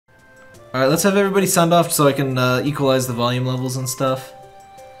Alright, let's have everybody sound off so I can equalize the volume levels and stuff.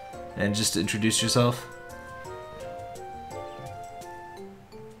 And just introduce yourself.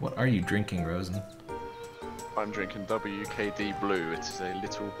 What are you drinking, Rosen? I'm drinking WKD Blue. It is a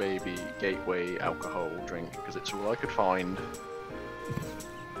little baby gateway alcohol drink because it's all I could find.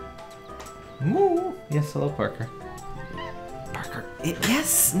 Moo! Yes, hello, Parker. Parker.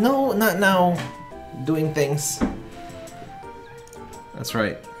 Yes! No, not now. Doing things. That's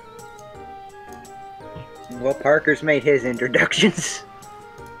right. Well, Parker's made his introductions.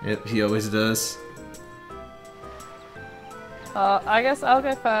 Yep, he always does. I guess I'll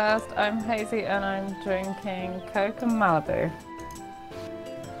go first. I'm Hazy and I'm drinking Coke and Malibu.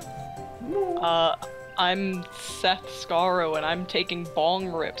 I'm Seth Scarrow and I'm taking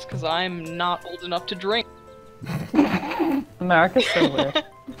bong rips because I'm not old enough to drink. America's so weird.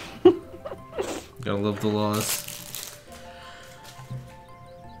 Gotta love the laws.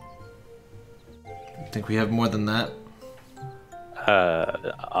 Think we have more than that?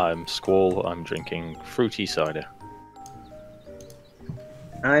 I'm Squall. I'm drinking fruity cider.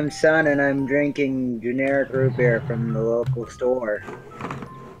 I'm Sun and I'm drinking generic root beer from the local store.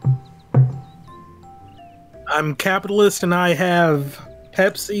 I'm Capitalist and I have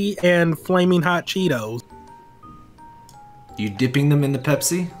Pepsi and Flaming Hot Cheetos. You dipping them in the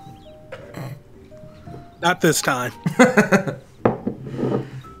Pepsi? Not this time.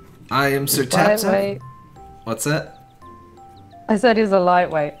 I am Sir Tap. Lightweight. What's that? I said he's a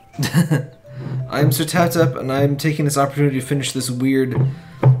lightweight. I am Sir Tap Tap, and I am taking this opportunity to finish this weird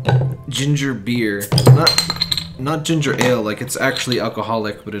ginger beer. Not ginger ale, like it's actually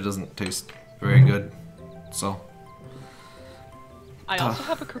alcoholic, but it doesn't taste very good. So. I also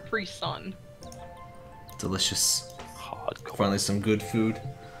have a Capri Sun. Delicious. Hardcore. Finally some good food.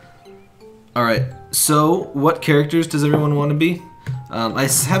 Alright, so what characters does everyone want to be? I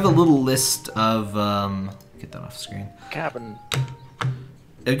have a little list of, get that off screen. Cabin.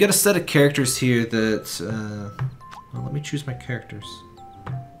 I've got a set of characters here that, well, let me choose my characters.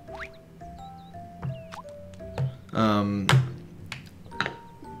 I've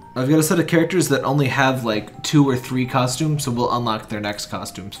got a set of characters that only have like 2 or 3 costumes, so we'll unlock their next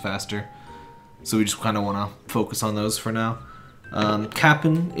costumes faster. So we just kind of want to focus on those for now.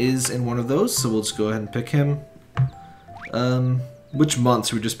 Cap'n is in one of those, so we'll just go ahead and pick him. Which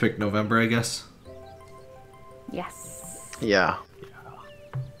months? We just picked November, I guess. Yes. Yeah.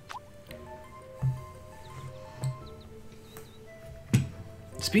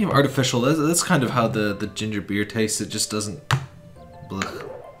 Speaking of artificial, that's kind of how the ginger beer tastes. It just doesn't. Blech.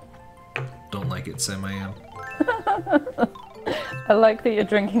 Don't like it, Sam. I am. I like that you're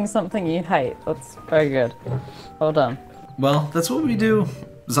drinking something you hate. That's very good. Well done. Well, that's what we do.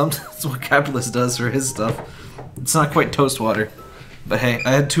 That's what Capitalist does for his stuff. It's not quite toast water. But hey,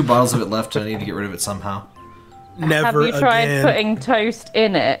 I had 2 bottles of it left and I need to get rid of it somehow. Never Have you tried again. putting toast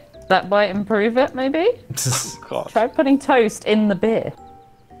in it? That might improve it, maybe? God. Try putting toast in the beer.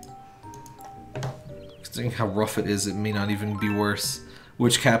 Considering how rough it is, it may not even be worse.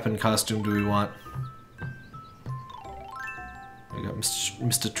 Which Cap'n costume do we want? We got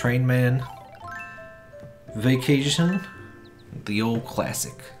Mr. Train Man. Vacation. The old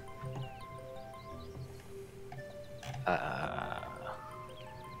classic.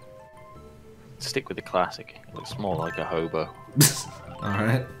 Stick with the classic. It looks more like a hobo.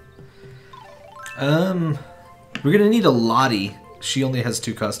 Alright. We're gonna need a Lottie. She only has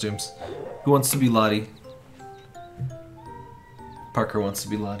 2 costumes. Who wants to be Lottie? Parker wants to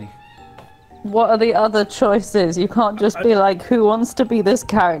be Lottie. What are the other choices? You can't just be like, who wants to be this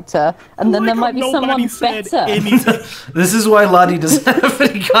character? And then there might be someone better. This is why Lottie doesn't have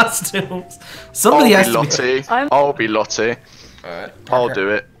any costumes. Somebody has to Lottie. I'll be Lottie. Alright. I'll do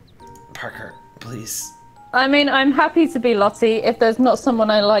it. Parker, please. I mean, I'm happy to be Lottie if there's not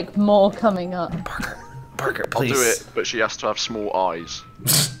someone I like more coming up. Parker, I'll please. do it, but she has to have small eyes.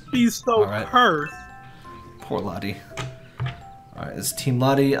 She's so Alright. cursed. Poor Lottie. Alright, this is Team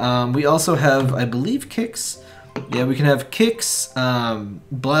Lottie. We also have, I believe, Kix. Yeah, we can have Kix,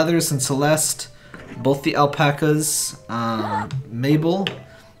 Blathers, and Celeste. Both the alpacas, Mabel,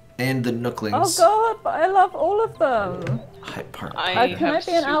 and the Nooklings. Oh god, but I love all of them. Hi, Parker. Can I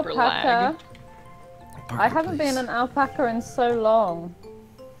be an super alpaca? lag. Parker, I haven't please. been an alpaca in so long.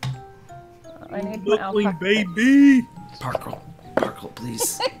 I need my Nookling, alpaca. baby. Parker,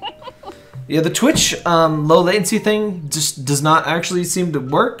 please. Yeah, the Twitch low latency thing just does not actually seem to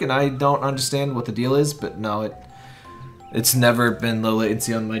work, and I don't understand what the deal is, but no, it's never been low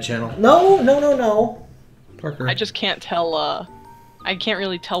latency on my channel. No. Parker. I just can't tell, I can't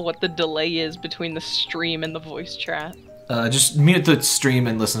really tell what the delay is between the stream and the voice chat. Just mute the stream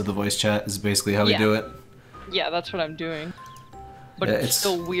and listen to the voice chat is basically how we do it. Yeah, that's what I'm doing. But Yeah, it's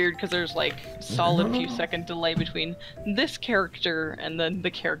still weird because there's like solid few second delay between this character and then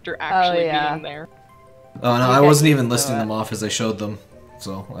the character actually being there. Oh no, I wasn't even listing them off as I showed them,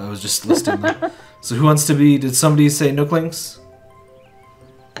 so I was just listing them. So who wants to be? Did somebody say Nooklings?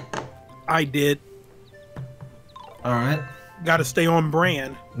 I did. All right. Got to stay on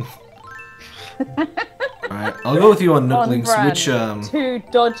brand. All right, I'll go with you on Nooklings. Which 2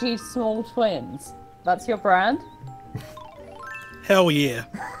 dodgy small twins. That's your brand? Hell yeah.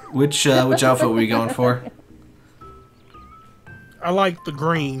 Which outfit were we going for? I like the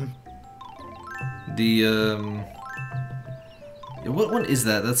green. The what one is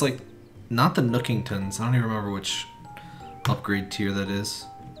that? That's like not the Nookingtons. I don't even remember which upgrade tier that is.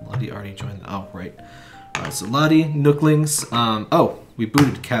 Lottie already joined. Oh right. All right, so Lottie, Nooklings. Oh, we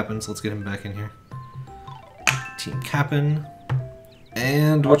booted Cap'n, so let's get him back in here. Team Cap'n.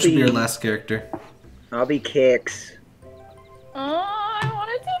 And what should be your last character? I'll be Kix. Oh, I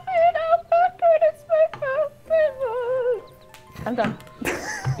wanted to be an alpaca, it's my favorite. I'm done.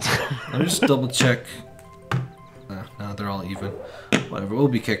 Let me just double check. No, they're all even. Whatever, we'll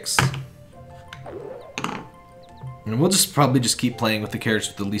be Kix. And we'll just probably just keep playing with the characters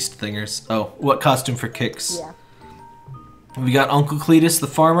with the least thingers. Oh, what costume for Kix? Yeah. We got Uncle Cletus the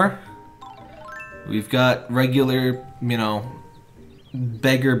farmer. We've got regular, you know,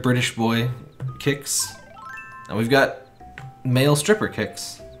 beggar British boy Kix. And we've got male stripper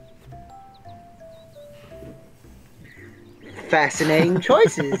Kix. Fascinating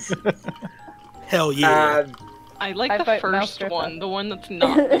choices. Hell yeah. I like the first one, the one that's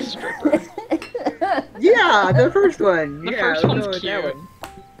not the stripper. Yeah, the first one. The yeah, first we'll one's go with that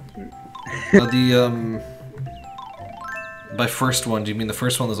cute. one. By first one, do you mean the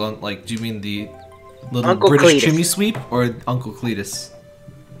first one is on, like, do you mean the little Uncle British Cletus. chimney sweep or Uncle Cletus?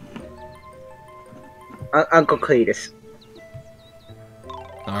 Uncle Cletus.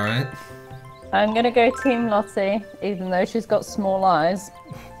 Alright. I'm gonna go Team Lottie, even though she's got small eyes.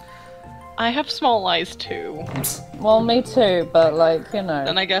 I have small eyes too. Well, me too, but like, you know.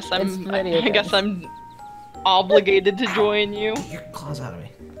 And I guess it's I'm really I guess I'm obligated to join you. Get your claws out of me.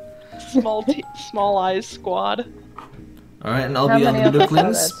 Small eyes squad. Alright, and I'll How be on many the of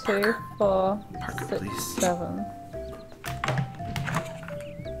us are Nooklings. there? 2, 4, Parker, 6, please. 7.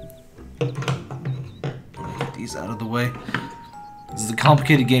 Get these out of the way. This is a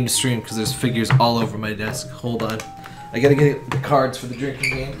complicated game to stream because there's figures all over my desk. Hold on. I gotta get the cards for the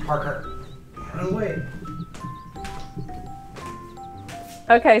drinking game. Parker, out of the way.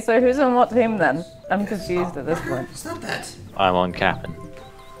 Okay, so who's on what team then? I'm confused at this point. Stop that. I'm on Cap'n.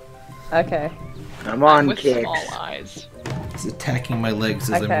 Okay. I'm on with Kix. small eyes. He's attacking my legs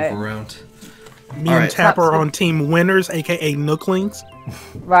as I move around. Me All and right. Tapper are on Team Winners, aka Nooklings.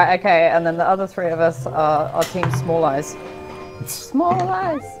 Right, okay, and then the other 3 of us are Team Small Eyes. Small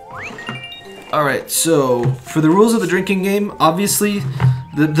Eyes! Alright, so for the rules of the drinking game, obviously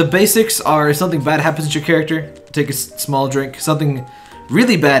the basics are if something bad happens to your character, take a small drink. Something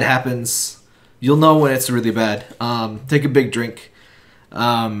really bad happens, you'll know when it's really bad. Take a big drink.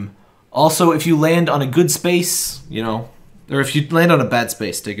 Also, if you land on a good space, you know, or if you land on a bad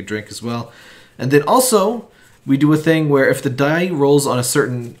space, take a drink as well. And then also, we do a thing where if the die rolls on a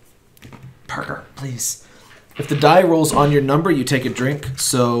certain... Parker, please. If the die rolls on your number, you take a drink.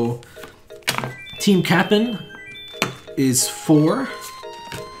 So, Team Cap'n is 4.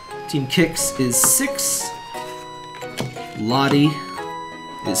 Team Kix is 6. Lottie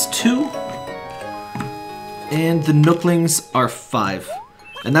is 2. And the Nooklings are 5.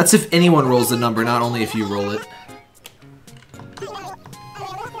 And that's if anyone rolls the number, not only if you roll it.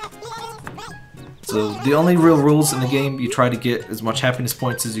 So the only real rules in the game, you try to get as much happiness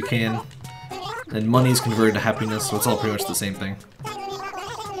points as you can. And money is converted to happiness, so it's all pretty much the same thing.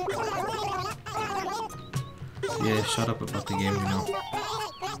 Yeah, shut up about the game, you know.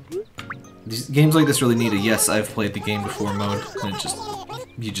 These games like this really need a yes, I've played the game before mode, and it just,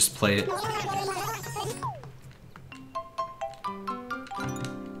 you just play it.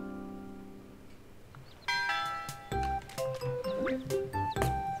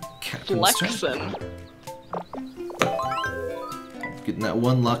 Flexin'. Getting that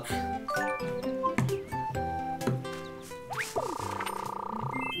 1 luck.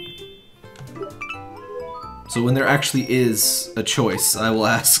 So when there actually is a choice, I will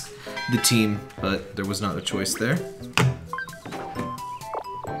ask the team, but there was not a choice there.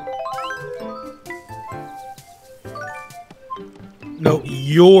 No,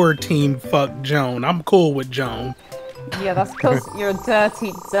 your team fucked Joan. I'm cool with Joan. Yeah, that's because you're a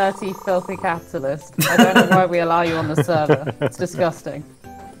dirty, dirty, filthy capitalist. I don't know why we allow you on the server. It's disgusting.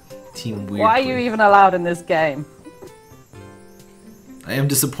 Team Weird. Why are you even allowed in this game? I am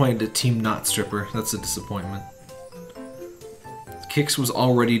disappointed at Team Not Stripper. That's a disappointment. Kix was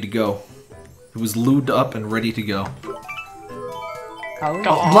all ready to go. It was lubed up and ready to go.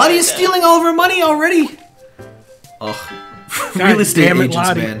 Oh, Lottie is stealing all of our money already! Ugh. Real estate damn it, agents,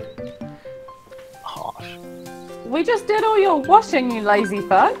 Lottie. man. Harsh. we just did all your washing, you lazy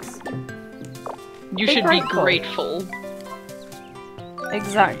fucks. You Be should be grateful. grateful.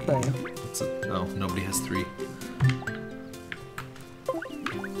 Exactly. Oh, nobody has 3.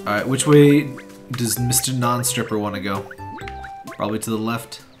 Alright, which way does Mr. Non-Stripper want to go? Probably to the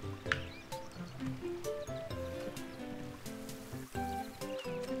left.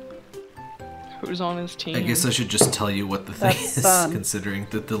 Who's on his team? I guess I should just tell you what the thing That's is, fun. considering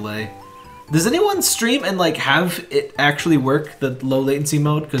the delay. Does anyone stream and like have it actually work, the low latency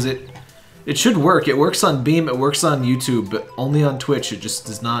mode? Because it should work. It works on Beam, it works on YouTube, but only on Twitch it just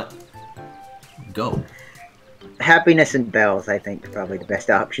does not go. Happiness and bells, I think, are probably the best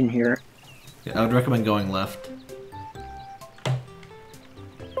option here. Yeah, I would recommend going left.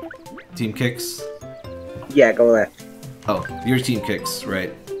 Team Kicks? Yeah, go left. Oh, your team Kicks,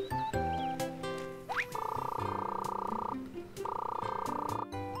 right.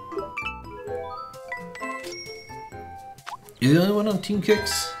 You're the only one on Team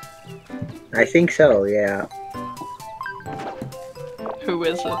Kicks? I think so, yeah. Who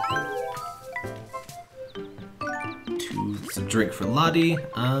is it? It's a drink for Lottie.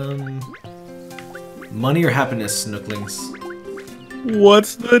 Money or happiness, Snooklings?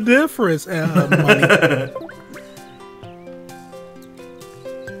 What's the difference? Money.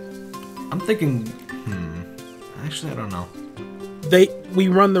 I'm thinking, actually I don't know. We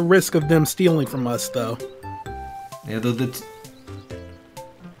run the risk of them stealing from us, though. Yeah,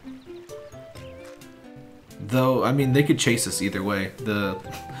 though, I mean, they could chase us either way. The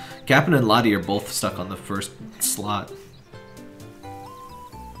Captain and Lottie are both stuck on the first slot.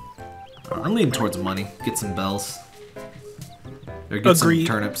 I'm leaning towards money. Get some bells. Or get Agreed.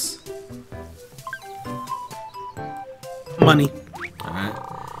 some turnips. Money. Alright.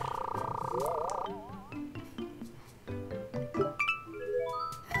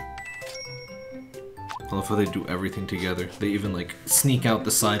 I love how they do everything together. They even like sneak out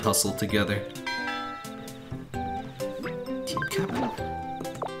the side hustle together. Team Captain.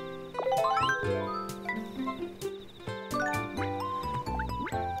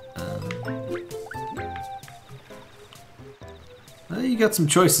 You got some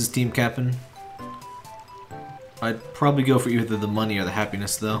choices, Team Captain. I'd probably go for either the money or the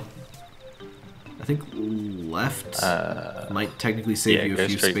happiness, though. I think left might technically save you a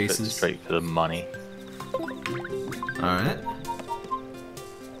few spaces. Straight for the money. Alright.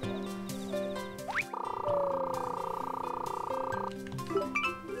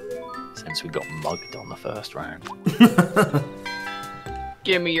 Since we got mugged on the first round.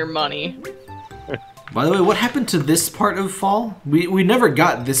 Give me your money. By the way, what happened to this part of Fall? We never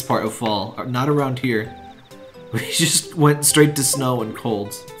got this part of Fall. Not around here. We just went straight to snow and cold.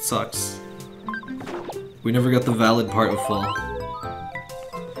 It sucks. We never got the valid part of Fall.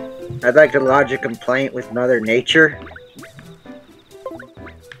 I'd like to lodge a complaint with Mother Nature.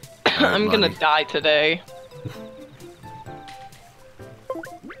 I'm gonna money. die today.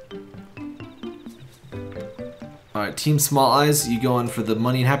 Alright, Team Small Eyes, you going for the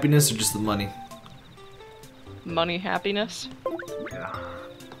money and happiness or just the money? Money, happiness.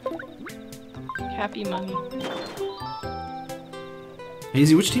 Happy money.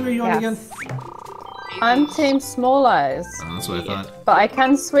 Hazy, which team are you on again? I'm Team Small Eyes, Oh, that's what I thought. but I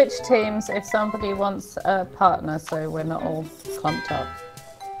can switch teams if somebody wants a partner, so we're not all clumped up.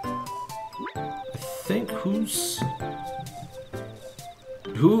 I think who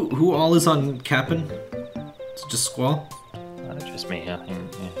all is on Cap'n? It's just Squall? Just me, I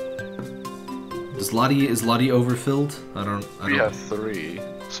think. Yeah. Is Lottie overfilled? I don't We have 3,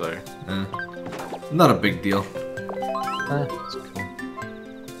 so not a big deal. That's cool.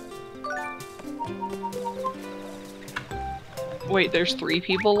 Wait, there's 3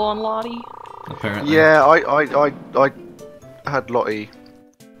 people on Lottie? Apparently. yeah, I had Lottie,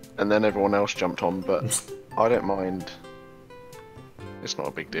 and then everyone else jumped on, but I don't mind. It's not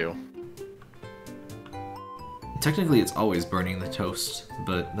a big deal. Technically, it's always burning the toast,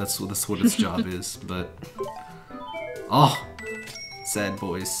 but that's what its job is. But oh, sad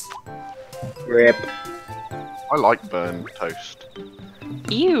boys. Rip. I like burn toast.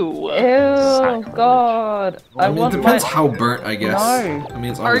 Ew. Ew, God. I mean, it want depends my... how burnt, I guess. No. I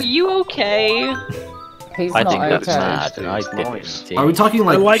mean, it's Are always. you okay? He's I not think that's okay. mad, and I It's didn't nice. see. Are we talking I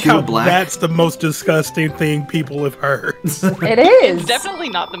like like pure how black? that's the most disgusting thing people have heard. It is. It's definitely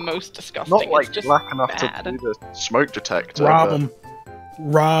not the most disgusting. Not like it's just black enough bad. to do the smoke detector. Rob but- him.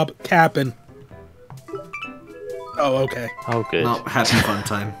 Rob Cappin. Oh, okay. Oh, good. No, happy fun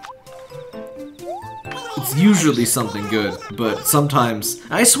time. It's usually something good, but sometimes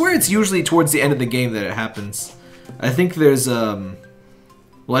I swear it's usually towards the end of the game that it happens. I think there's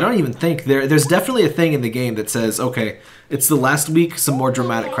well, I don't even think there's definitely a thing in the game that says, okay, it's the last week, some more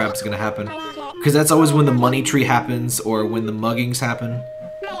dramatic crap's gonna happen, because that's always when the money tree happens or when the muggings happen.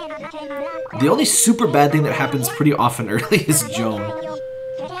 The only super bad thing that happens pretty often early is Joan.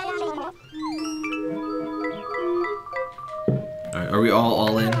 Alright, are we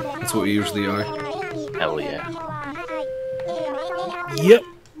all in? That's what we usually are. Hell yeah. Yep.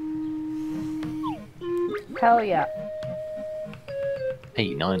 Hell yeah.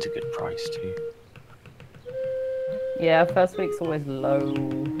 89's a good price too. Yeah, first week's always low.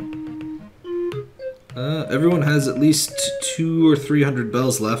 Everyone has at least 200 or 300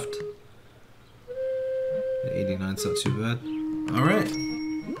 bells left. 89's not too bad. Alright.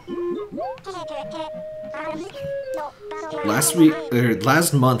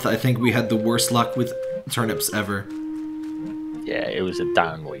 Last month, I think we had the worst luck with turnips ever. Yeah, it was a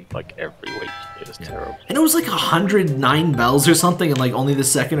down week, like every week. It was terrible. And it was like 109 bells or something in like only the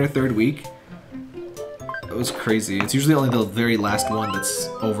second or third week. It was crazy. It's usually only the very last one that's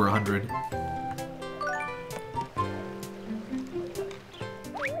over 100.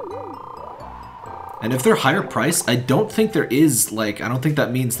 And if they're higher price, I don't think there is, like, I don't think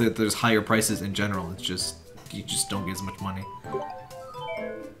that means that there's higher prices in general. It's just, you just don't get as much money.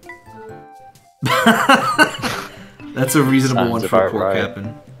 That's a reasonable Sounds one for about poor right.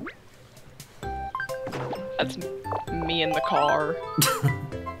 Cap'n. That's me in the car.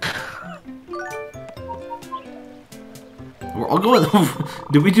 We're all going...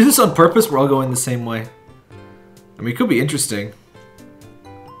 Did we do this on purpose? We're all going the same way. I mean, it could be interesting.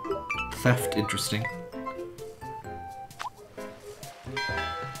 Theft interesting.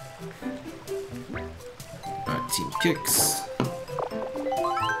 Alright, team kicks.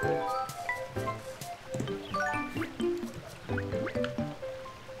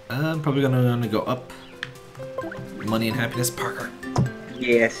 I'm probably gonna go up. Money and happiness, Parker.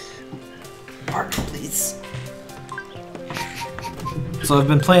 Yes. Parker, please. So I've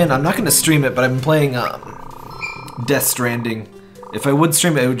been playing, I'm not gonna stream it, but I've been playing Death Stranding. If I would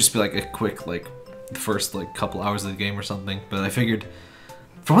stream it, it would just be like a quick, like, first, like, couple hours of the game or something. But I figured,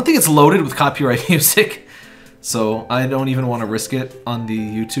 for one thing, it's loaded with copyright music, so I don't even want to risk it on the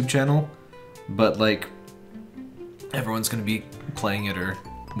YouTube channel. But, like, everyone's gonna be playing it or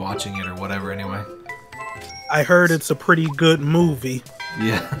watching it or whatever anyway. I heard it's a pretty good movie.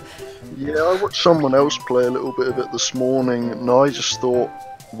 Yeah. Yeah, I watched someone else play a little bit of it this morning, and I just thought,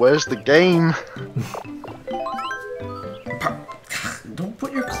 where's the game? Don't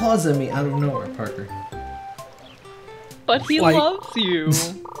put your claws at me out of nowhere, Parker. But he Like- loves you.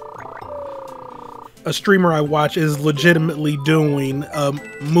 A streamer I watch is legitimately doing a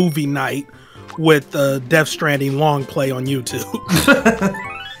movie night with Death Stranding long play on YouTube.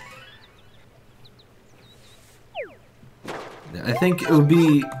 I think it would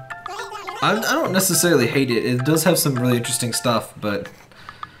be... I don't necessarily hate it. It does have some really interesting stuff, but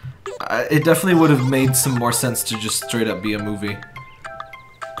it definitely would have made some more sense to just straight up be a movie.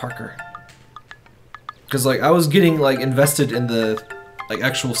 Parker. Because, like, I was getting, like, invested in the, like,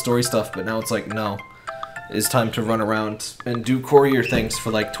 actual story stuff, but now it's like, no. It's time to run around and do courier things for,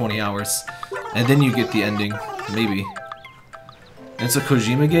 like, 20 hours. And then you get the ending. Maybe. And it's a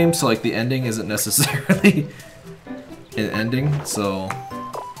Kojima game, so, like, the ending isn't necessarily an ending, so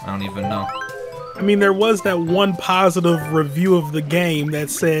I don't even know. I mean, there was that one positive review of the game that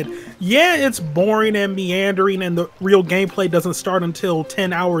said, yeah, it's boring and meandering and the real gameplay doesn't start until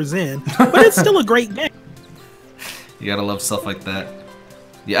 10 hours in, but it's still a great game. You gotta love stuff like that.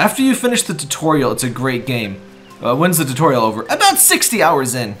 Yeah, after you finish the tutorial, it's a great game. When's the tutorial over? About 60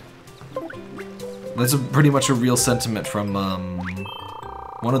 hours in! That's pretty much a real sentiment from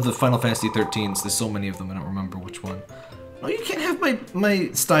one of the Final Fantasy 13s. There's so many of them, I don't remember which one. Oh, you can't have my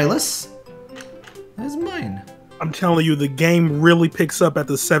stylus. That's mine. I'm telling you, the game really picks up at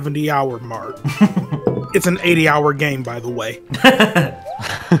the 70-hour mark. It's an 80-hour game, by the way. Yeah,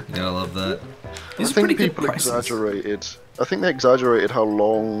 I love that. I think people exaggerated. I think they exaggerated how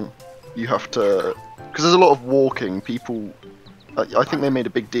long you have to... Because there's a lot of walking. People... I think they made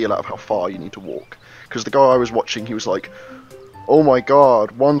a big deal out of how far you need to walk. Because the guy I was watching, he was like, oh my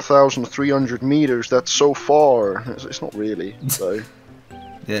god, 1,300 meters, that's so far. It's not really, so...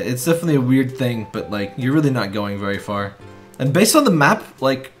 Yeah, it's definitely a weird thing, but like you're really not going very far. And based on the map,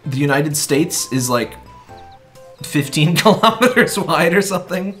 like the United States is like 15 kilometers wide or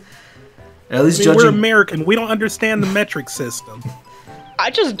something. Or at least I mean, judging. we're American. We don't understand the metric system. I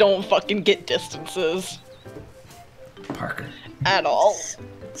just don't fucking get distances Parker. at all.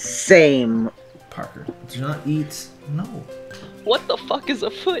 Same. Parker, do not eat. No. What the fuck is a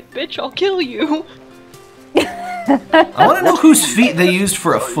foot, bitch? I'll kill you. I want to know whose feet they used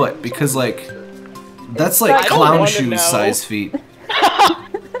for a foot because like that's like I don't clown wanna shoes know. size feet.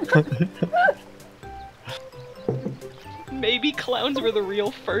 Maybe clowns were the real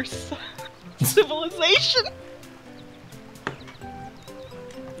first civilization.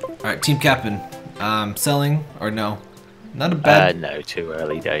 All right, team captain. Selling or no? Not a bad. No, too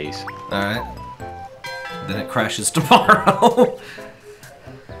early days. All right. Then it crashes tomorrow.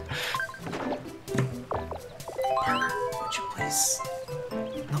 Parker, would you please?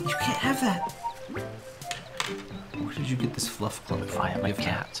 No, you can't have that. Where did you get this fluff clump from? I am a Give that-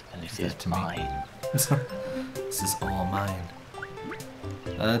 cat, and it give is that to me. mine. This is all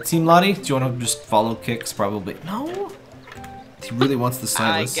mine. Team Lottie, do you want to just follow Kicks? Probably. No. He really wants the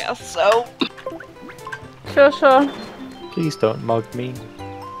I stylus. guess so. Sure. Please don't mug me.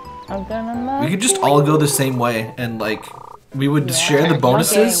 I'm gonna We could just all go the same way, and like we would share the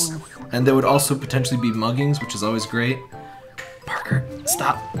bonuses, and there would also potentially be muggings, which is always great. Parker,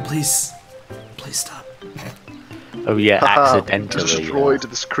 stop, please, please stop. Oh yeah, Haha, accidentally. destroyed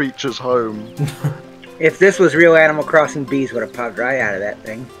this creature's home. If this was real Animal Crossing, bees would have popped right out of that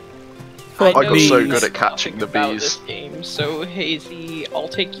thing. I got know so you good know at catching the about bees. This game, so Hazy, I'll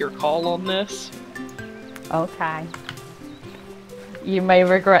take your call on this. Okay. You may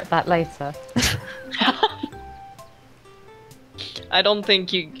regret that later. I don't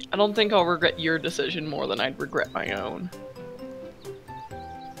think I'll regret your decision more than I'd regret my own.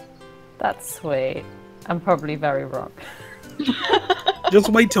 That's sweet. I'm probably very wrong. Just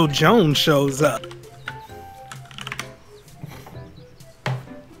wait till Jones shows up.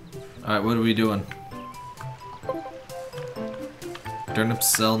 Alright, what are we doing? Turnips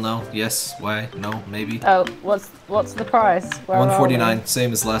sell, no? Yes? Why? No? Maybe? Oh, what's the price? Where are we? 149,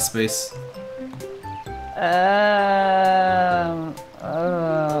 same as last space.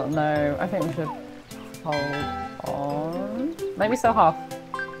 Oh no, I think we should hold on. Maybe sell half.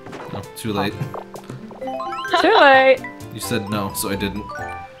 No, too late. Too late! You said no, so I didn't.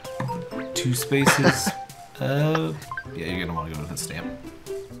 2 spaces. Yeah, you're gonna want to go with that stamp.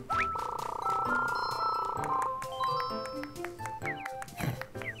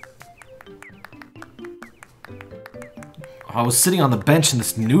 I was sitting on the bench and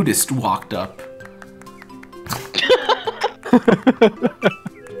this nudist walked up.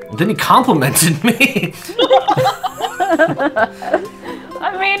 And then he complimented me.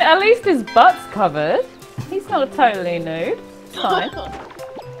 I mean, at least his butt's covered. He's not totally nude. It's fine.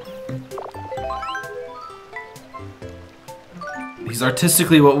 He's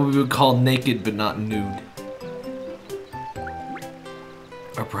artistically what we would call naked but not nude.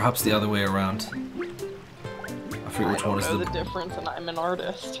 Or perhaps the other way around. I forget which one is I don't know the... the difference, and I'm an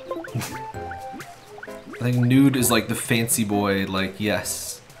artist. I think nude is like the fancy boy, like,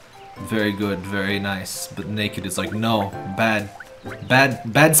 yes. Very good, very nice. But naked is like, no, bad.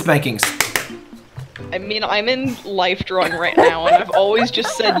 Bad spankings. I mean, I'm in life drawing right now, and I've always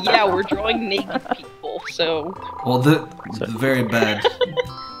just said, yeah, we're drawing naked people, so... Well, the very bad.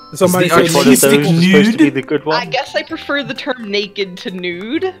 Somebody Is the said One of those artistic is supposed to be nude? the good one. I guess I prefer the term naked to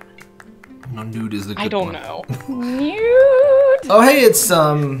nude. No, nude is the good I don't one. know. Nude! Oh, hey, it's,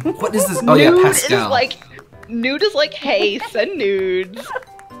 what is this? Oh, yeah, Nude Pascal. Nude is like, hey, send nudes.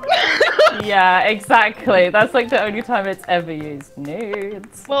 Yeah, exactly. That's like the only time it's ever used.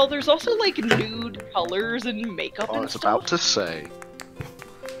 Nudes. Well, there's also like nude colors and makeup I and was stuff. about to say.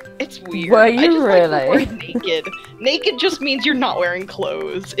 It's weird. Were I you just really? like the word naked. Naked just means you're not wearing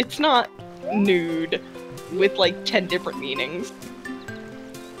clothes. It's not nude with like 10 different meanings.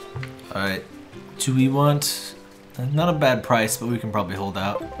 Alright. Do we want... Not a bad price, but we can probably hold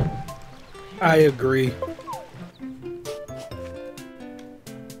out. I agree.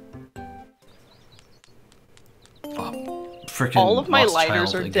 Frickin' All of my lost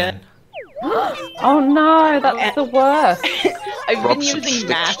lighters child are again. dead. Oh no, that's the worst. I've been Rub some using sticks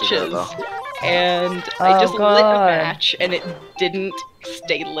matches, together. and I Oh, just lit a God. match, and it didn't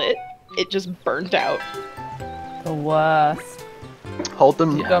stay lit. It just burnt out. The worst. Hold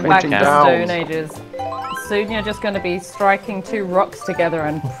them Yeah, Going back to pointing the down. Stone Ages. Soon you're just going to be striking 2 rocks together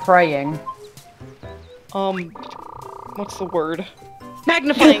and praying. What's the word?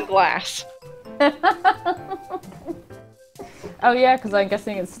 Magnifying glass. Oh yeah, because I'm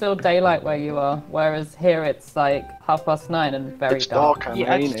guessing it's still daylight where you are, whereas here it's like 9:30 and very It's dark. dark and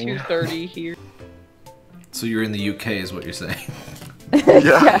Yeah, it's raining. 2:30 here. So you're in the UK, is what you're saying?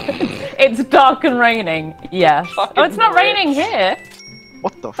 Yeah. It's dark and raining. Yes. Fucking Oh, it's not Brits. raining here.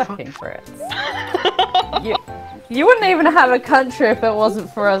 What the fuck? Fucking Brits. You wouldn't even have a country if it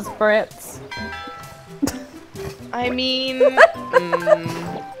wasn't for us Brits. I mean,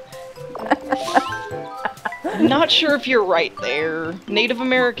 not sure if you're right there. Native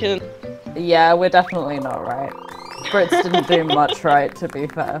American. Yeah, we're definitely not right. Brits didn't do much right, to be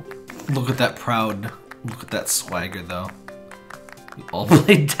fair. Look at that look at that swagger, though. We all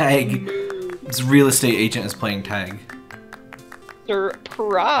played tag. This real estate agent is playing tag.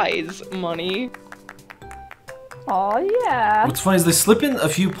 Surprise money. Oh yeah. What's funny is they slip in a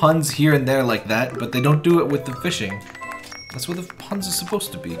few puns here and there like that, but they don't do it with the fishing. That's what the puns are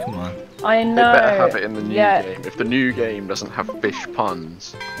supposed to be, come on. I know. They better have it in the new Yeah. game. If the new game doesn't have fish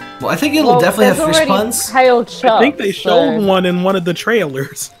puns. Well, I think it'll definitely have there's fish already puns. Pale Chuck, I think they showed one in one of the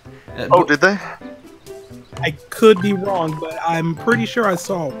trailers. Oh, did they? I could be wrong, but I'm pretty sure I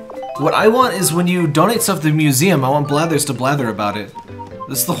saw one. What I want is when you donate stuff to the museum, I want blathers to blather about it.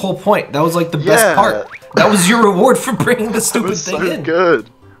 That's the whole point. That was like the best Yeah. part. That was your reward for bringing the That stupid was thing so in. good.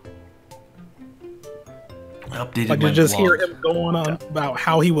 I updated Like my to just hear blog. him going on about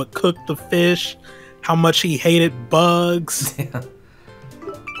how he would cook the fish, how much he hated bugs. Yeah.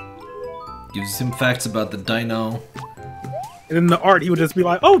 Gives you some facts about the dino. And in the art, he would just be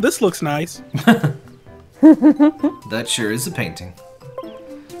like, "Oh, this looks nice." That sure is a painting.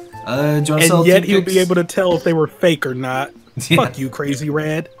 Do you want to sell And yet two he would be pics? able to tell if they were fake or not. Yeah. Fuck you, Crazy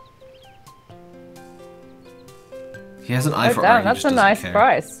Red. He has an eye Oh, for damn, art. He that's just a doesn't nice care.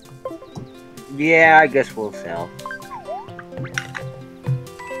 price. Yeah, I guess we'll sell.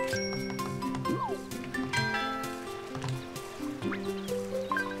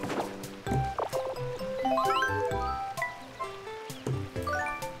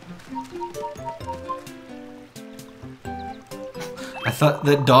 I thought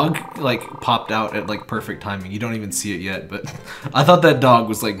that dog like popped out at like perfect timing. You don't even see it yet, but I thought that dog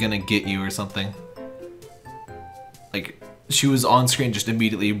was like gonna get you or something. Like she was on screen, just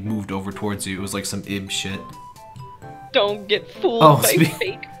immediately moved over towards you. It was like some ib shit. Don't get fooled Oh, by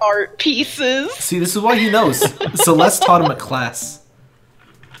fake art pieces. See, this is why he knows. Celeste taught him a class.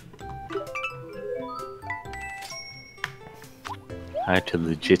 How to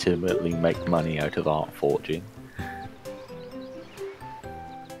legitimately make money out of art forging.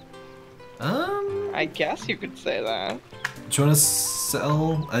 I guess you could say that. Do you want to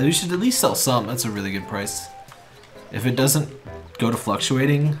sell? You should at least sell some. That's a really good price. If it doesn't go to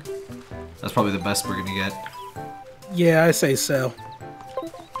fluctuating, that's probably the best we're gonna get. Yeah, I say so.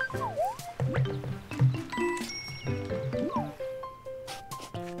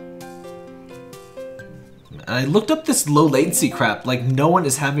 I looked up this low latency crap. Like no one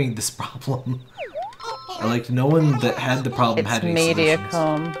is having this problem. Or like no one that had the problem It's had any solutions.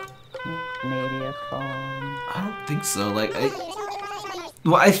 Mediacom. Mediacom. I don't think so. Like,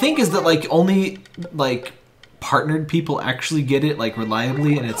 what I think is that like only like partnered people actually get it like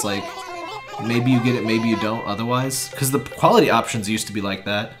reliably, and it's like maybe you get it, maybe you don't. Otherwise, because the quality options used to be like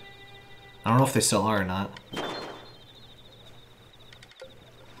that. I don't know if they still are or not.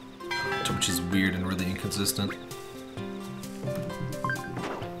 Which is weird and really inconsistent.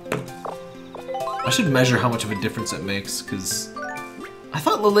 I should measure how much of a difference it makes, because I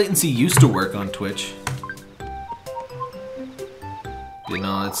thought low latency used to work on Twitch. You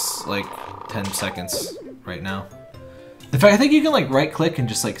know, it's like 10 seconds right now. In fact, I think you can like right click and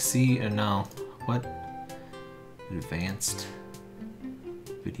just like see, no, what? Advanced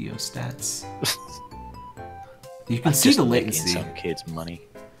video stats. You can see the latency. Some kids' money.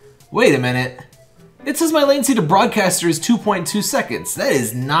 Wait a minute. It says my latency to broadcaster is 2.2 seconds. That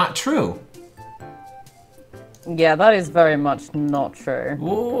is not true. Yeah, that is very much not true.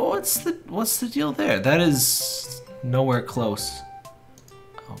 What's the deal there? That is nowhere close.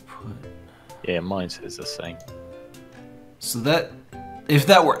 Output. Yeah, mine says the same. So that, if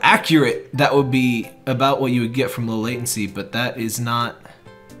that were accurate, that would be about what you would get from low latency, but that is not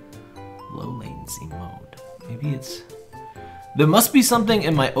low latency mode. Maybe it's... There must be something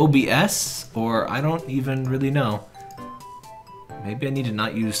in my OBS, or I don't even really know. Maybe I need to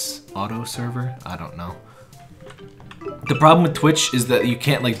not use auto server? I don't know. The problem with Twitch is that you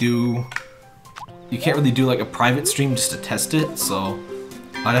can't like you can't really do like a private stream just to test it, so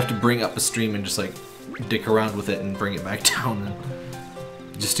I'd have to bring up a stream and just like dick around with it and bring it back down and,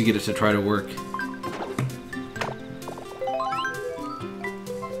 just to get it to try to work.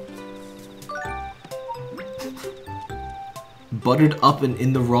 Buttered Up and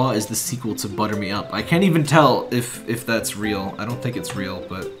In the Raw is the sequel to Butter Me Up. I can't even tell if that's real. I don't think it's real,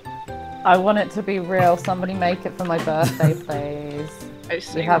 but... I want it to be real. Somebody make it for my birthday, please. I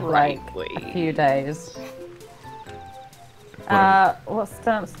say We have like rightly. a few days. What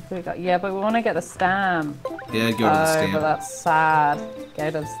stamps have we got? Yeah, but we want to get the stamp. Yeah, go to the stamp. But that's sad. Go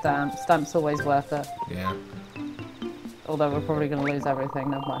to the stamp. Stamp's always worth it. Yeah. Although we're probably going to lose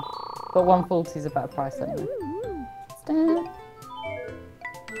everything, never mind. But 140 is a better price anyway. Stamp.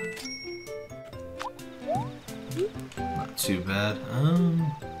 Not too bad.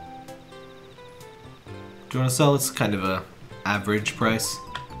 Do you want to sell? It's kind of a average price.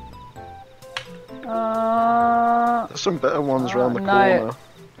 There's some better ones around the corner.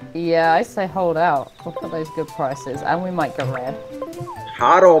 Yeah, I say hold out. Look at those good prices, and we might get red.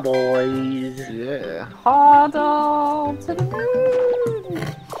 Huddle boys. Yeah. Huddle to the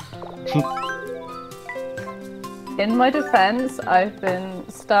moon. In my defense, I've been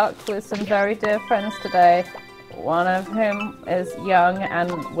stuck with some very dear friends today. One of whom is young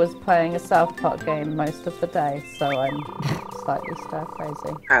and was playing a South Park game most of the day, so I'm slightly stir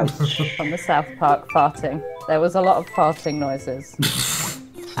crazy. Ouch. From the South Park farting. There was a lot of farting noises.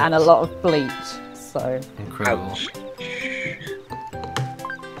 And a lot of bleach, so... Incredible. Ouch.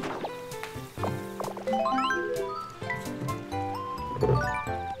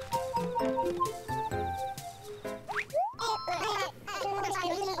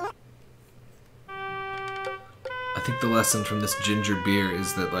 I think the lesson from this ginger beer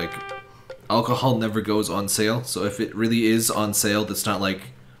is that, like, alcohol never goes on sale. So if it really is on sale, that's not like,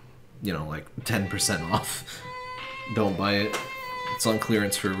 you know, like 10% off. Don't buy it. It's on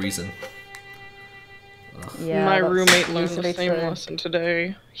clearance for a reason. Yeah, my that's roommate learned the usually same true. lesson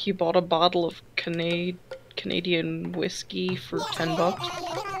today. He bought a bottle of Canadian whiskey for $10.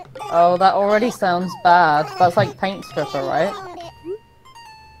 Oh, that already sounds bad. That's like paint stripper, right?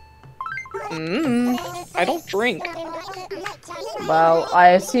 I don't drink. Well, I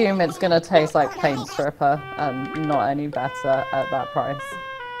assume it's gonna taste like paint stripper and not any better at that price.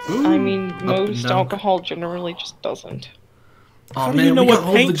 I mean, most no. alcohol generally just doesn't. Oh, How do man, you know we what got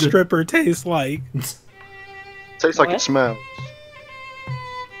all the paint good- stripper tastes like? Tastes like What? it smells.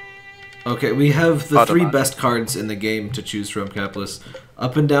 Okay, we have the Bottom three line. best cards in the game to choose from, Capitalist.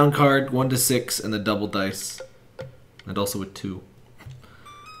 Up and down card, 1 to 6, and the double dice. And also a 2.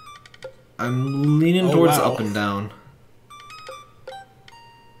 I'm leaning Oh, towards wow. up and down.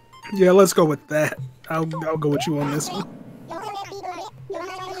 Yeah, let's go with that. I'll go with you on this one.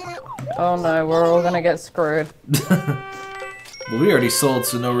 Oh no, we're all gonna get screwed. Well, we already sold,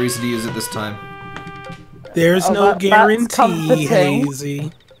 so no reason to use it this time. There's Oh, no that's guarantee, comforting.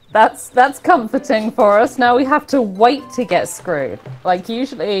 Hazy. That's comforting for us. Now we have to wait to get screwed. Like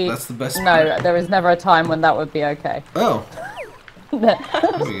usually, That's the best no, part. there is never a time when that would be okay. Oh, there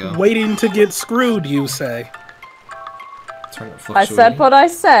we go. Waiting to get screwed, you say? Turn it I said what I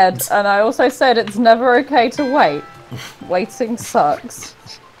said, and I also said it's never okay to wait. Waiting sucks.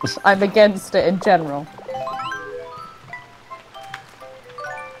 I'm against it in general.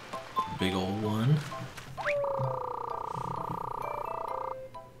 Big old one.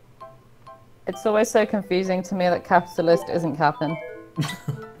 It's always so confusing to me that capitalist isn't capping.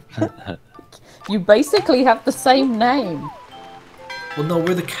 You basically have the same name. Well, no,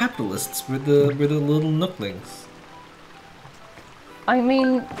 we're the capitalists. We're the little nooklings. I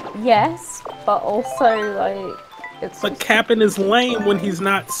mean, yes, but also like it's. But just- Cap'n is lame when he's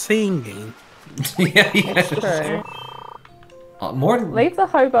not singing. Yeah, It's true. More Leave the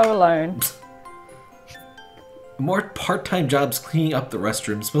hobo alone. more part-time jobs cleaning up the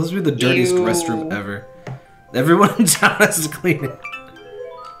restroom. Supposed to be the dirtiest Ew. restroom ever. Everyone in town has to clean it.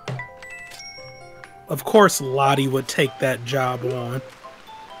 Of course, Lottie would take that job on.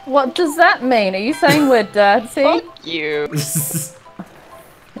 What does that mean? Are you saying we're dirty? Fuck you.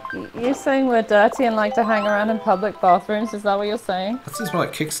 You're saying we're dirty and like to hang around in public bathrooms? Is that what you're saying? That seems more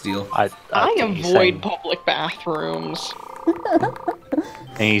like kicksteel. I think he's avoid saying- public bathrooms.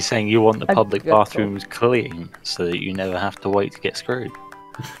 And he's saying you want the A public good thought. bathrooms clean so that you never have to wait to get screwed.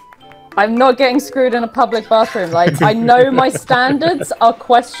 I'm not getting screwed in a public bathroom. Like, I know my standards are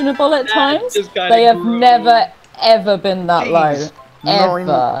questionable at times. just gotta They have grow. never, ever been that low. Jeez,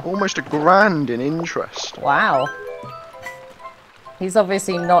 Ever. almost $1,000 in interest. Wow. He's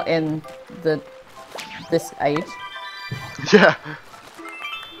obviously not in this age. Yeah.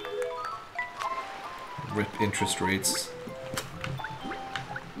 Rip interest rates.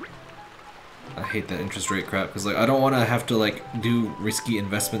 I hate that interest rate crap because like I don't want to have to like do risky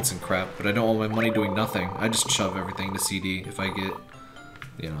investments and crap, but I don't want my money doing nothing. I just shove everything to CD if I get,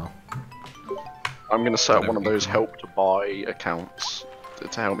 you know. I'm gonna set up one of Whatever those you call help to buy accounts to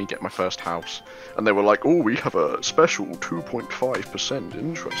help me get my first house. And they were like, "Oh, we have a special 2.5%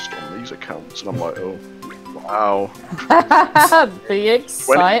 interest on these accounts," and I'm like, "Oh, wow." The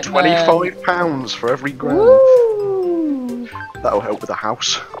excitement. £25 for every grand. Woo! That'll help with a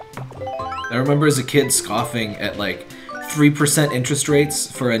house. I remember as a kid scoffing at like 3% interest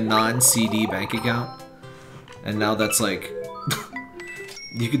rates for a non-CD bank account, and now that's like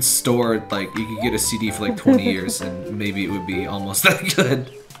you could store like you could get a CD for like 20 years, and maybe it would be almost that good.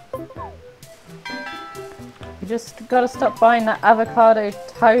 You just gotta stop buying that avocado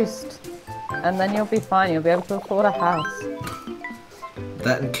toast, and then you'll be fine. You'll be able to afford a house.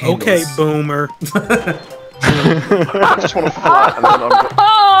 That and candles. Okay, boomer. I just want to flat, and then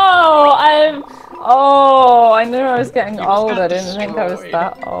Oh, I knew I was getting You just old. got I didn't think I was destroyed.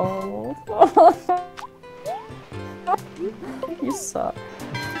 that old. You suck.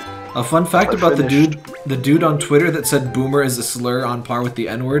 A fun fact I about finished. the dude on Twitter that said boomer is a slur on par with the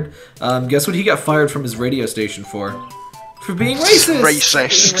N-word. Guess what he got fired from his radio station for? For being racist!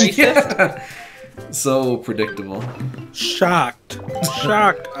 Racist. Yeah. So predictable. Shocked.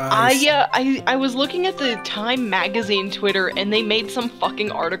 I was looking at the Time magazine Twitter, and they made some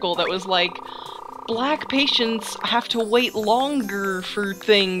fucking article that was like, black patients have to wait longer for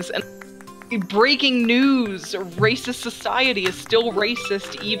things, and breaking news, racist society is still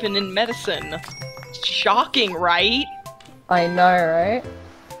racist even in medicine. Shocking, right? I know, right?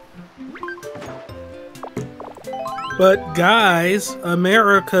 But guys,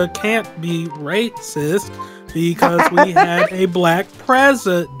 America can't be racist because we had a black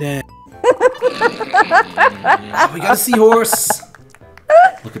president. We got a seahorse!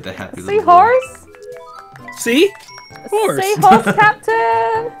 Look at the happy little boy. Seahorse? See? Horse. Seahorse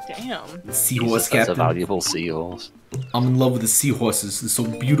captain! Damn. Seahorse That's a captain. valuable seahorse. I'm in love with the seahorses. They're so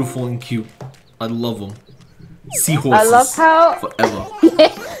beautiful and cute. I love them. Seahorses. I love how forever.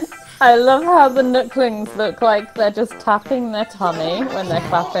 I love how the Nooklings look like they're just tapping their tummy when they're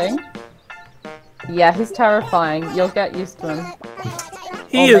clapping. Yeah, he's terrifying. You'll get used to him.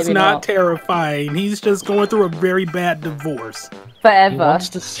 He Or is maybe not terrifying. He's just going through a very bad divorce. He Forever. wants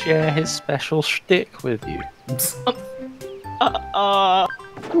to share his special shtick with you.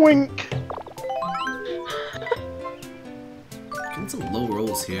 Wink. Getting some low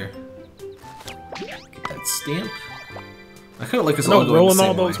rolls here. Get that stamp. I kind of like us all No, going rolling the all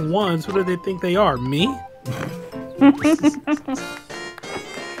same those way. ones. Who do they think they are? Me?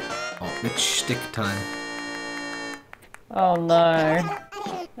 Oh, it's shtick time. Oh no.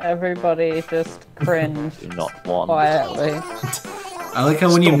 Everybody just cringe Do not want. quietly. I like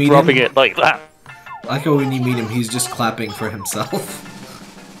how when you Stop meet rubbing him, it like that. I like how when you meet him, he's just clapping for himself.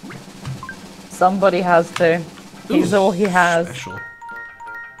 Somebody has to. He's Ooh, all he has. Special.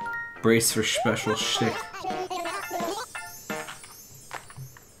 Brace for special shtick.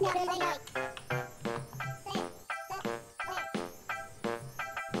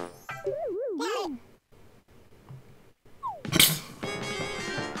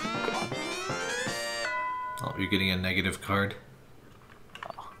 Oh, you're getting a negative card.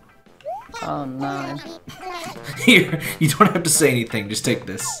 Oh no. Here, you don't have to say anything, just take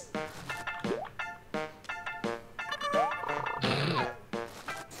this.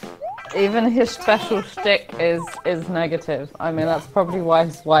 Even his special shtick is negative. I mean, that's probably why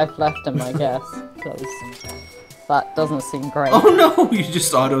his wife left him, I guess. Because that doesn't seem great. Oh no, you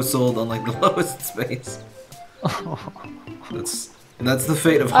just auto-sold on like the lowest space. That's the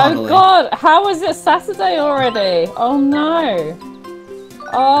fate of Oh hodling. god, how is it Saturday already? Oh no.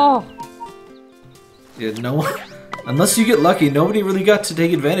 Oh. Yeah, no one, unless you get lucky, nobody really got to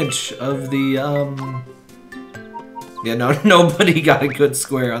take advantage of the, yeah, no, nobody got a good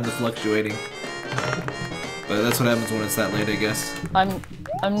square on the fluctuating. But that's what happens when it's that late, I guess. I'm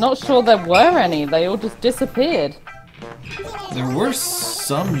not sure there were any. They all just disappeared. There were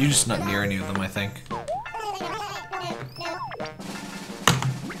some, you're just not near any of them, I think.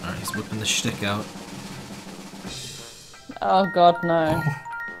 Alright, he's whipping the shtick out. Oh god, no.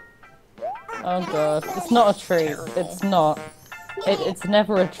 Oh god. It's not a treat. It's not. It's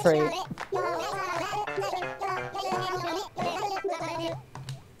never a treat.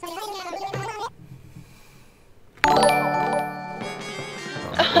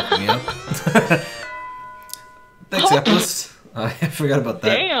 Woke me up. Thanks, Eplist. I forgot about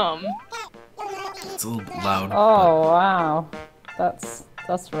that. Damn. It's a little bit loud. Oh wow. That's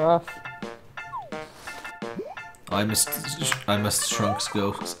rough. but I missed Shrunk's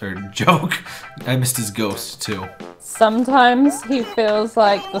ghost, or joke. I missed his ghost, too. Sometimes he feels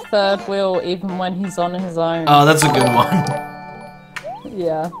like the third wheel even when he's on his own. Oh, that's a good one.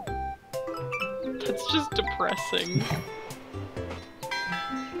 Yeah. That's just depressing.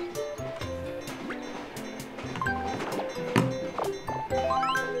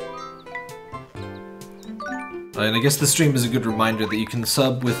 And I guess the stream is a good reminder that you can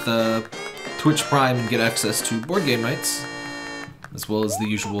sub with Twitch Prime and get access to board game nights, as well as the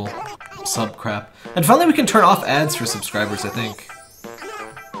usual sub crap. And finally we can turn off ads for subscribers, I think.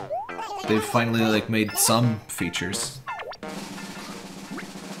 They've finally like made some features.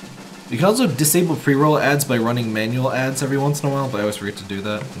 You can also disable pre-roll ads by running manual ads every once in a while, but I always forget to do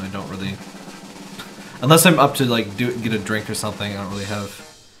that, and I don't really... Unless I'm up to like get a drink or something, I don't really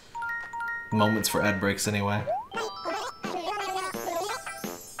have moments for ad breaks anyway.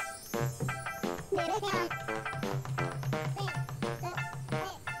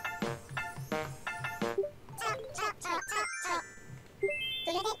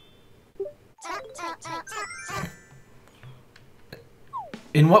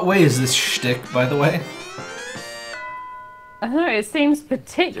 In what way is this shtick, by the way? I don't know, it seems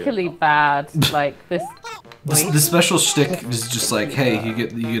particularly bad, like this... The special shtick is just like, hey, you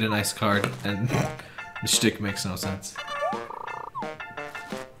get a nice card, and the shtick makes no sense.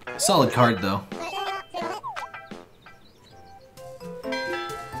 Solid card, though.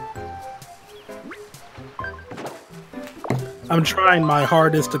 I'm trying my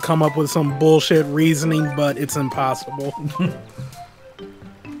hardest to come up with some bullshit reasoning, but it's impossible.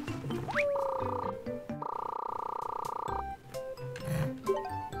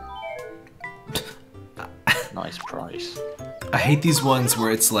 Nice price. I hate these ones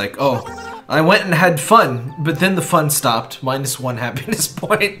where it's like, oh, I went and had fun, but then the fun stopped. -1 happiness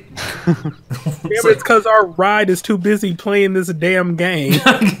point. It's because our ride is too busy playing this damn game.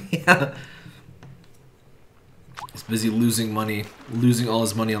 Yeah. He's busy losing money, losing all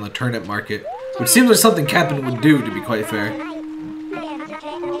his money on the turnip market, which seems like something Captain would do, to be quite fair.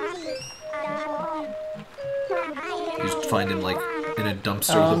 You just find him like in a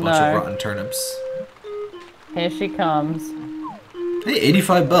dumpster with a bunch of rotten turnips. Here she comes. Hey,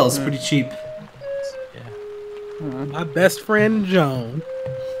 85 bells, pretty cheap. Yeah. My best friend Joan.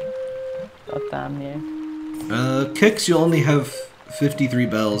 God damn you. Kicks, you only have 53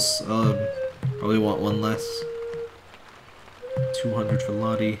 bells. Probably want one less. 200 for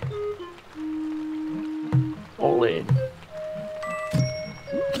Lottie. All in.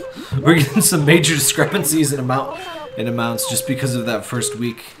 We're getting some major discrepancies in amounts just because of that first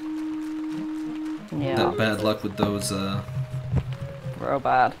week. Yeah. That bad luck with those, Real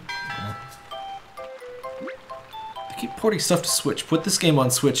bad. Yeah. I keep porting stuff to Switch. Put this game on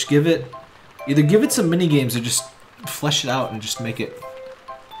Switch. Either give it some mini games or just flesh it out and just make it,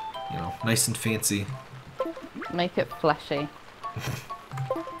 you know, nice and fancy. Make it fleshy.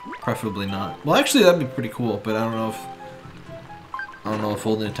 Preferably not. Well, actually, that'd be pretty cool, but I don't know if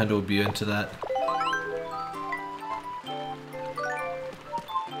old Nintendo would be into that.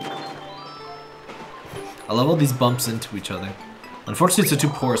 I love all these bumps into each other. Unfortunately, it's the two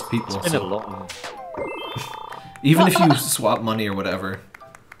poorest people. It's been a long... Even if you swap money or whatever,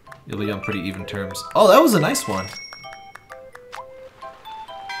 you'll be on pretty even terms. Oh, that was a nice one.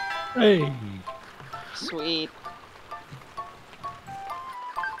 Hey. Sweet.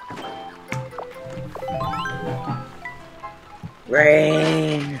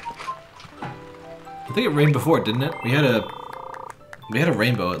 Rain. I think it rained before, didn't it? We had a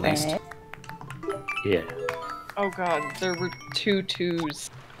rainbow at least. Yeah. Oh god, there were 2 2s.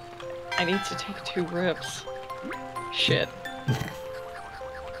 I need to take 2 rips. Shit.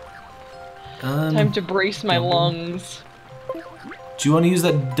 Time to brace my lungs. Do you want to use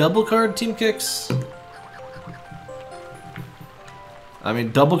that double card, Team Kicks? I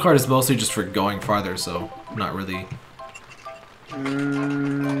mean, double card is mostly just for going farther, so not really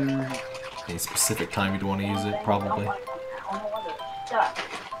any specific time you'd want to use it, probably.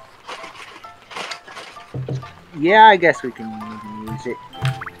 Yeah, I guess we can use it.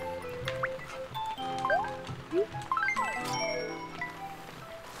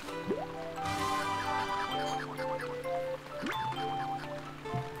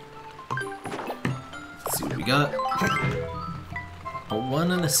 Let's see what we got. A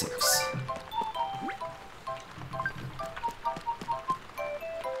 1 and a 6.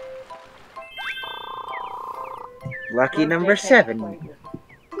 Lucky number 7.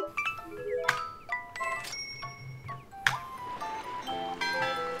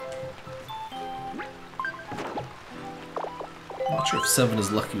 Not sure if 7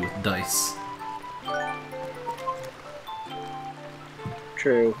 is lucky with dice.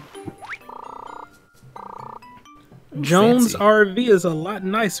 True. Jones Fancy. RV is a lot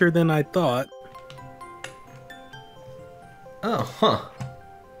nicer than I thought. Oh, huh.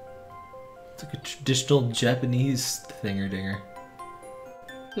 It's like a traditional Japanese thinger-dinger.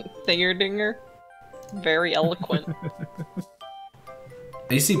 Thinger-dinger. Very eloquent.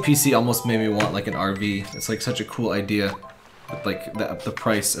 ACPC almost made me want like an RV. It's like such a cool idea. But like the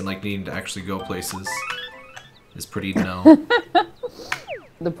price and like needing to actually go places is pretty no.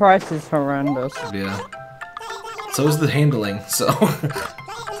 The price is horrendous. Yeah. So is the handling, so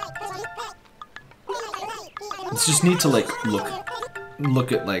it's just neat to like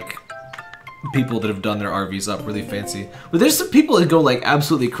look at like people that have done their RVs up really fancy. But there's some people that go like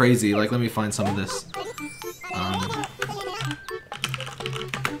absolutely crazy. Like, let me find some of this.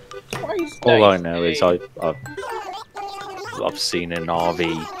 All I know is I've seen an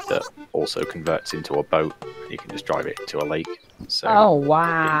RV that also converts into a boat. You can just drive it into a lake. So, Oh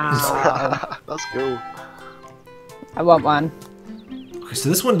wow! That's cool. I want one. Okay, so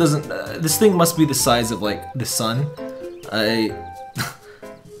this one doesn't. This thing must be the size of like the sun. I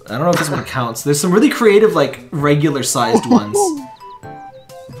don't know if this one counts. There's some really creative like regular sized ones.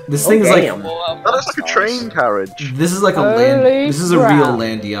 This thing is like. That looks like a train carriage. This is like a Holy land. This is a real crap.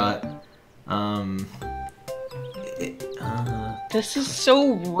 land yacht. This is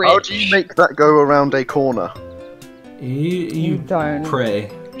so rich. How do you make that go around a corner? You don't. pray.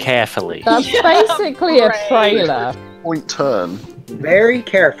 carefully. That's basically a trailer. Point turn. Very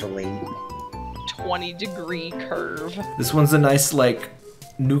carefully. 20-degree curve. This one's a nice like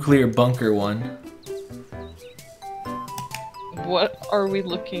nuclear bunker one. What are we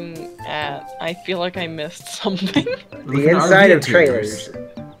looking at? I feel like I missed something. The inside of trailers.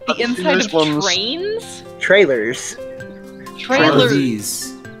 The inside of ones. trains? Trailers. Trailers.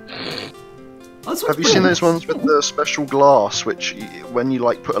 These. Have you seen those ones with the special glass, which when you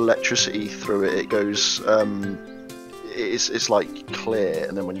like put electricity through it, it goes, it's like clear,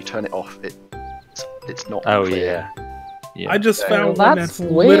 and then when you turn it off, it's not Oh clear. yeah. I just found Well, one that's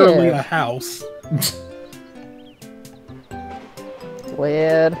that's literally weird. a house.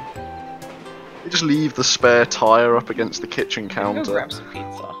 Weird. You just leave the spare tire up against the kitchen Go counter. grab some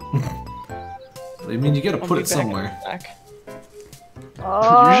pizza. I mean, you gotta I'll put be it back in somewhere. a sec.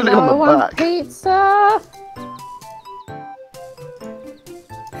 Oh, Usually no, on the I want back. pizza.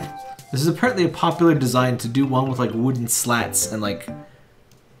 This is apparently a popular design to do one with like wooden slats and like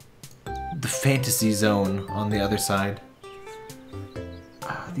the fantasy zone on the other side.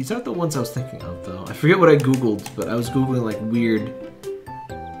 These aren't the ones I was thinking of though. I forget what I googled, but I was googling like weird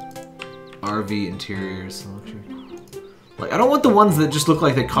RV interiors. Like I don't want the ones that just look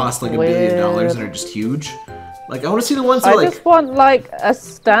like they cost like $1 billion and are just huge. Like I want to see the ones that I are like just want like a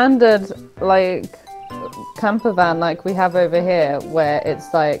standard like camper van like we have over here, where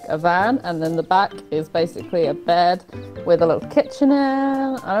it's like a van and then the back is basically a bed with a little kitchen in.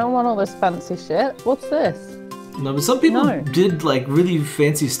 I don't want all this fancy shit. What's this? no, but some people No. did like really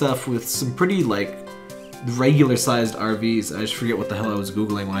fancy stuff with some pretty like regular sized RVs. I just forget what the hell I was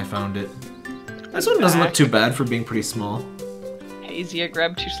googling when I found it. This one doesn't look too bad for being pretty small. Hazy, I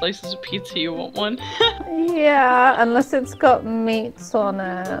grabbed 2 slices of pizza. You want one? Yeah, unless it's got meats on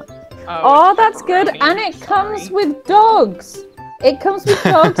it. Oh, it's that's good. pepperoni. And it comes Sorry. with dogs. It comes with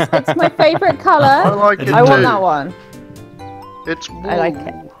dogs. It's my favorite I color. like it I want too. that one. It's I like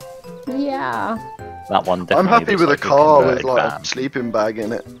it. Yeah. That one definitely I'm happy looks with a like car with converted like van. a sleeping bag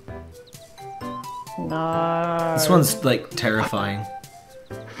in it. No. This one's like terrifying.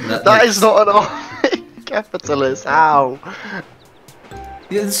 That is not an RV capitalist. How?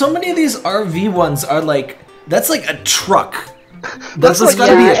 Yeah, so many of these RV ones are like that's like a truck. That's That's like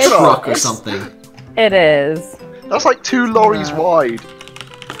gotta be a it's- truck or it's- something. It is. That's like 2 lorries wide.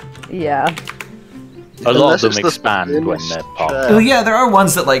 Yeah. A lot Unless of it's them the expand when finished they're parked. chair. Well, yeah, there are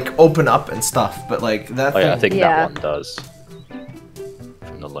ones that like open up and stuff, but like that Oh yeah, I thing. think Yeah. that one does.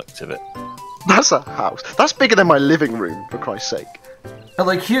 From the looks of it. That's a house. That's bigger than my living room, for Christ's sake. And,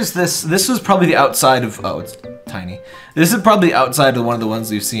 like here's this. This was probably the outside of. Oh, it's tiny. This is probably outside of one of the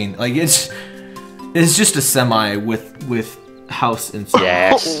ones we've seen. Like it's just a semi with house inside.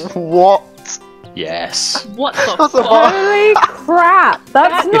 Yes. What? Yes. What the That's a fuck? Holy crap!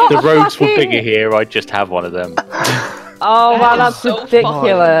 That's If not the roads fucking... were bigger here, I'd just have one of them. Oh wow, That that's is so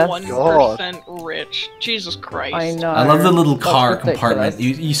ridiculous. fucking 1% rich. Jesus Christ. I know. I love the little car That's compartment.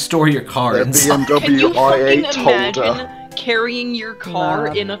 ridiculous. You store your car The inside. Can you BMW fucking i8 imagine holder. carrying your car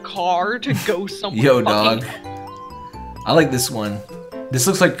Nah. in a car to go somewhere? Yo, fucking- dog. I like this one. This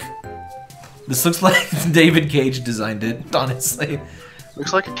looks like David Cage designed it. Honestly.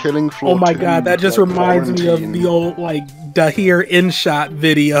 Looks like a killing floor. Oh my 2, god, that just like reminds me of quarantine. the old like Dahir InShot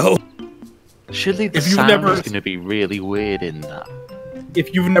video. Surely the If you've sound never- is going to be really weird in that.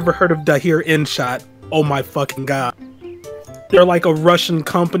 If you've never heard of Dahir InShot, oh my fucking god. They're like a Russian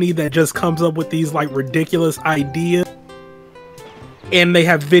company that just comes up with these like ridiculous ideas. And they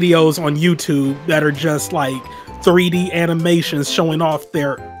have videos on YouTube that are just like 3D animations showing off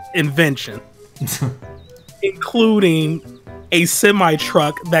their invention. Including a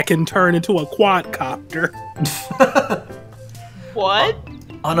semi-truck that can turn into a quadcopter. What?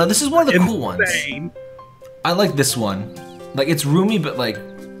 Oh no, this is one of the cool ones. I like this one. Like, it's roomy, but like,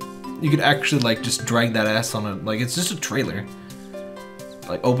 you could actually like just drag that ass on it. Like, it's just a trailer.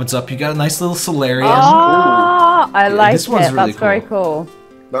 Like, opens up, you got a nice little solarium. Oh, I like this one's it. really That's very cool.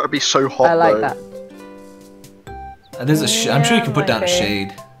 That would be so hot. I like though. that. There's a I'm sure you can put down a okay.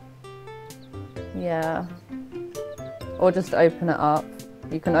 shade. Yeah. Or just open it up.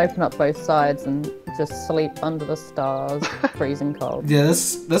 You can open up both sides and just sleep under the stars, freezing cold. Yeah,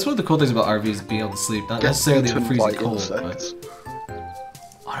 that's one of the cool things about RVs, being able to sleep. Not necessarily in Eaten freezing by cold, insects. but...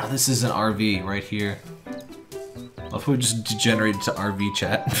 Oh no, this is an RV right here. What if we just degenerated to RV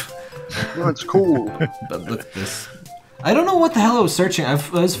chat? No, it's cool. But look at this. I don't know what the hell I was searching. I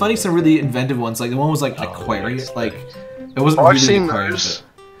was finding some really inventive ones. Like, the one was like aquarium. Like, it wasn't really I've seen aquarium, those.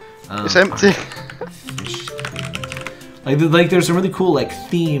 but, It's empty. Fish. Like, there's some really cool, like,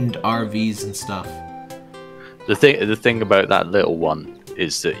 themed RVs and stuff. The thing about that little one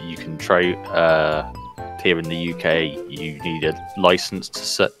is that you can trade. Here in the UK, you need a license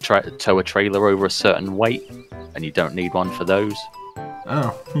to tow a trailer over a certain weight, and you don't need one for those.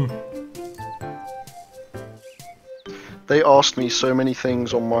 Oh. They asked me so many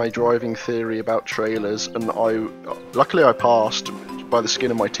things on my driving theory about trailers, and luckily I passed by the skin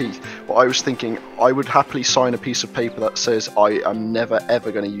of my teeth. But I was thinking I would happily sign a piece of paper that says I am never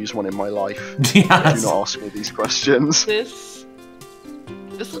ever going to use one in my life. Yes. Do not ask me these questions.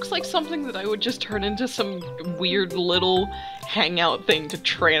 This looks like something that I would just turn into some weird little hangout thing to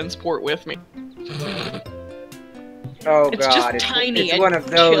transport with me. Oh It's god, just tiny it's and one of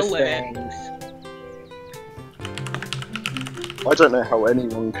those chill in it. things. I don't know how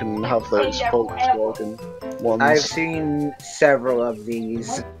anyone can have those Volkswagen ones. I've seen several of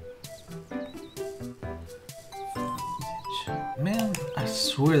these. Man, I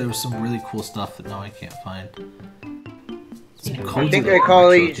swear there was some really cool stuff that now I can't find. I think they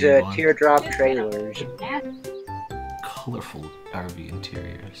call these teardrop trailers. Colorful RV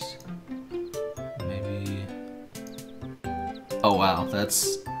interiors. Maybe... Oh wow,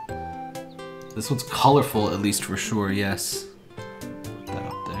 this one's colorful, at least for sure, yes. Put that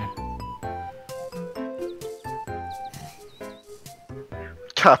up there.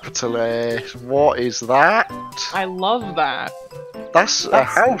 Capital A. What is that? I love that. That's a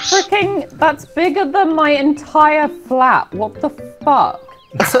house. That's bigger than my entire flat. What the fuck?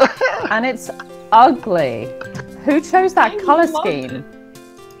 And it's ugly. Who chose that color scheme?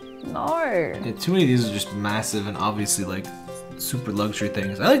 No. Yeah, too many of these are just massive and obviously like super luxury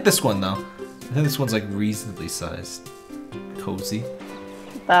things. I like this one though. I think this one's like reasonably sized. Cozy.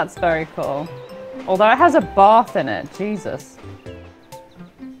 That's very cool. Although it has a bath in it. Jesus.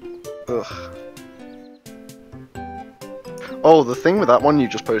 Ugh. Oh, the thing with that one you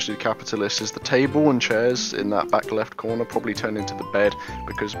just posted, Capitalist, is the table and chairs in that back left corner probably turned into the bed,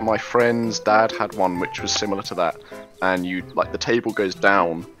 because my friend's dad had one which was similar to that, and the table goes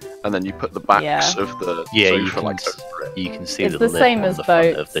down, and then you put the backs of the sofa over it. You can see It's the the lip same on as the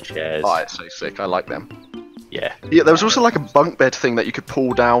front boats. of the chairs. Oh, it's so sick. I like them. Yeah. Yeah, there was also like a bunk bed thing that you could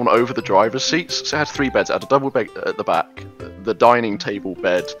pull down over the driver's seats. So it had 3 beds. It had a double bed at the back, the dining table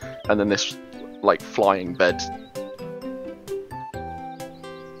bed, and then this like flying bed.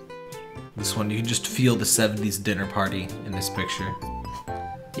 This one, you can just feel the 70s dinner party in this picture.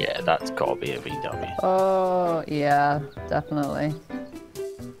 Yeah, that's gotta be a VW. Oh, yeah, definitely.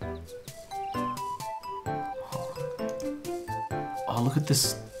 Oh, look at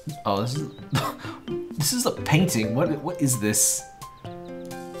this. Oh, this is this is a painting. What is this?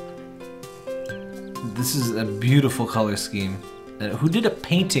 This is a beautiful color scheme. And who did a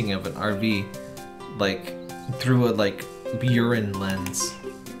painting of an RV like through a urine lens?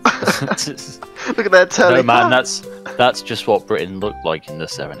 Look at that telly. No man, that's just what Britain looked like in the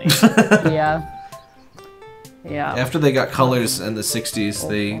 70s. Yeah. Yeah. After they got colors in the 60s,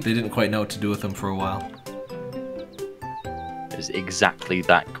 they didn't quite know what to do with them for a while. It's exactly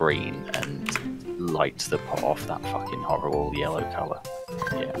that green and lights that put off that fucking horrible yellow colour.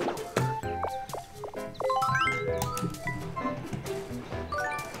 Yeah.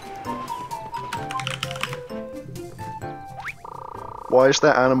 Why is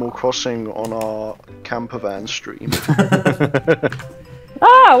there Animal Crossing on our campervan stream?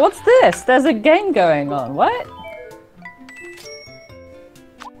 Ah, what's this? There's a game going on. What?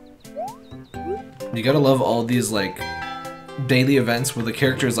 You gotta love all these like daily events where the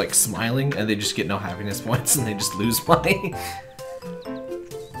character is like smiling and they just get no happiness points and they just lose money.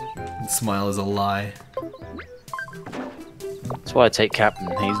 Smile is a lie. That's why I take Captain.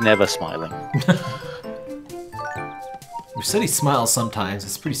 He's never smiling. We said he smiles sometimes.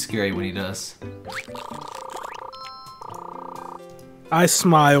 It's pretty scary when he does. I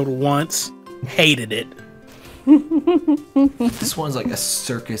smiled once, hated it. This one's like a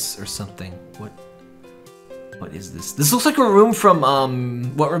circus or something. What is this? This looks like a room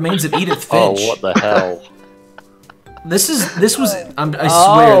from What Remains of Edith Finch. Oh, what the hell? I swear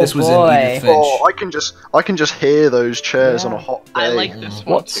this was in Edith Finch. Oh, I can just hear those chairs on a hot day. I like this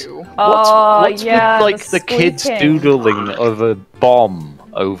one too. What's yeah, with like the kids squeaking. doodling of a bomb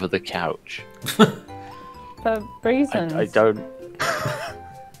over the couch? For reasons. I don't.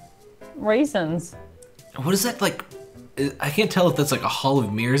 Reasons. What is that like? I can't tell if that's like a Hall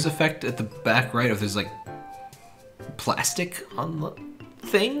of Mirrors effect at the back right, or if there's like plastic on the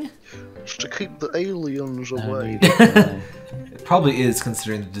thing. Just to keep the aliens away. It probably is,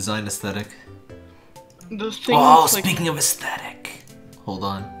 considering the design aesthetic. The thing Oh, looks like... speaking of aesthetic. Hold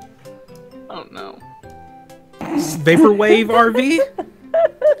on. Oh no. Vaporwave RV?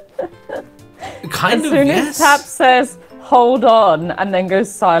 Kind As of, soon yes. as Tap says, hold on, and then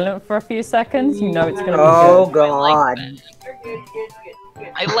goes silent for a few seconds, you know it's gonna be Oh good. god.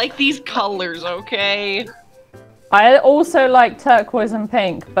 I like these colors, okay? I also like turquoise and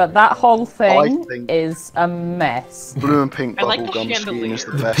pink, but that whole thing think- is a mess. Blue and pink I like the bubblegum scheme is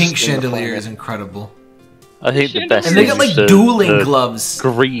the The best. pink in chandelier planet. is incredible. I think the best And they is got like the- dueling the gloves.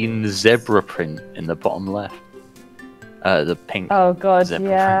 green zebra print in the bottom left. The pink. Oh god, Zebra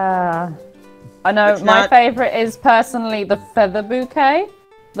yeah. I know, It's my not- favourite is personally the feather bouquet.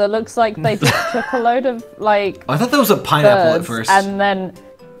 That looks like they just took a load of, like, I thought that was a pineapple at birds first. and then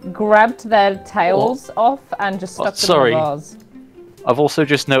grabbed their tails off and just stuck them sorry. in the vase. I've also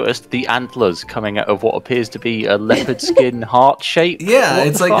just noticed the antlers coming out of what appears to be a leopard skin heart shape. Yeah, What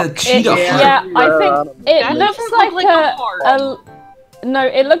it's the like a fuck? cheetah heart. Yeah, I think it That looks doesn't like, look like a heart. no,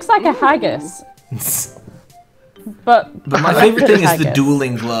 it looks like a haggis. But My favorite thing is the haggis.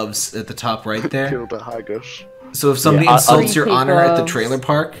 dueling gloves at the top right there. Killed a haggis. So if somebody Yeah, insults your Creepy honor at the gloves. trailer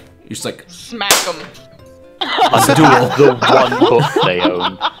park, you're just like, Smack them. Under the one book they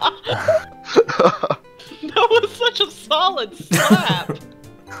own. That was such a solid slap.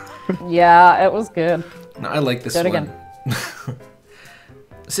 Yeah, it was good. no, I like this Do it one. again.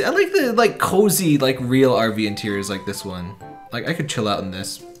 See, I like the like cozy, like real RV interiors like this one. Like I could chill out in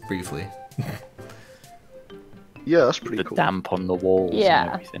this briefly. Yeah, that's pretty The cool. damp on the walls Yeah.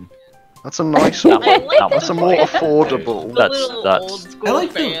 and everything. That's a nice I one. like That's a more affordable. The That's- little that's- old school I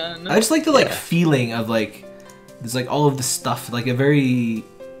like fan. I just like the like feeling of like there's like all of the stuff, like a very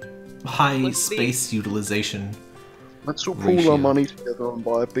high Let's see. space utilization. Let's all pool ratio. our money together and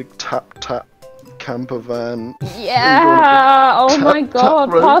buy a big tap camper van. Yeah! Oh my Tap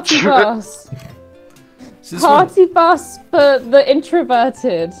god, road party trip. bus! So this one- Party bus for the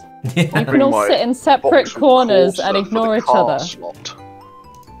introverted. You yeah. can all my sit in separate Box of corners Corsa and for the ignore each car other. slot.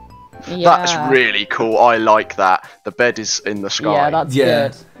 Yeah. That's really cool. I like that. The bed is in the sky. Yeah, that's Yeah.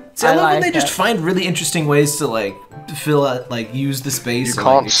 good. See, I love when like they just it. find really interesting ways to like fill out, like use the space. You or,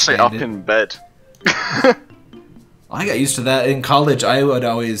 like, can't sit expand up it. in bed. I got used to that in college. I would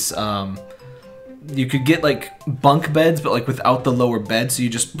always you could get like bunk beds, but like without the lower bed, so you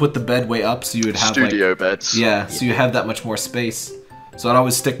just put the bed way up, so you would have Studio like, beds. yeah, so you have that much more space. So I'd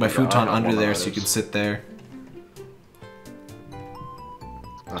always stick my futon I have under one of there, so you those. can sit there.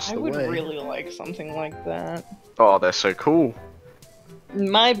 That's I the would way. really like something like that. Oh, they're so cool.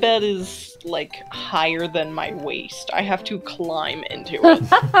 My bed is like higher than my waist. I have to climb into it.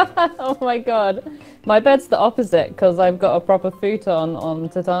 Oh my god. My bed's the opposite because I've got a proper futon on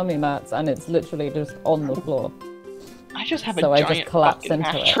tatami mats and it's literally just on the floor. I just have So a I just giant collapse fucking into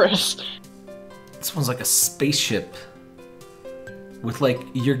it. mattress. This one's like a spaceship with like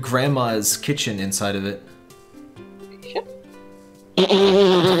your grandma's kitchen inside of it.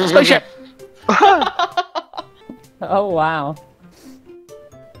 Spaceship! Oh wow.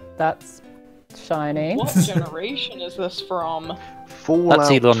 That's shiny. What generation is this from? Fallout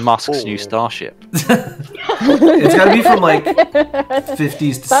That's Elon Musk's 4. new starship. It's gotta be from like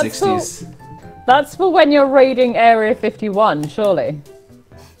 50s to That's 60s. That's for when you're raiding Area 51, surely.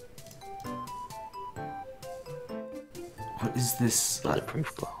 What is this?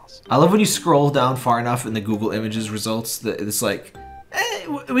 Bulletproof glass. I love when you scroll down far enough in the Google Images results that it's like,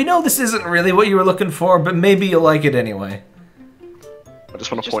 we know this isn't really what you were looking for, but maybe you'll like it anyway. I just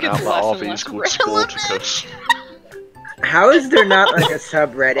want to Just point gets out that less and RV less is called relevant. Sporticus. How is there not like a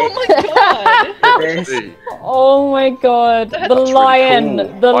subreddit Oh my god! for this? Oh my god, That's the really lion,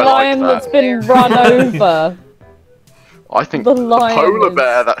 cool. the I like lion that. that's been run over. I think The the lion polar is-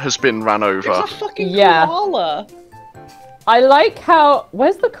 bear that has been ran There's over. a fucking Yeah. koala I like how.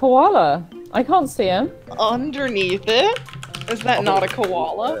 Where's the koala? I can't see him. underneath it. Is that not a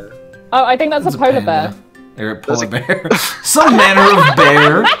koala? Oh, I think that's a polar bear. Or a polar bear. Some manner of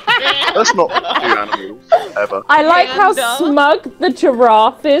bear. That's not two animals ever. I like how Panda. smug the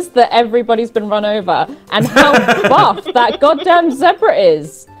giraffe is that everybody's been run over, and how buff that goddamn zebra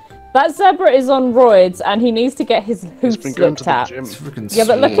is. That zebra is on roids, and he needs to get his He's hooves been going looked to the at. gym. It's freaking Yeah,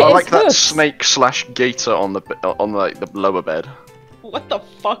 but look sweet. at I his like that hooves. snake/gator on the lower bed. What the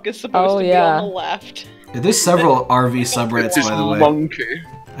fuck is supposed Oh, to yeah. be on the left? Yeah, there's several RV subreddits, This by the way. monkey.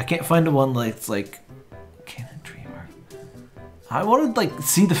 I can't find a one that's like Canon Dreamer. I want to like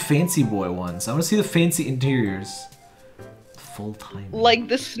see the fancy boy ones. I want to see the fancy interiors. Full time. Like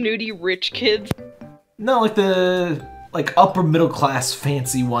the snooty rich kids. No, like the upper middle class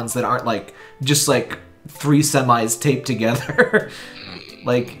fancy ones that aren't like just like 3 semis taped together.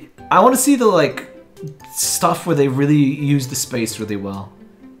 Like I want to see the like stuff where they really use the space really well.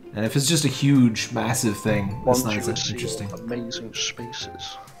 And if it's just a huge, massive thing, that's not One as should interesting. see amazing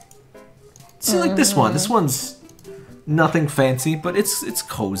spaces. See, like this one. This one's nothing fancy, but it's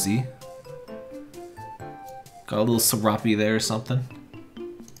cozy. Got a little sriracha there or something.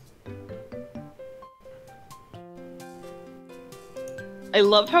 I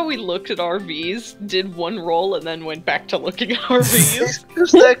love how we looked at RVs, did one roll, and then went back to looking at RVs.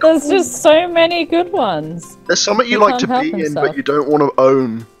 Because they're cool. There's just so many good ones. There's something you He like to can't be help in, himself. but you don't want to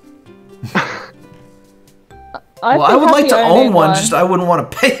own. Well, I would like to own one, just I wouldn't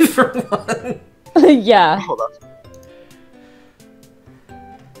want to pay for one. Yeah. Oh, that's...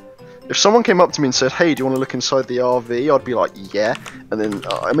 If someone came up to me and said, "Hey, do you want to look inside the RV?" I'd be like, "Yeah," and then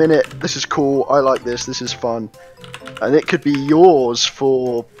I'm in it. This is cool. I like this. This is fun, and it could be yours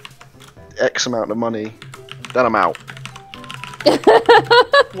for X amount of money. Then I'm out.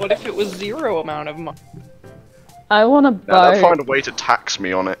 What if it was 0 amount of money? I want a Yeah, they'll boat. find a way to tax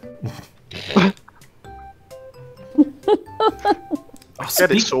me on it. Oh,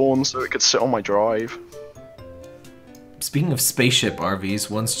 Get it sawn so it could sit on my drive. Speaking of spaceship RVs,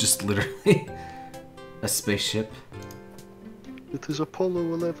 one's just literally a spaceship. It is Apollo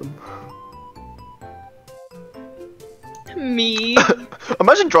 11. Me.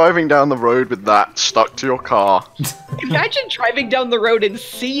 Imagine driving down the road with that stuck to your car. Imagine driving down the road and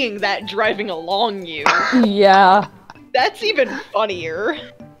seeing that driving along you. Yeah. That's even funnier.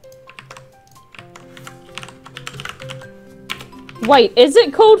 Wait, is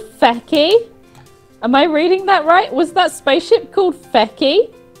it called Fecky? Am I reading that right? Was that spaceship called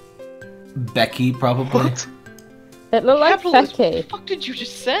Fecky? Becky, probably. It looked like Capitalist, what the Fecky. fuck did you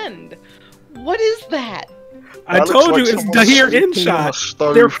just send? What is that? I That told looks you like it's someone Dahir sleeping on a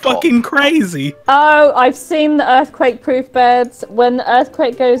InShot. They're stovetop. fucking crazy. Oh, I've seen the earthquake-proof beds. When the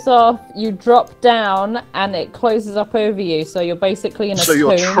earthquake goes off, you drop down and it closes up over you, so you're basically in a So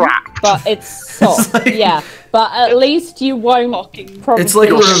you're tomb, trapped. but it's soft. like- Yeah, but at least you won't Fucking probably It's like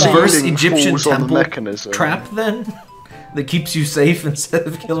a Your die. reverse ceiling Egyptian falls on the temple mechanism. trap, then? That keeps you safe instead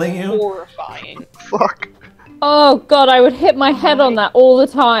of killing you? horrifying. Fuck. Oh god, I would hit my head on that all the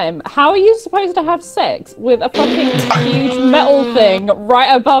time. How are you supposed to have sex with a fucking huge metal thing right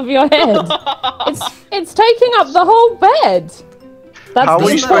above your head? It's taking up the whole bed. That's How the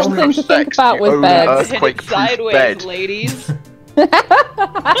are you supposed important to thing have to think sex? about You with own beds. Hit it Earthquake-proof sideways, bed. ladies. You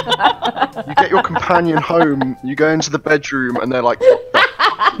get your companion home, you go into the bedroom, and they're like,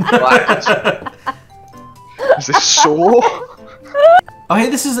 "What? Is this Saw?" Oh, hey,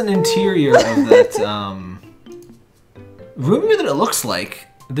 this is an interior of that, Remember what it looks like?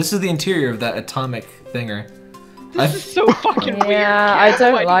 This is the interior of that atomic thinger. This is so fucking weird. Yeah, I Kat.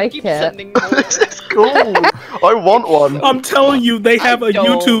 don't Why do you like keep it. sending more? This is cool. I want one. I'm telling you, they have a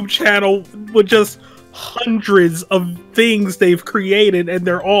don't. YouTube channel with just hundreds of things they've created, and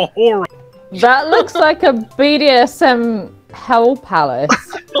they're all horror. That looks like a BDSM hell palace.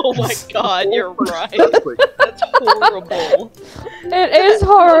 Oh my god, you're right. Like, That's horrible. It is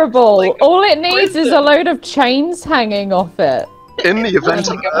horrible. Like a All it needs is a prison. load of chains hanging off it. in the event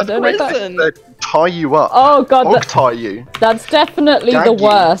of Like an I don't know if earthquake, that- they tie you up. Oh god, Hog tie you. that's definitely Gag the you.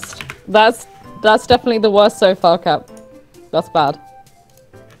 worst. That's definitely the worst so far, Cap. That's bad.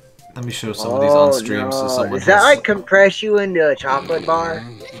 Let me show some of these on stream so no. someone Does that has- like compress you into a chocolate bar?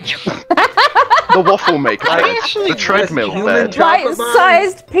 The waffle maker I bed. actually The treadmill human bed. chocolate bar?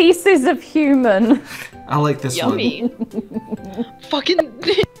 Right-sized pieces of human. I like this Yummy. Fucking. one.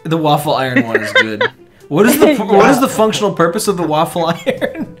 The waffle iron one is good. What is the functional purpose of the waffle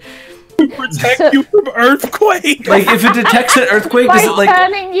iron? Protect you from earthquake. Like if it detects an earthquake, By is it like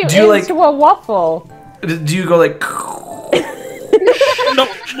turning you do you into a waffle? do you go like No,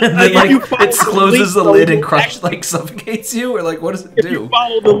 and then like you follow it closes the link, lid and you'll crushes like suffocates you, or like what does it If you do?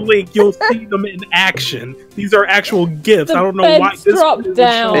 follow the link, you'll see them in action. These are actual gifts. The I don't know why beds this drop is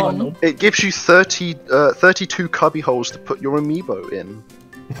down. showing them. It gives you 32 cubby holes to put your amiibo in.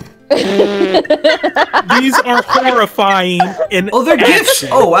 These are horrifying. In Oh, they're gifts! action.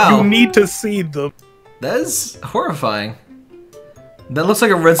 Oh wow. You need to see them. That is horrifying. That looks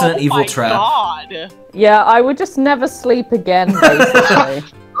like a Resident Evil trap. God. Yeah, I would just never sleep again, basically.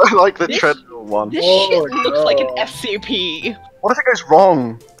 I like the This- treadmill one. This Oh, shit looks like an no. SCP. What if it goes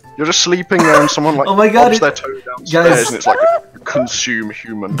wrong? You're just sleeping there and someone like Oh my God, bobs it- their toe downstairs guys- and it's like a consume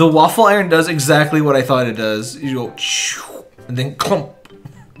human. The waffle iron does exactly what I thought it does. You go and then clump.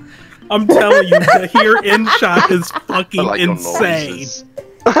 I'm telling you, the here in shot is I fucking like your insane. noises.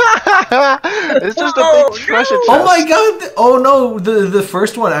 It's just a big treasure chest. Oh my god! Oh no, the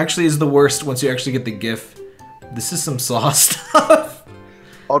first one actually is the worst once you actually get the GIF. This is some Saw stuff.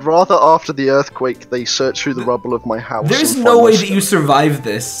 I'd rather after the earthquake they search through the rubble of my house. There's and no find way my that you stuff. survive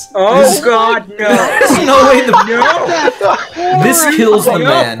this. Oh There's- God, no! There's no way the No! this kills the No!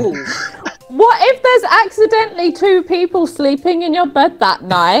 man. What if there's accidentally two people sleeping in your bed that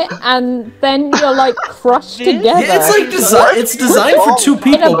night, and then you're like crushed This- together? Yeah, it's like it's designed for two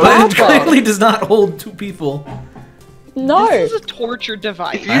people, but it bubble. clearly does not hold two people. No. This is a torture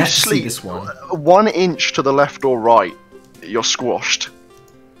device. If I you have to see sleep this one. 1 inch to the left or right, you're squashed.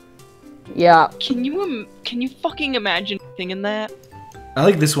 Yeah. Can you fucking imagine thinking that? I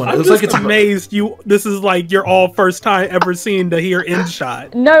like this one. It I'm looks just like it's amazed you. This is like your all first time ever seeing the here in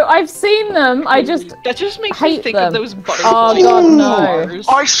shot. No, I've seen them. I just. That just makes me hate think them. of those Oh butterfly God, no. bars.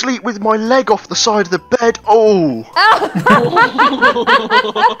 I sleep with my leg off the side of the bed. Oh,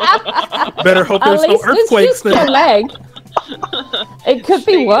 Better hope At there's no least it's earthquakes just your then. leg. It could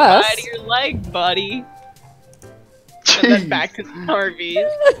Say be goodbye worse. to your leg, buddy. And then jeez. back to Harvey's.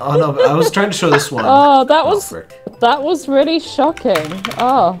 Oh no, I was trying to show this one. Oh, that was frick. really shocking.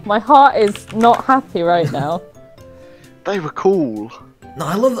 Oh, my heart is not happy right now. They were cool. No,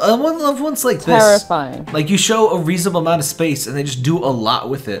 I love ones like this. Terrifying. Like you show a reasonable amount of space and they just do a lot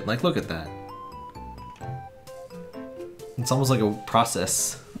with it. Like look at that. It's almost like a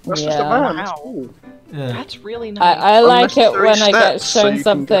process. That's just a Yeah. man. It's Wow. cool. Yeah. That's really nice. I like it Unnecessary when I get steps so shown you can get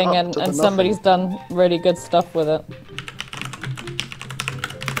something up and to the somebody's done really good stuff with it.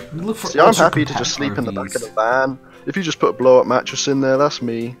 Look for See, I'm ultra happy to just sleep in the back of the van. If you just put a blow-up mattress in there, that's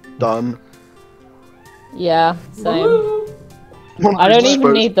me. Done. Yeah, same. One of I those don't even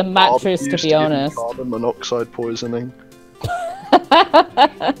disposable need the mattress, to barbecues be give you honest. Carbon monoxide poisoning.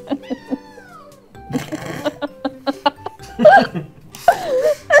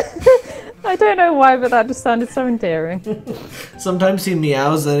 I don't know why, but that just sounded so endearing. Sometimes he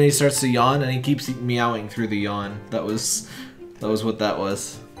meows, then he starts to yawn, and he keeps meowing through the yawn. That was what that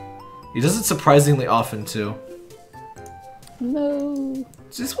was. He does it surprisingly often too. No.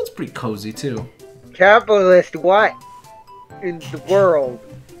 This one's pretty cozy too. Capitalist, what in the world?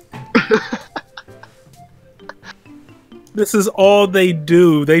 This is all they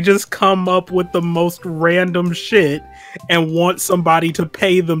do. They just come up with the most random shit and want somebody to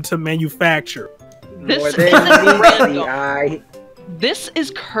pay them to manufacture. This More isn't than random. the eye. This is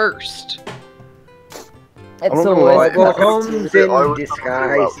cursed. It's I'm not gonna always lie, Well, if I could homes afford it, I in would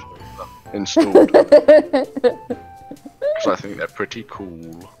disguise. installed. Because I think they're pretty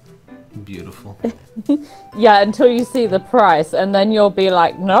cool. Beautiful. Yeah, until you see the price, and then you'll be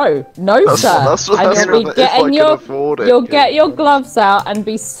like, no, That's sir. And what you'll be if I getting could your, afford it. you'll get your gloves out and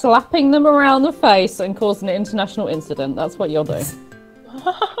be slapping them around the face and causing an international incident. That's what you'll do.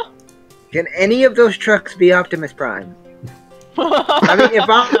 Can any of those trucks be Optimus Prime? I mean, if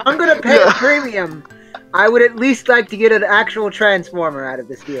I'm gonna pay a premium, I would at least like to get an actual Transformer out of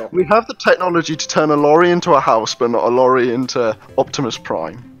this deal. We have the technology to turn a lorry into a house, but not a lorry into Optimus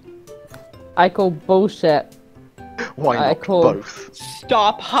Prime. I call bullshit. Why I not call- both?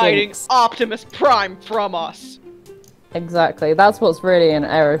 Stop hiding Jinx. Optimus Prime from us. Exactly. That's what's really in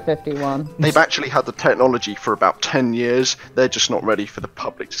Aero 51. They've actually had the technology for about 10 years. They're just not ready for the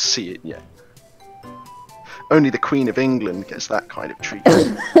public to see it yet. Only the Queen of England gets that kind of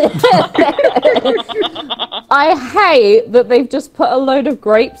treatment. I hate that they've just put a load of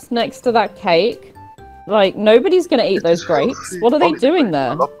grapes next to that cake. Like, nobody's gonna eat those grapes. What are they doing I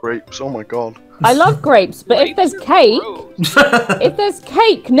there? love grapes, oh my god. I love grapes, but if there's Grapes are cake, gross. if there's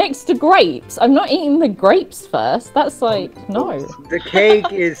cake next to grapes, I'm not eating the grapes first. That's like, no. The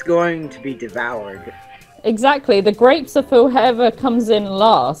cake is going to be devoured. exactly. The grapes are for whoever comes in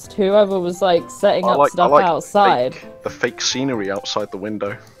last. Whoever was like setting up stuff outside. The fake scenery outside the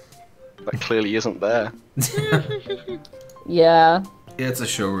window. That clearly isn't there. Yeah. Yeah, it's a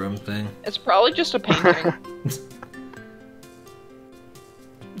showroom thing. It's probably just a painting.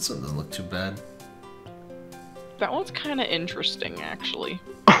 This one doesn't look too bad. That one's kind of interesting, actually.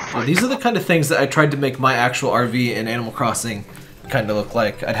 Well, these are the kind of things that I tried to make my actual RV in Animal Crossing kind of look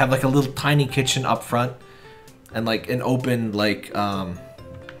like. I'd have like a little tiny kitchen up front and like an open like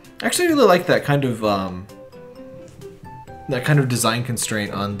actually I really like that kind of design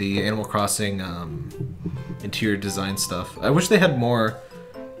constraint on the Animal Crossing interior design stuff. I wish they had more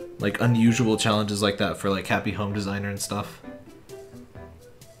like unusual challenges like that for like Happy Home Designer and stuff.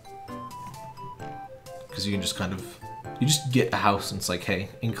 Because you can just kind of, you just get a house and it's like, hey,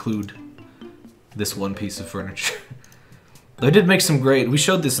 include this one piece of furniture. They did make some great, we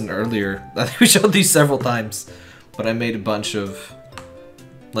showed this in earlier, I think we showed these several times, but I made a bunch of,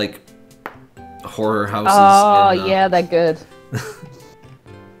 like, horror houses. Oh, yeah, they're good.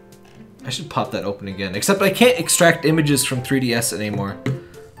 I should pop that open again, except I can't extract images from 3DS anymore.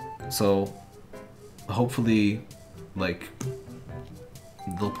 So, hopefully, like,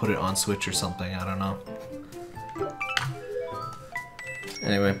 they'll put it on Switch or something, I don't know.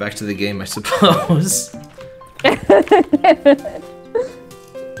 Anyway, back to the game, I suppose.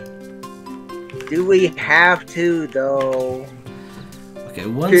 Do we have to, though? Okay,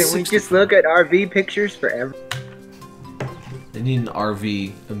 Can we just look at RV pictures forever? They need an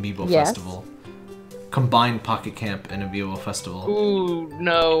RV Amiibo festival. Combined Pocket Camp and Amiibo festival. Ooh,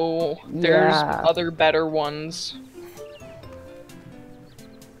 no. There's other better ones.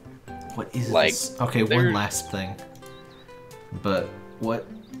 What is like, this? Okay, one last thing. But what?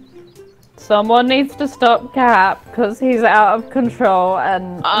 Someone needs to stop Cap because he's out of control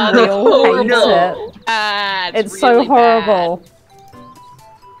and we all hate it. It's really so horrible.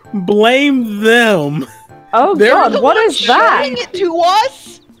 Bad. Blame them. Oh god, what is that? Showing it to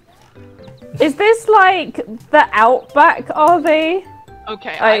us? Is this like the Outback RV?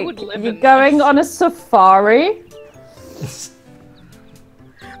 Okay, like, I would live you're in going this. on a safari?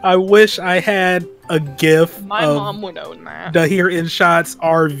 I wish I had a GIF My of mom would own that. the Here in Shots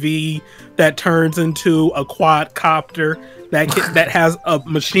RV that turns into a quadcopter that has a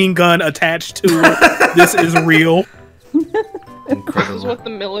machine gun attached to it. This is real. Incredible. This is what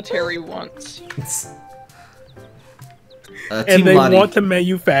the military wants. And they want to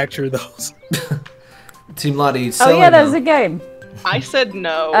manufacture those. Team Lottie. Oh yeah, there's a game. I said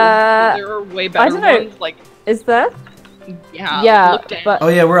no. There are way better ones. Like, is there? Yeah. Yeah, but oh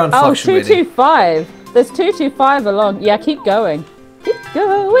yeah, we're on fluctuating. 225. There's 225 along. Yeah, keep going. Keep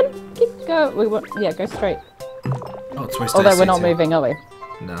going. Keep going. Yeah, go straight. Oh, it's where although we're not moving, are we?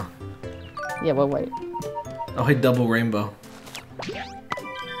 No. Yeah, we'll wait. Oh, hey, double rainbow.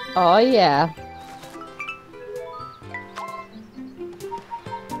 Oh yeah.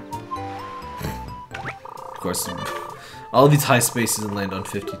 Of course, all these high spaces and land on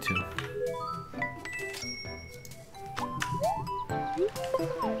 52.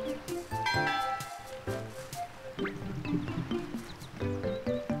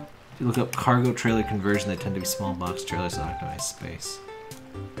 If you look up cargo trailer conversion, they tend to be small box trailers that occupies space.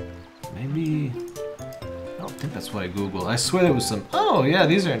 Maybe... I don't think that's what I Googled. I swear there was some... Oh, yeah,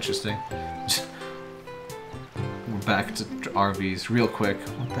 these are interesting. We're back to RVs real quick.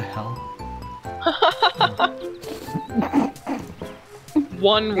 What the hell?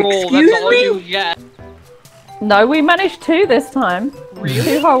 One roll, that's all you get. No, we managed 2 this time. Really?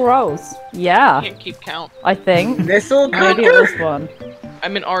 2 whole rolls. Yeah. Can't keep count. I think. Missile maybe it was 1.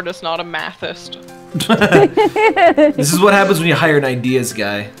 I'm an artist, not a mathist. This is what happens when you hire an ideas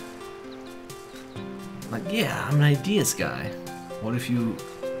guy. Like, yeah, I'm an ideas guy. What if you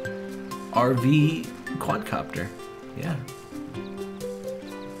RV quadcopter? Yeah.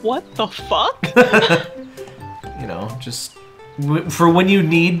 What the fuck? You know, just for when you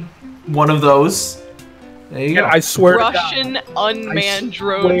need one of those. There you go. I swear Russian unmanned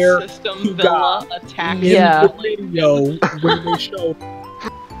drone system villa attack. Yeah.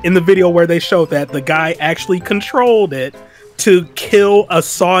 In the video where they showed that the guy actually controlled it to kill a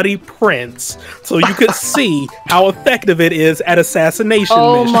Saudi prince, so you could see how effective it is at assassination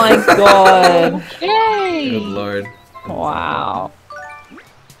oh missions. my god. Yay! Good lord. Wow.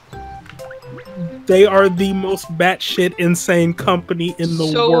 They are the most batshit insane company in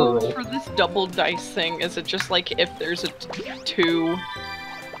the world. So, for this double dice thing, is it just like if there's a 2?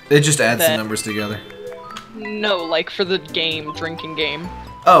 It just adds the numbers together. No, like for the game, drinking game.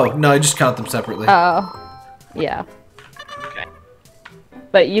 Oh, no, I just count them separately. Oh. Yeah. Okay.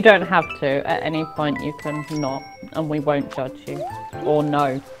 But you don't have to. At any point you can not, and we won't judge you. Or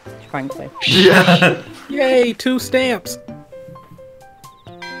no, frankly. Yeah. Yay, 2 stamps.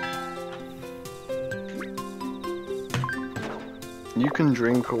 You can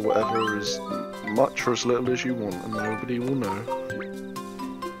drink or whatever as much or as little as you want, and nobody will know.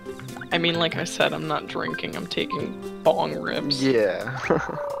 I mean, like I said, I'm not drinking. I'm taking bong rips. Yeah.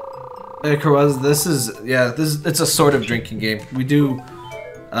 Hey, Kawaz, it's a sort of drinking game. We do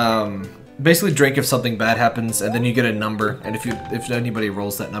basically drink if something bad happens, and then you get a number, and if anybody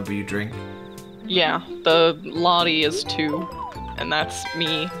rolls that number, you drink. Yeah, the Lottie is 2, and that's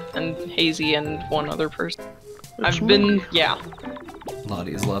me and Hazy and one other person. Yeah.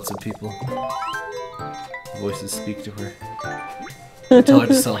 Lottie is lots of people. Voices speak to her. Tell her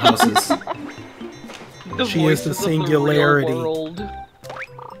to sell houses. She is the singularity.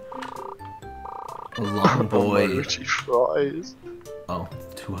 A long boy. Richie fries. Oh,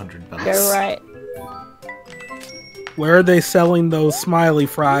 200 bells. Go right. Where are they selling those smiley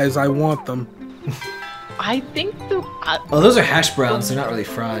fries? I want them. I think Oh, those are hash browns. They're not really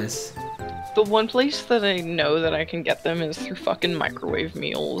fries. the one place that I know that I can get them is through fucking microwave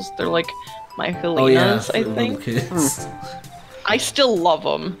meals. They're like my Helena's, Oh yeah, I for little think. kids. I still love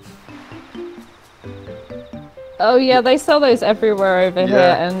them. Oh yeah, they sell those everywhere over here,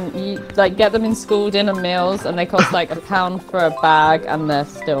 Yeah. and you like get them in school dinner meals, and they cost like £1 for a bag, and they're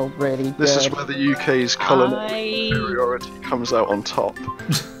still really good. This is where the UK's culinary superiority comes out on top.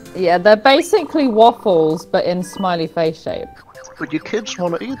 Yeah, they're basically waffles, but in smiley face shape. But your kids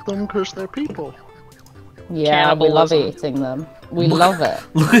want to eat them because they're people. Yeah, we love Cannibalism. eating them. We love it.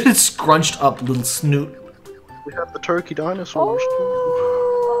 Look at its scrunched up little snoot. We have the turkey dinosaurs.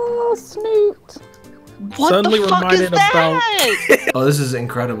 Oh, Snoot. What Suddenly the fuck is reminded that? Oh, this is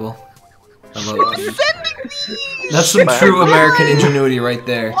incredible. I love it. That's some true American ingenuity right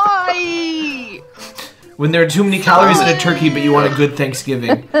there. Why? When there are too many calories in a turkey, but you want a good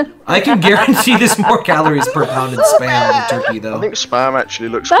Thanksgiving. I can guarantee there's more calories per pound in Spam than turkey, I though. think Spam actually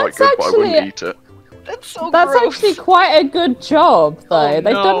looks That's quite good, but I wouldn't actually- eat it. That's so That's gross. actually quite a good job, though. Oh, They've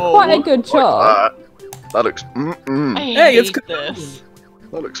done no. quite a good job. That looks I Hey, it's hate this.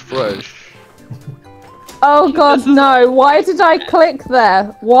 That looks fresh. Oh god, no. Why did I click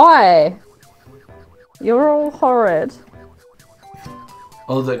there? Why? You're all horrid.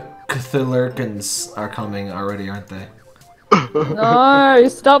 Oh, the Cthulurkans are coming already, aren't they? No,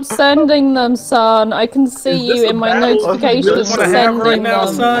 stop sending them, son. I can see Is this you a in my battle? notifications You want to have sending right now,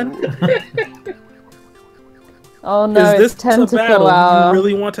 them. son? Oh no, Is it's this a tentacle battle hour. you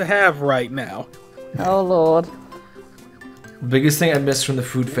really want to have right now? Oh lord. The biggest thing I miss from the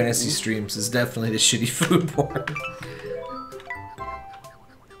food fantasy streams is definitely the shitty food porn.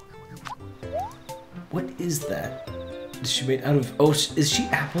 What is that? Is she made out of... Oh, is she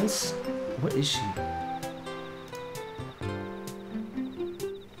apples? What is she?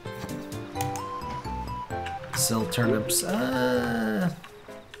 Sell turnips. I'd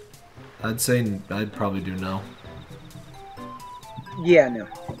say I'd probably do no. Yeah, no.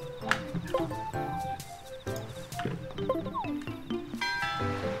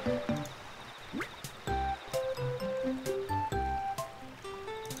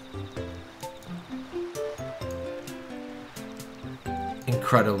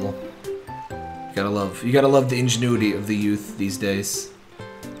 Incredible. You gotta love the ingenuity of the youth these days.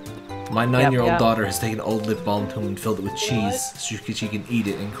 My 9-year-old yep. daughter has taken old lip balm tube and filled it with cheese so she can eat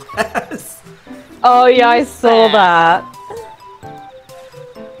it in class. Oh yeah, I saw that.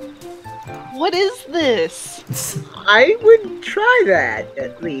 What is this? I would try that,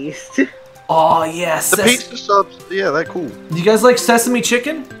 at least. Oh yes. The pizza subs, yeah, they're cool. Do you guys like sesame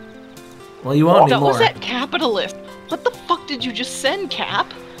chicken? Well, you won't That anymore. was that capitalist. What the fuck did you just send,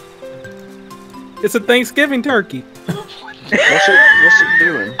 Cap? It's a Thanksgiving turkey. What's it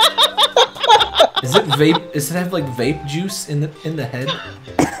doing? Is it vape? Does it have like vape juice in the head?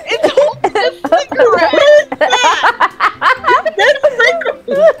 It's holding a cigarette!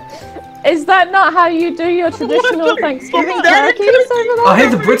 Is that not how you do your traditional Thanksgiving turkeys over there? Oh, hey,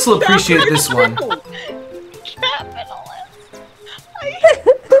 the Brits will appreciate this one. Capitalist!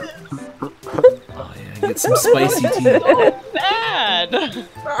 Oh yeah, get some spicy tea. So bad!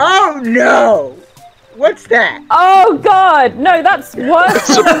 Oh no! What's that? Oh god, no, that's worse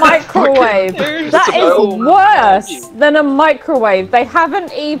than a microwave. That is worse than a microwave. They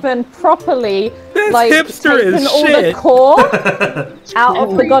haven't even properly This like hipster taken is all shit. the core out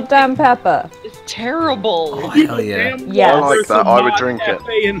of the goddamn pepper. It's terrible. Oh, hell yeah. Yes. I like that. I would drink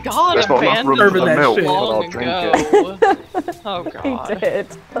it. God, There's not enough room for abandoned the milk, but long I'll drink ago. it. Oh He god. did.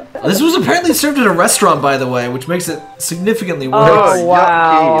 This was apparently served at a restaurant, by the way, which makes it significantly worse. Oh,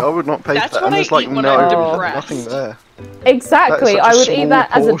 wow. Yucky. I would not pay That's for that. what And I there's like eat when I'm no, depressed. nothing there. Exactly. That I is would such a eat that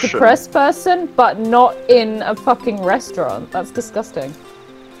small as a portion. depressed person, but not in a fucking restaurant. That's disgusting.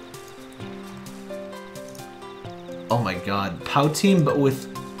 Oh my god. Poutine, but with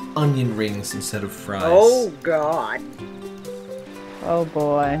onion rings instead of fries. Oh god. Oh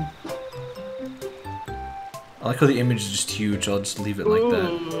boy. I like how the image is just huge. I'll just leave it like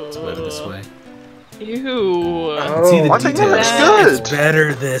that. It's better this way. Ew. See the I think that looks details. good.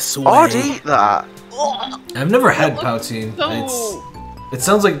 Better this way. I'd eat that. I've never had poutine. So It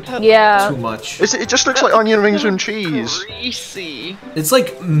sounds like Yeah. too much. It just looks like onion rings and cheese. greasy. It's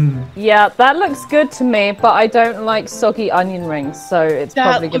like Yeah, that looks good to me, but I don't like soggy onion rings, so it's That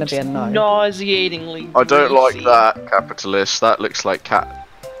probably going looks to be a no. nauseatingly I don't like greasy. that, capitalist. That looks like cat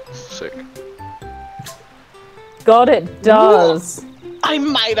sick. God, it does. I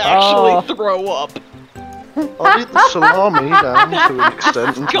might actually Oh. throw up. I'll eat the salami down to an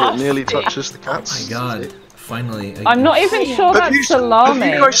extent until it nearly Disgusting. touches the oh cat's. my god. Finally. I'm not even sure Have that's you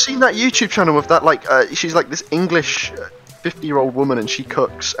salami. guys seen that YouTube channel with that, like, she's like this English 50-year-old woman and she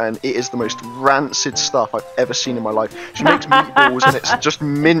cooks and it is the most rancid stuff I've ever seen in my life. She makes meatballs and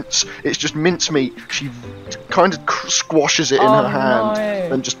it's just mincemeat. She kind of squashes it in Oh, her hand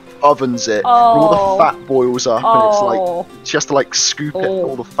no. and just ovens it. And all Oh. the fat boils up and it's like, Oh. she has to like scoop it, Oh.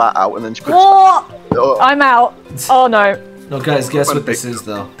 all the fat out and then she puts Oh, oh, I'm out. Oh no. No, guys, guess Quite a what this big- is,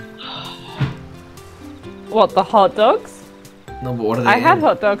 though. What, the hot dogs? No, but what are they I had in?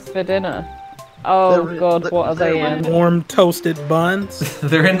 hot dogs for dinner. Oh They're- god, what are they they're- in? Warm toasted buns.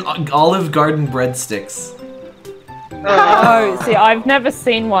 They're in Olive Garden breadsticks. Oh, see, I've never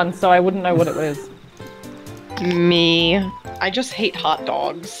seen one, so I wouldn't know what it was. Me. I just hate hot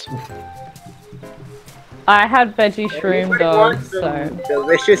dogs. I had veggie shroom Anybody want dogs, some so...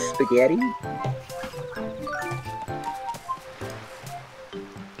 delicious spaghetti?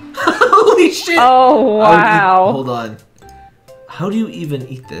 Holy shit! Oh, I would eat- wow. hold on. How do you even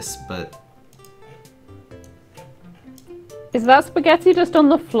eat this? But Is that spaghetti just on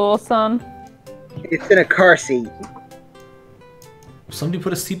the floor, son? It's in a car seat. somebody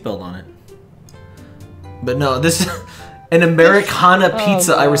put a seatbelt on it. But no, this is an Americana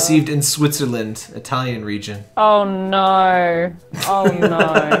pizza I God. received in Switzerland, Italian region. Oh no. Oh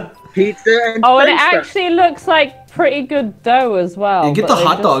no. Pizza and Oh, and it French fries. actually looks like pretty good dough as well. Yeah, get but the they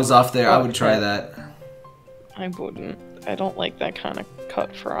hot just- dogs off there. I would try Okay. that. I wouldn't. I don't like that kind of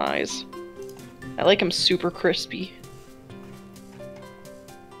cut fries. I like them super crispy.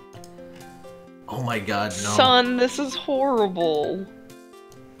 Oh my god, no. Son, this is horrible.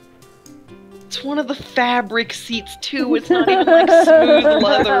 It's one of the fabric seats too. It's not even like smooth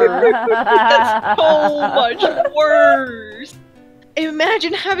leather. That's so much worse.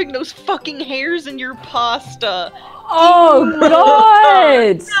 Imagine having those fucking hairs in your pasta. Oh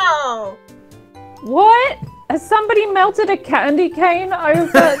god! No! What? Has somebody melted a candy cane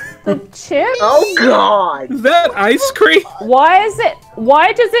over the chip? Oh god! Is that ice cream? Why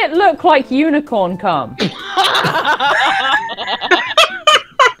does it look like unicorn cum?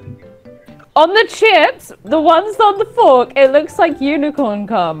 On the chips, the ones on the fork, it looks like unicorn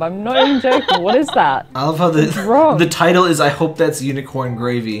cum. I'm not even joking. What is that? I love how wrong? the title is I hope that's unicorn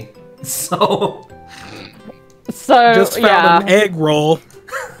gravy. So So, Just found yeah. an egg roll.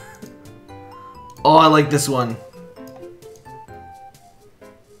 oh, I like this one.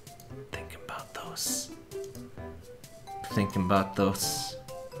 Thinking about those. Thinking about those.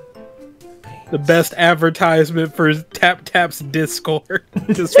 The best advertisement for Tap Tap's Discord.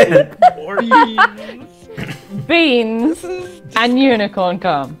 Just more. Beans and unicorn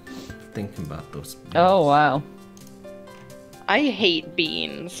cum. Thinking about those. Oh, wow. I hate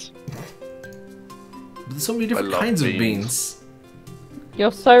beans. There's so many different love kinds of beans. beans.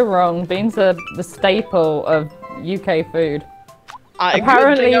 You're so wrong. Beans are the staple of UK food. good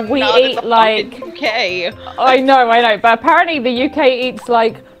Apparently thing I'm we not in eat, the like- fucking UK. I know, but apparently the UK eats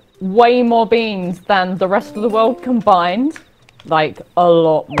like way more beans than the rest of the world combined. Like a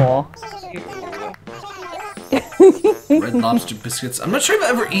lot more. Red Lobster biscuits. I'm not sure if I've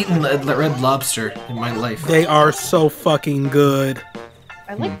ever eaten a Red Lobster in my life. They are so fucking good.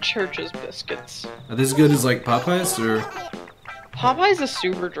 I like Church's biscuits. Are they as good as like Popeyes or? Popeyes is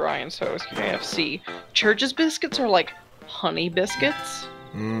super dry and so is KFC. Church's biscuits are like honey biscuits.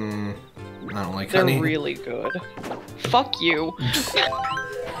 Mmm. I don't like They're honey. really good. Fuck you.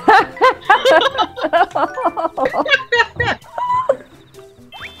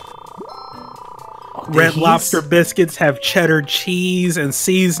 Red Lobster biscuits have cheddar cheese and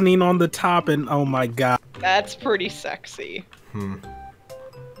seasoning on the top, and oh my god. That's pretty sexy.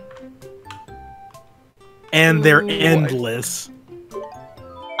 And they're endless.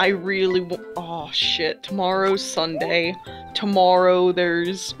 I really oh shit. Tomorrow's Sunday. Tomorrow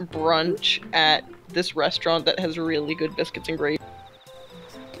there's brunch at this restaurant that has really good biscuits and gravy.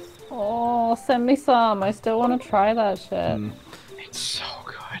 Oh, send me some. I still want to try that shit. It's so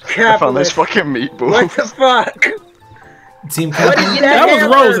good. I found this fucking meatball. What the fuck? Team Captain. That was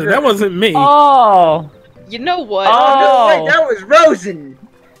Rosen. That wasn't me. Oh. You know what? Oh, that was Rosen.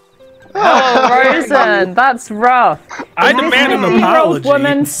 Oh, Rosen, that's rough. I demand an apology.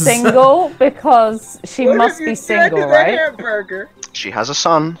 Woman single because she must be single, right? Hamburger? She has a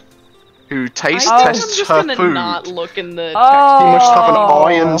son who tests I'm just her gonna food. not look in the text. He must have an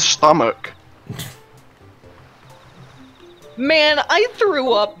iron stomach. Man, I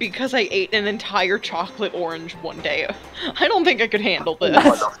threw up because I ate an entire chocolate orange one day. I don't think I could handle this.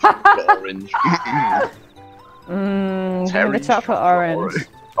 Orange. Give me the chocolate orange.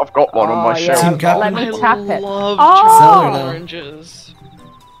 I've got one on my shelf. Team Captain. Let me tap it. I love Oh! chocolate oranges.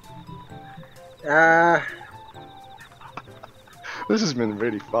 This has been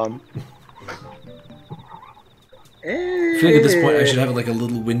really fun. I feel like at this point I should have like a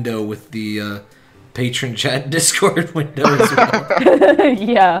little window with the patron chat Discord window as well.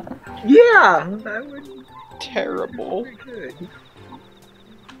 Yeah. Yeah, that would Terrible. be good.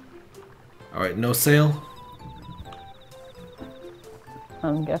 Alright, no sale?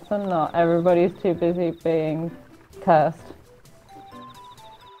 I'm guessing not. Everybody's too busy being cursed.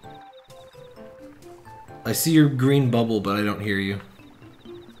 I see your green bubble, but I don't hear you.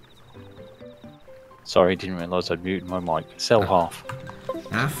 Sorry, didn't realise I'd muted my mic. Sell half.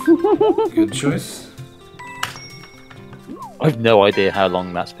 Half? Good choice. I've no idea how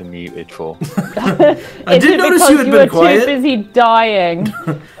long that's been muted for. I did notice you had been quiet. Too busy dying.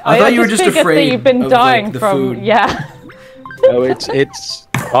 I thought you were just figured afraid that you've been of, dying like, the from. food. Yeah. No, it's.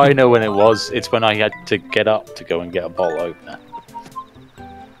 I know when it was. It's when I had to get up to go and get a bottle opener.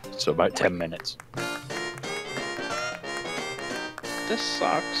 So about 10 minutes. This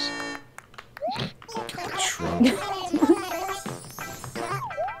sucks. Shrunk.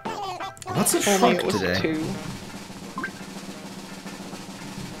 Lots of Only shrunk it was today. 2.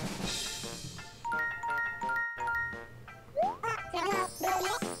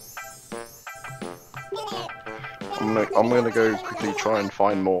 I'm gonna go quickly try and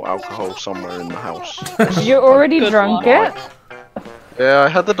find more alcohol somewhere in the house. You already Good drunk luck. it? Yeah, I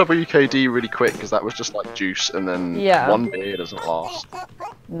had the WKD really quick because that was just like juice, and then Yeah. one beer doesn't last.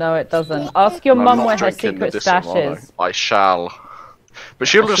 No, it doesn't. Ask your And I'm mum not where her drinking the secret stash Dissimano. is. I shall. But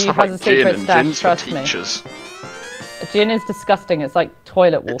she'll just She have has like a gin secret and stash, gin's for trust me. teachers. Gin is disgusting. It's like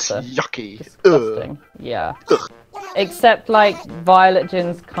toilet It's water. yucky. Disgusting. Yeah. Except like violet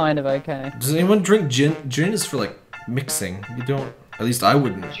gin's kind of okay. Does anyone drink gin? Gin is for like mixing. You don't. At least I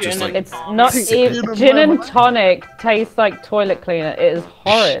wouldn't. Just like. It's not even gin and tonic tastes like toilet cleaner. It is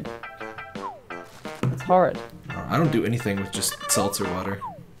horrid. It's horrid. I don't do anything with just seltzer water.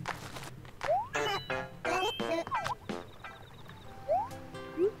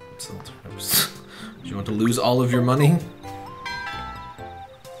 Seltzer. Do you want to lose all of your money?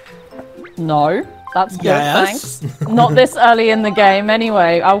 No, that's good. Yes. Thanks. Not this early in the game,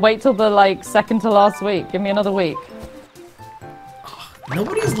 anyway. I'll wait till the like second to last week. Give me another week.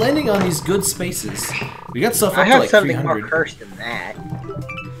 Nobody's landing on these good spaces. We got stuff I up to have like something 300. more cursed than that.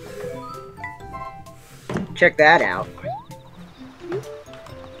 Check that out.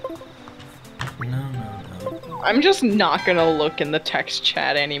 No. I'm just not gonna look in the text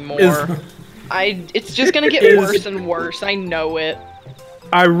chat anymore. Is- It's just gonna get Is- worse and worse. I know it.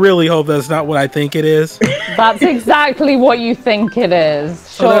 I really hope that's not what I think it is. That's exactly what you think it is.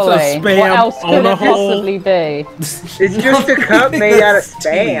 So that's a Surely. spam What else on could a it whole- possibly be? It's just a cup made out of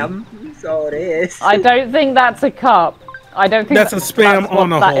spam. That's all it is. I don't think that's a cup. I don't think That's a spam that's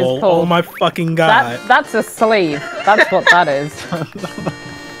on what a that is hole. called. Oh my fucking god. That's a sleeve. That's what that is.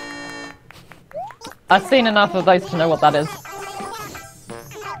 I've seen enough of those to know what that is.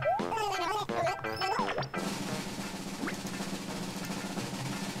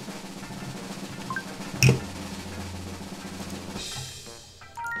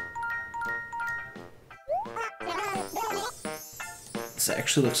 This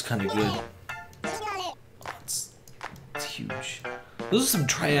actually looks kind of good. Oh, it's huge. Those are some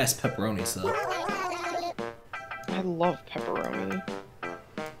dry-ass pepperonis, though. I love pepperoni.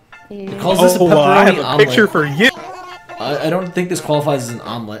 It calls this a Oh, I have pepperoni a omelet. picture for you. I don't think this qualifies as an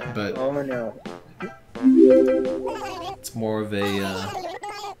omelet, but Oh no. it's more of a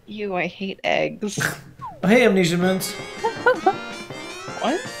Ew, I hate eggs. Oh, hey, Amnesia Moons.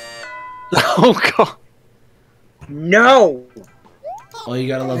 What? Oh god. No! Oh, you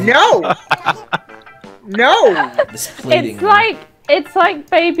gotta love No! No! this plating. It's like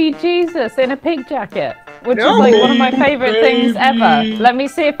baby Jesus in a pink jacket, which No. is like one of my favorite things ever. Let me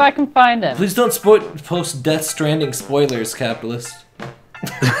see if I can find him. Please don't post Death Stranding spoilers, capitalist.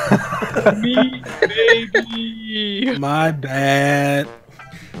 Me, baby. My bad.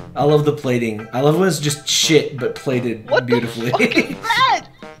 I love the plating. I love when it's just shit but plated beautifully. What the fuck is that?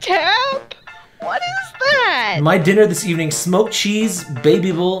 Tap? What is that? My dinner this evening: smoked cheese,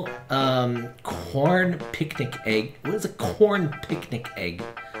 baby bull, corn picnic egg. What is a corn picnic egg?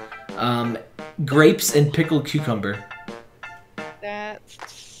 Grapes and pickled cucumber.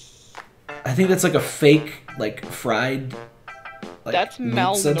 That's... I think that's like a fake, like fried. Like, That's meat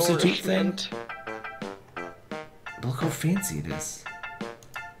substitute thing. malnourishment. Look how fancy it is.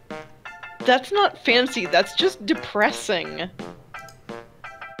 That's not fancy, that's just depressing.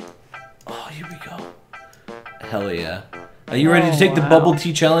 Oh, here we go. Hell yeah. Are you ready to take the bubble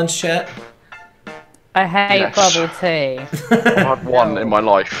tea challenge, chat? I hate Yes. bubble tea. I've had one in my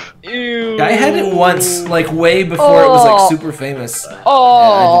life. Ew. I had it once, like way before it was like super famous.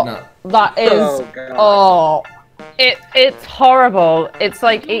 Oh, Yeah, I did not. that is. Oh, God. It's horrible. It's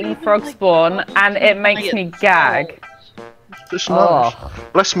like eating frog spawn, and it makes me gag. It's nice. Oh.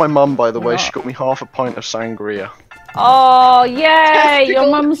 Bless my mum, by the way. She got me half a pint of sangria. Oh, yay! Your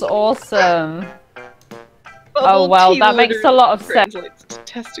Testicle. mum's awesome. Bubble Oh, well, tea that makes a lot of sense. translates to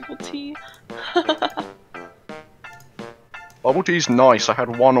testicle tea. Bubble tea's nice. I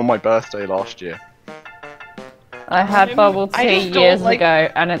had one on my birthday last year. I had bubble I tea just don't years like-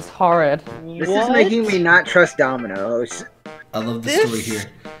 ago, and it's horrid. This is making me not trust Domino's. I love the This story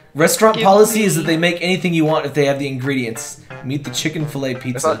here. Restaurant gives policy is me- that they make anything you want if they have the ingredients. Meet the chicken fillet Is that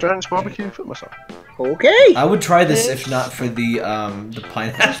pizza. Giant's barbecue for myself? Okay. I would try this This- if not for the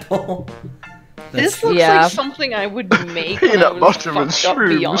pineapple. This looks Yeah. like something I would make when I Peanut was butter and fucked up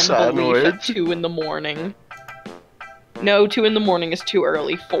shroom beyond belief at sandwich. 2 in the morning. No, 2 in the morning is too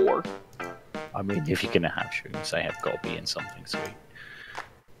early. 4. I mean, if you're gonna have shrooms, they have got to be in something sweet.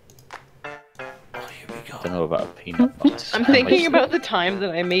 Oh, here we go. I don't know about a peanut butter. I'm thinking about the time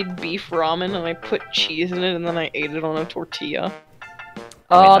that I made beef ramen and I put cheese in it and then I ate it on a tortilla.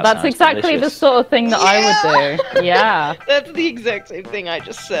 Oh, that that's sounds exactly delicious. the sort of thing that I would do. Yeah. That's the exact same thing I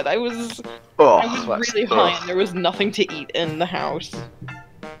just said. I was Oh, really high and there was nothing to eat in the house.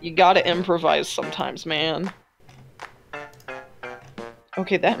 You gotta improvise sometimes, man.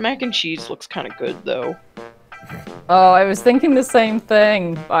 Okay, that mac and cheese looks kind of good though. Oh, I was thinking the same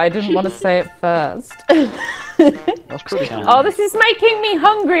thing, but I didn't want to say it first. That's pretty cool. Oh, this is making me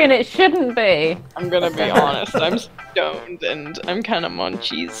hungry, and it shouldn't be. I'm gonna be honest, I'm stoned and I'm kind of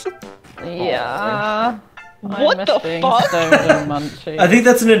munchies. Yeah. What I the miss being fuck? stoned and munchy. I think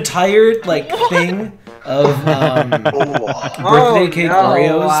that's an entire like thing of birthday Oh, cake no.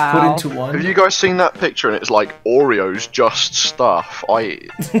 Oreos Wow. put into Have one. you guys seen that picture and it's like Oreos just stuff? I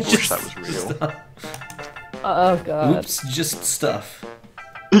wish that was real. Oh god. Oops, just stuff.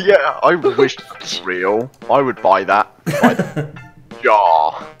 Yeah, I wish it was real. I would buy that by the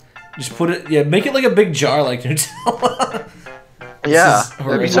jar. Just put it, yeah, make it like a big jar like Nutella. Yeah, is it'd be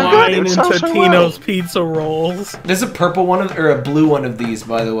horrible. so good. It Wine would and sound so Totino's pizza rolls. There's a purple one of, or a blue one of these,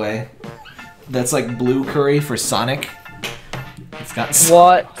 by the way. That's like blue curry for Sonic. It's got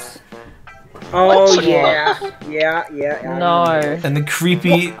What? Oh What? yeah. I No. remember. and the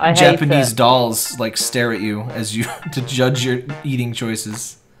creepy I hate Japanese it. dolls like stare at you as you to judge your eating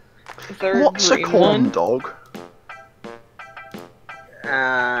choices. Is there a What's a green corn one? dog?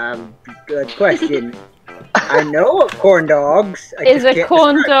 Good question. I know of corn dogs. I Is just a can't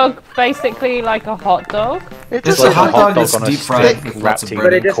corn describe- dog basically like a hot dog? It's It's just a hot dog that's on a deep fried stick with lots of wrapped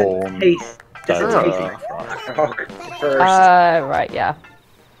bread. But it in doesn't corn. taste. Doesn't dough. taste like a hot dog first. Right, yeah.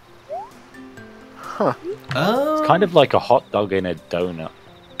 Oh, Kind of like a hot dog in a donut.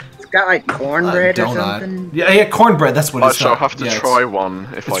 It's got like cornbread or donut. something. Yeah, cornbread. That's what I it's shall got. have to Yeah, it's- try one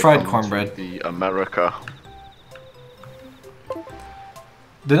if it's I fried come cornbread. to the America.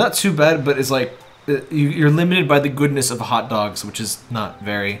 They're not too bad, but it's like you're limited by the goodness of hot dogs, which is not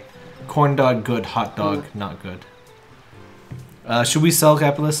very. Corn dog good, hot dog not good. Should we sell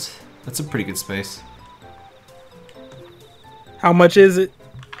capitalist? That's a pretty good space. How much is it?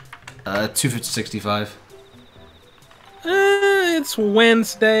 265. It's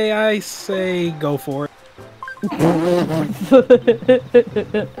Wednesday. I say go for it.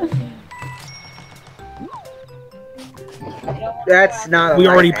 That's not. A We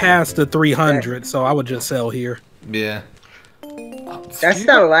light already man. passed the 300, so I would just sell here. Yeah. That's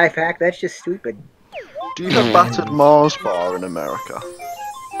not a life hack. That's just stupid. Do you have battered Mars bar in America?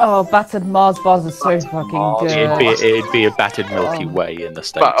 Oh, battered Mars bars are so fucking good. It'd be a battered Milky Way in the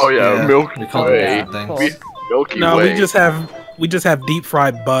States. Yeah, Milky We call it Way. different things. Milky No, Way. we just have deep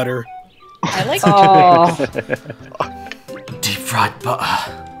fried butter. I like Oh, Deep fried butter.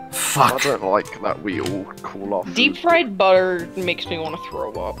 I Fuck. don't like that we all call off. deep fried butter makes me want to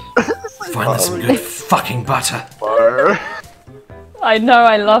throw up. Find some good fucking butter. Butter. I know,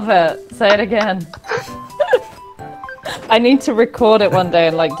 I love it. Say it again. I need to record it one day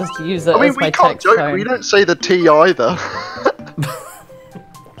and like just use it I mean, as my we can't text joke. tone. We don't say the T either.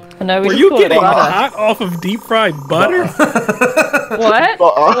 No, we Were just you call it getting butter. hot off of deep fried butter? What?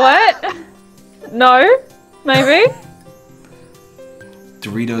 Butter. What? No? Maybe?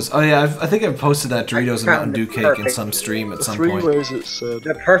 Doritos. Oh yeah, I think I've posted that Doritos and Mountain Dew cake in Perfect. some stream at some 3 point. ways it said.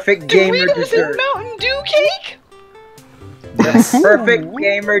 The perfect gamer Doritos dessert. and Mountain Dew cake? Yes. Perfect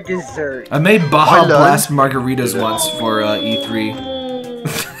gamer dessert. I made I Baja learned- Blast margaritas once for E3.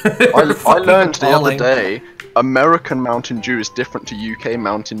 I learned the other Falling. day, American Mountain Dew is different to UK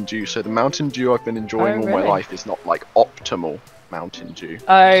Mountain Dew, so the Mountain Dew I've been enjoying Oh, all my really? light is not like optimal Mountain Dew.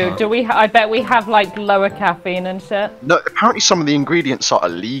 Oh, do we? I bet we have like lower caffeine and shit. No, apparently some of the ingredients are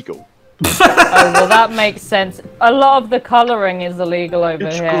illegal. Oh, well, that makes sense. A lot of the coloring is illegal over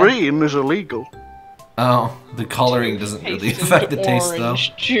It's here. green is illegal. Oh, the coloring doesn't really Hastened affect the taste though.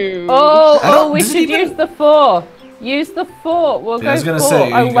 orange juice. Oh, we does it should even- use the 4. Use the 4. We'll Yeah, go I was gonna 4. say,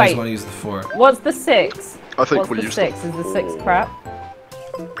 you Oh guys wait, want to use the 4. what's the 6? I think What's we'll the use 6? Is the 6 crap?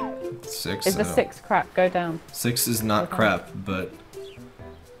 6. Is the 6 crap? Go down. 6 is not crap, but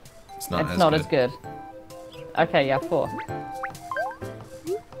it's not It's as not good. as good. Okay, yeah, 4.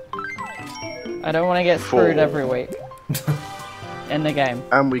 I don't want to get screwed 4. every week in the game.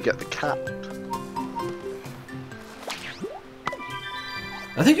 And we get the cat.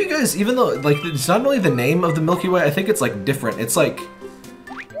 I think you guys, even though like it's not only the name of the Milky Way, I think it's like different. It's like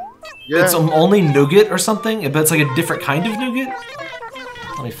Yeah. it's only nougat or something, but it's like a different kind of nougat.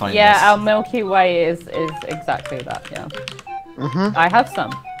 Let me find Yeah, this. our Milky Way is exactly that. Yeah. I have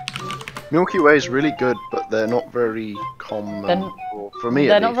some. Milky Way is really good, but they're not very common. Then- For me,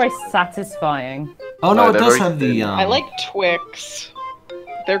 They're at not least. very satisfying. Oh No, no, it they're does very have the. I like Twix.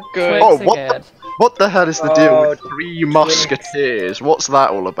 They're good. Twix Oh, are what good. What the hell is the deal Oh, with Three Musketeers? What's that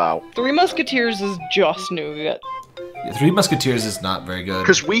all about? Three Musketeers is just nougat. Three Musketeers is not very good.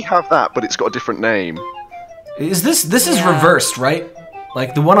 Because we have that, but it's got a different name. Is this is Yeah. reversed, right?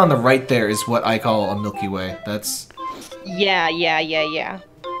 Like the one on the right there is what I call a Milky Way. That's Yeah.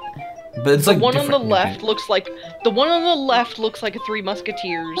 but it's like The one on the different left nougat. looks like a Three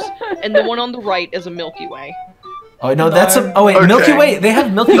Musketeers, and the one on the right is a Milky Way. Oh no, that's a. Oh wait, Okay. Milky Way. They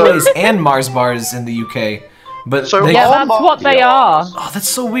have Milky Ways and Mars bars in the UK, but So they, Yeah, All that's what they Mars are. oh, that's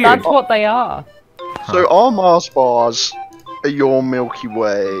so weird. That's what they are. So our Mars bars are your Milky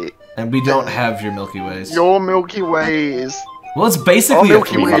Way. And we don't have your Milky Ways. Your Milky Way is... Well, it's basically Our a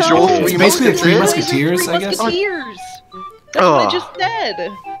Milky Three Way is your Musketeers. Three It's basically a Three Musketeers? Musketeers, I guess. Musketeers. That's what I Ugh. just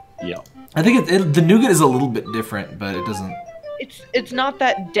said. Yeah. I think the nougat is a little bit different, but it doesn't. It's not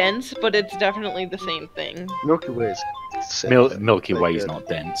that dense, but it's definitely the same thing. Milky Way is... sick. Milky They're Way is good. not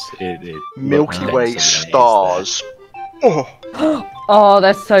dense. Milky looks Way denser than it is, stars. Oh, Oh,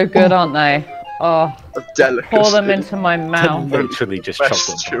 they're so good, aren't they? Oh, a delicacy. pour them into my though. mouth. They're literally just Best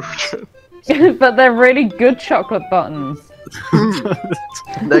chocolate bars. children. But they're really good chocolate buttons.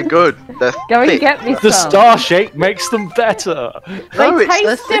 They're good. They're Go and thick. get me The some. star shape makes them better. No, They it's-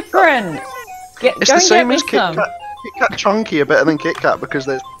 they're taste thick. different. It's Go the and get same me as Kit some. Kat. Kit Kat Chunky are better than Kit Kat because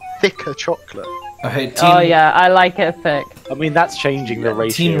there's thicker chocolate. Oh, hey, team, Oh yeah, I like it thick. I mean, that's changing the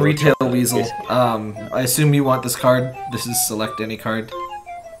ratio. Team of Retail chocolate. Weasel. I assume you want this card. This is select any card.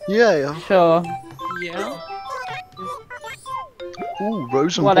 Yeah. Sure. Yeah. Ooh,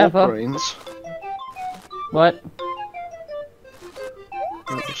 rose and Whatever. pork grains. What?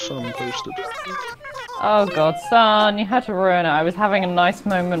 That was some posted. Oh god, son, you had to ruin it. I was having a nice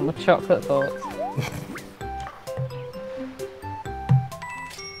moment with chocolate thoughts.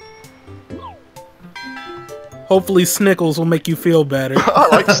 Hopefully Snickles will make you feel better. I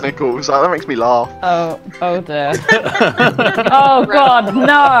like Snickles. That makes me laugh. Oh dear. Oh god,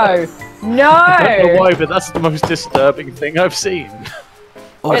 no! I don't know No! why, but that's the most disturbing thing I've seen.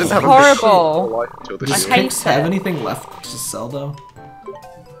 Oh, It's does have a horrible. life until this does I year. hate Kinks have it. anything left to sell though?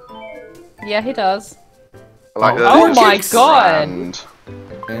 Yeah, he does. I like that. Oh It's my just god. grand.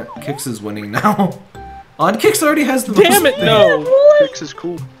 Yeah, Kix is winning now. On Kix already has the Damn most it, no! Kix is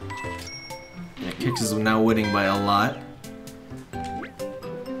cool. Yeah, Kix is now winning by a lot.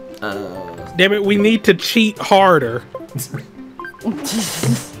 Damn it, we need to cheat harder.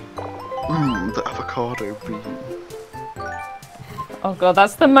 The avocado bean. Oh god,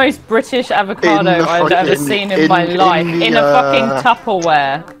 that's the most British avocado I've ever seen in my life. In a fucking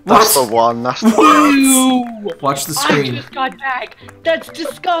Tupperware. That's the one. That's the one. Watch the I screen. just got back. That's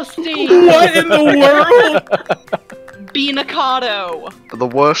disgusting. What in the world? Beanacado. The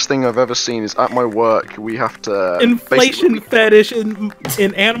worst thing I've ever seen is at my work. We have to Inflation fetish in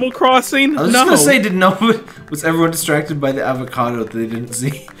Animal Crossing? I was just gonna say, was everyone distracted by the avocado that they didn't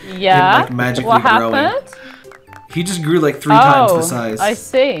see? Yeah. Him, like, magically what growing. happened? He just grew like 3 times the size. I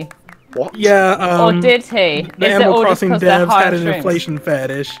see. What? Yeah. Or did he? The Is Animal it all just Crossing 'cause they're devs had high an shrooms? inflation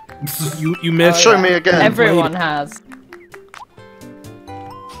fetish. You missed. Show me again. Everyone has.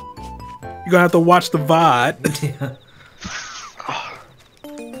 You're gonna have to watch the VOD. Yeah.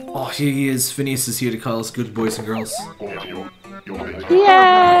 Oh, here he is. Phineas is here to call us good boys and girls.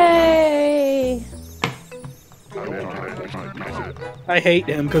 Yay! I hate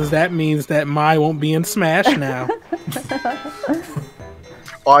him because that means that Mai won't be in Smash now.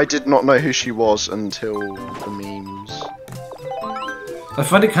 I did not know who she was until the memes. I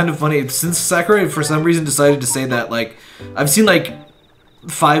find it kind of funny since Sakurai for some reason decided to say that. Like, I've seen like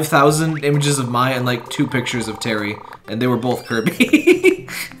 5,000 images of Mai and like 2 pictures of Terry, and they were both Kirby.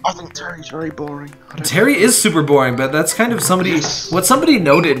 I think Terry's very boring. Terry is super boring, but that's kind of what somebody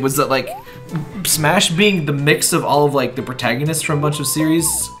noted was that like Smash being the mix of all of like the protagonists from a bunch of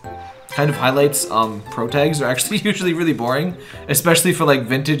series kind of highlights pro tags are actually usually really boring, especially for like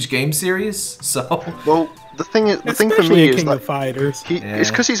vintage game series. So well, the thing for me is that it's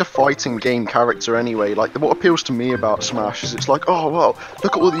because he's a fighting game character anyway. Like what appeals to me about Smash is it's like, oh well,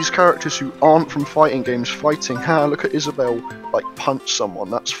 look at all these characters who aren't from fighting games fighting. Ha, look at Isabelle like punch someone.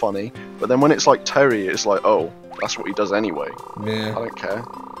 That's funny. But then when it's like Terry, it's like, oh, that's what he does anyway. Yeah. I don't care.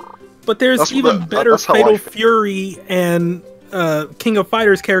 But there's even better Fatal Fury and King of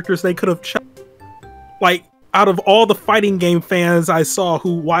Fighters characters they could have chosen. Like, out of all the fighting game fans I saw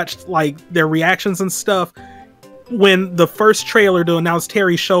who watched like their reactions and stuff, when the first trailer to announce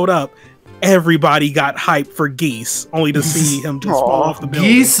Terry showed up, everybody got hyped for Geese, only to see him just fall off the building.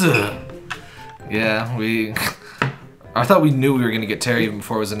 Geese! Yeah, I thought we knew we were gonna get Terry even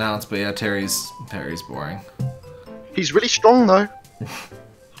before it was announced, but yeah, Terry's boring. He's really strong though.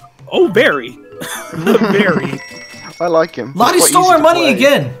 Oh, very. Very. I like him. Lottie stole our money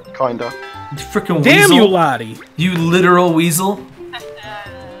again! Kinda. Frickin' Damn weasel. you, Lottie. You literal weasel.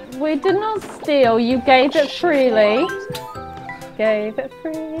 We did not steal, you gave it freely. Gave it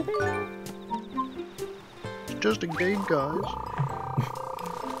freely. It's just a game, guys.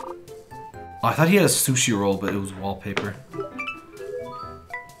 Oh, I thought he had a sushi roll, but it was wallpaper.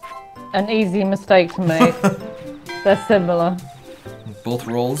 An easy mistake to make. They're similar. Both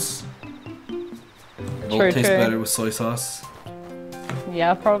rolls. Both True, taste true. better with soy sauce.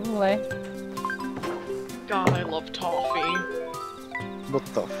 Yeah, probably. God, I love toffee. What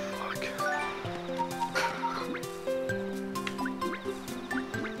the fuck?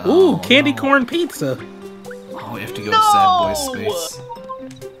 Ooh, candy corn pizza. Oh, we have to go to Sad Boy's space.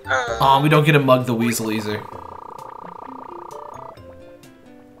 Oh, we don't get to mug the weasel either.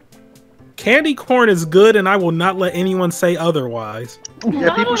 Candy corn is good, and I will not let anyone say otherwise.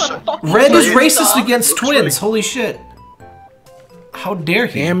 Yeah, people say Red is racist against twins. Holy shit! How dare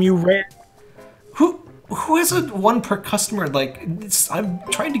he? Damn you, Red. Who has a 1 per customer? Like, I'm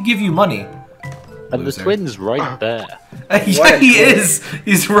trying to give you money. And the twin's right there. Yeah, he is.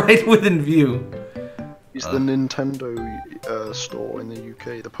 He's right within view. He's the Nintendo store in the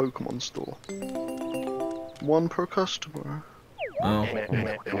UK, the Pokemon store. 1 per customer. Oh. I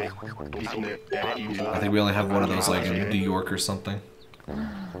think we only have one of those, like in New York or something.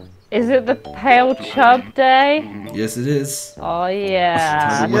 Is it the Pale Chub Day? Yes, it is. Oh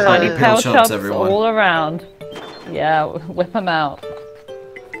yeah, Whip tiny out your pale pale chubs, chubs everyone. all around. Yeah, whip them out.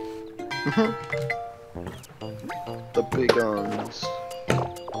 The big arms.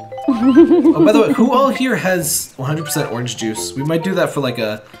 Oh, by the way, who all here has 100% orange juice? We might do that for like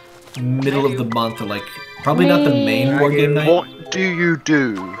a middle of the month, or like probably not the main war game night. What do you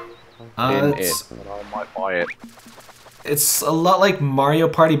do? I might buy it. It's a lot like Mario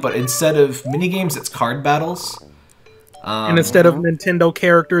Party, but instead of minigames, it's card battles. And instead of Nintendo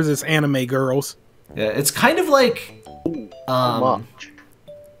characters, it's anime girls. Yeah, it's kind of like...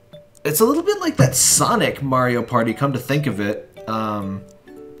 it's a little bit like that Sonic Mario Party, come to think of it.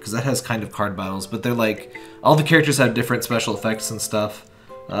 Because that has kind of card battles, but they're like... All the characters have different special effects and stuff.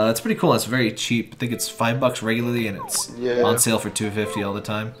 It's pretty cool. It's very cheap. I think it's $5 regularly, and it's on sale for $2.50 all the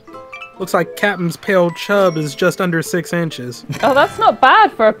time. Looks like Captain's Pale Chub is just under 6 inches. Oh, that's not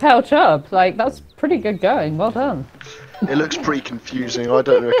bad for a Pale Chub. Like, that's pretty good going. Well done. It looks pretty confusing. I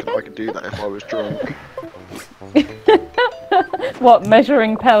don't reckon I could do that if I was drunk. What,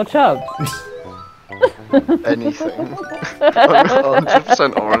 measuring pale chubs? Anything. I'm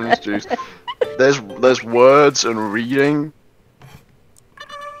 100% orange juice. There's words and reading.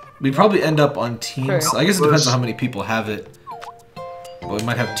 We probably end up on teams. True. I guess it depends on how many people have it. But we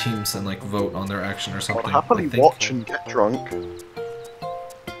might have teams and like vote on their action or something. I'll happily watch and get drunk.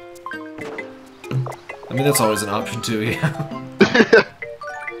 I mean, that's always an option too, yeah.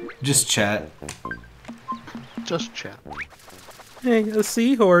 Just chat. Just chat. Hey, a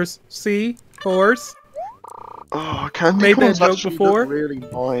seahorse. Seahorse. Oh, candy Made that corns joke actually before? look really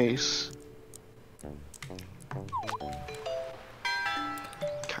nice.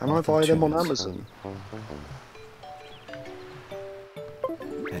 Can I buy them on Amazon?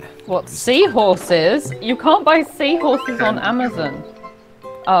 What, seahorses? You can't buy seahorses on Amazon.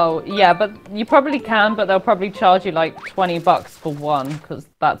 Oh, yeah, but you probably can, but they'll probably charge you like $20 for one, because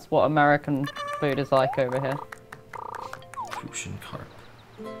that's what American food is like over here. Crucian carp.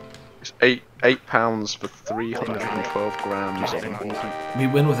 It's £8 for 312 grams. We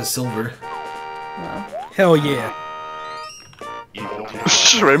win with a silver. No. Hell yeah.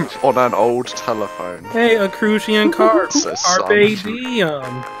 Shrimp on an old telephone. Hey, a Crucian carp. Says Carpe some.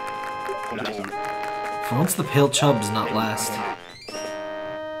 diem. For once, the pale chub does not last.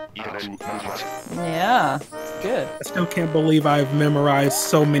 Yeah, good. I still can't believe I've memorized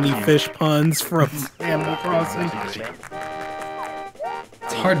so many fish puns from Animal Crossing.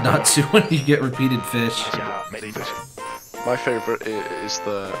 It's hard not to when you get repeated fish. My favourite is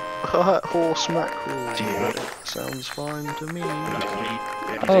the horse mackerel. Sounds fine to me.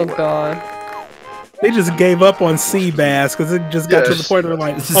 Oh god. They just gave up on sea bass because it just got to the point where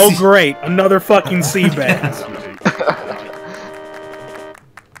they're like, oh great, another fucking sea bass.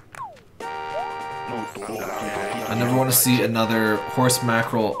 I never want to see another horse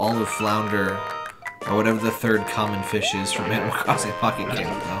mackerel, olive flounder, or whatever the third common fish is from Animal Crossing Pocket Game,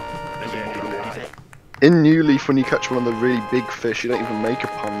 though. In New Leaf, when you catch one of the really big fish, you don't even make a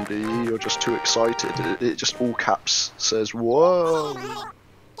pun, do you? You're just too excited. It just all caps says, whoa.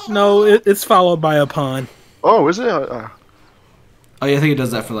 No, it's followed by a pun. Oh, is it? Oh yeah, I think it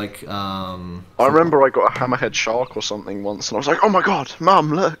does that for like, I remember I got a hammerhead shark or something once, and I was like, oh my god,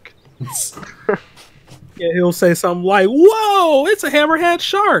 Mum, look. Yeah, he'll say something like, whoa, it's a hammerhead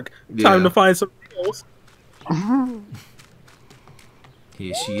shark. Yeah. Time to find some reels.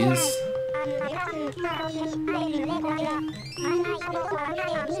 Here she is.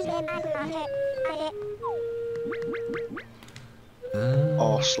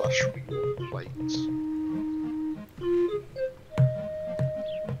 R/plates.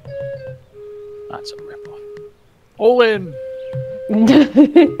 That's a rip-off. All in!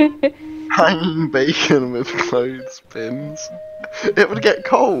 Hanging bacon with clothespins. It would get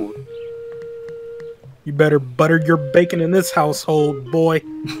cold. You better butter your bacon in this household, boy.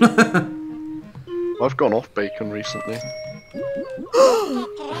 I've gone off bacon recently.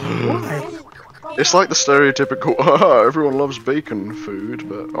 Why? It's like the stereotypical, everyone loves bacon food,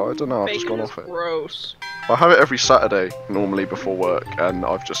 but I don't know, I've just gone off it. Gross. I have it every Saturday, normally before work, and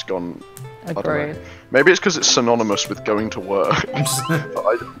I've just gone, I don't Agreed. know. Maybe it's because it's synonymous with going to work. But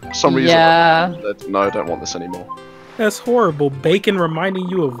for some reason, Yeah. I said, no, I don't want this anymore. That's horrible. Bacon reminding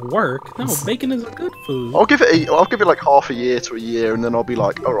you of work. No, bacon is a good food. I'll give it like half a year to a year, and then I'll be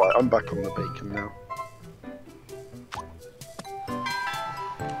like, alright, I'm back on the bacon now.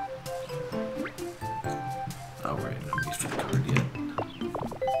 Alright, I haven't used the card yet.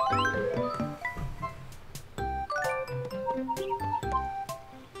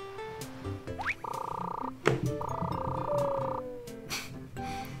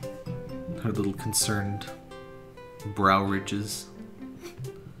 Her little concerned brow ridges.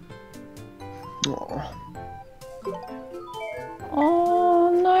 Aww.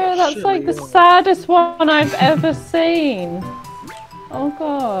 Oh no, that's like the saddest one I've ever seen. Oh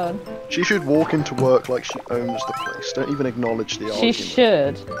god. She should walk into work like she owns the place. Don't even acknowledge the She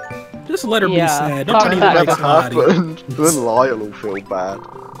argument. should. Just let her be Yeah, sad. Don't fuck tell me that. that Never makes Lottie. happened. Then Lyle will feel bad.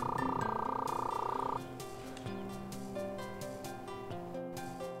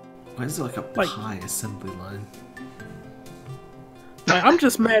 Why is there like a pie assembly line? Like, I'm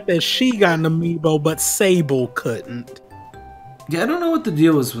just mad that she got an amiibo, but Sable couldn't. Yeah, I don't know what the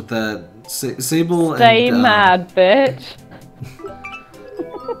deal is with that. Sable Stay and mad, bitch.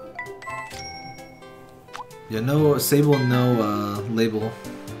 yeah, no Sable and no label.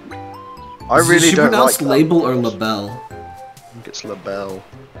 I really Is she don't like pronounced that. label or label? I think it's labelle.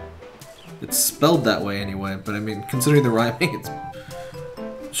 It's spelled that way anyway, but I mean, considering the rhyming, it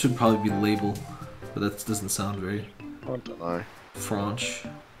should probably be label, but that doesn't sound very. don't know. French.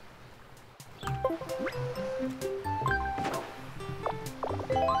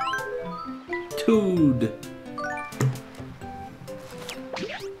 Toad.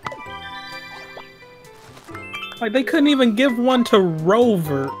 Like, they couldn't even give one to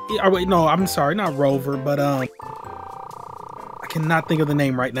Rover. Oh, wait, no, I'm sorry, not Rover, but, I cannot think of the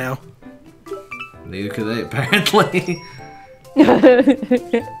name right now. Neither could they, apparently.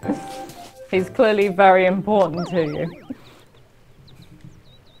 He's clearly very important to you.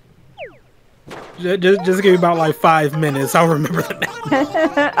 Just give me about, like, 5 minutes. I'll remember the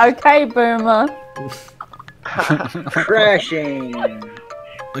name. Okay, Boomer. Crashing.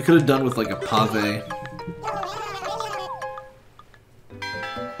 I could have done with, like, a pave.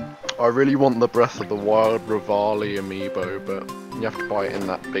 I really want the Breath of the Wild Rivali amiibo, but you have to buy it in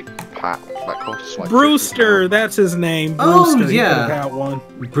that big pack that costs like Brewster, that's his name. Oh, Brewster, yeah. He could have had one.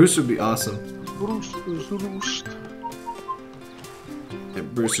 Bruce would be awesome. Brewster's Roost. Yeah,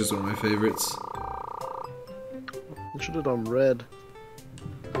 Brewster's one of my favorites. I should have done red.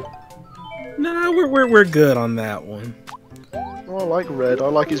 No, we're good on that one. Oh, I like red. I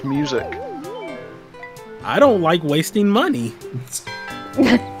like his music. I don't like wasting money.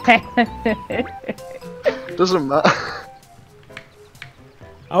 Doesn't matter.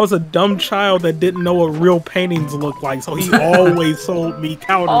 I was a dumb child that didn't know what real paintings look like, so he always sold me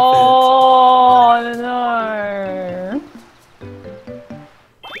counterfeits. Oh no!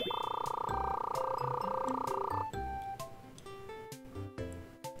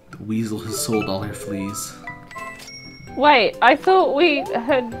 The weasel has sold all her fleas. Wait, I thought we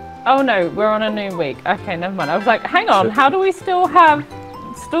had. Oh no, we're on a new week. Okay, never mind. I was like, hang on, how do we still have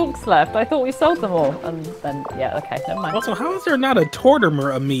stalks left? I thought we sold them all. And then, yeah, okay, never mind. Also, how is there not a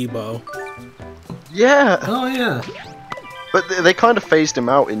Tortimer amiibo? Yeah. Oh, yeah. But they kind of phased him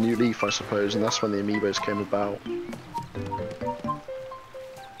out in New Leaf, I suppose, and that's when the amiibos came about.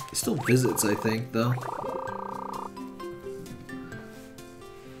 He still visits, I think, though.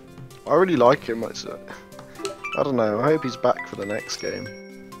 I really like him. I don't know. I hope he's back for the next game.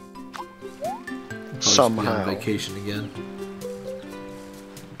 Probably Somehow. should be on vacation again.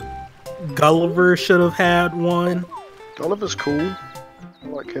 Gulliver should have had one. Gulliver's cool. I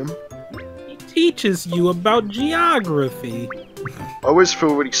like him. He teaches you about geography. I always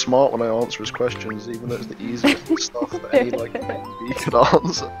feel really smart when I answer his questions, even though it's the easiest stuff that any like baby could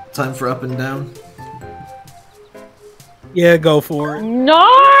answer. Time for up and down. Yeah, go for it.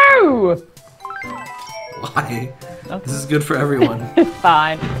 No! Why? Okay. This is good for everyone.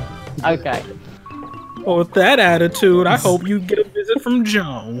 Fine. Okay. Well, with that attitude, I hope you get a visit from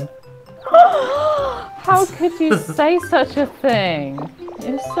Joan. How could you say such a thing?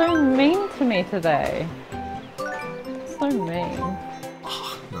 You're so mean to me today. So mean.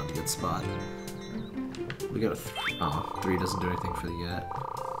 Not a good spot. We got a 3 doesn't do anything for the yet.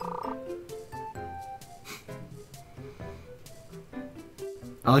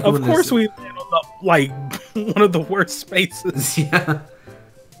 I like it Of when course, there's- we land on the, like one of the worst spaces. Yeah.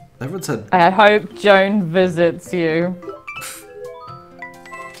 Everyone's had. I hope Joan visits you.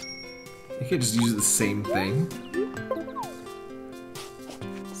 You can't just use the same thing.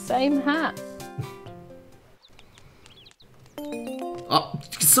 Same hat. Oh,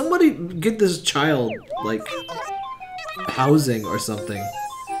 somebody get this child like housing or something.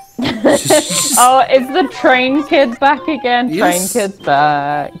 Oh, is the train kid back again? Yes. Train kid's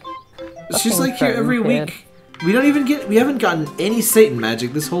back. She's Fucking like here every train kid. week. We haven't gotten any Satan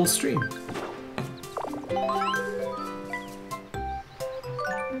magic this whole stream.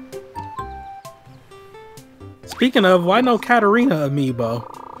 Speaking of, why no Katarina amiibo?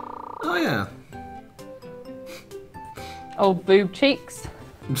 Oh yeah. Old boob cheeks.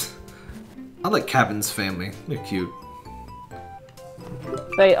 I like Cabin's family. They're cute.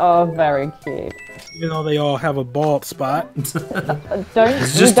 They are very cute. You know, they all have a bald spot. Don't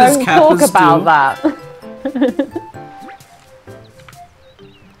just as don't talk Kappas about do. that.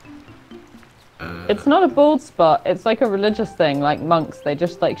 It's not a bald spot. It's like a religious thing, like monks. They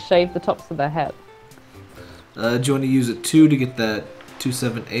just like shave the tops of their head. Do you want to use a 2 to get that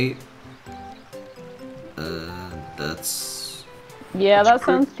 278? That's. Yeah, that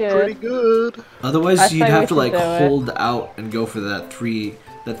sounds Pretty good. good. Otherwise, I you'd say have we to like should do it. hold out and go for that 3.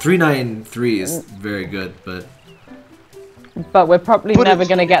 That 393 is very good, but But we're probably But never it's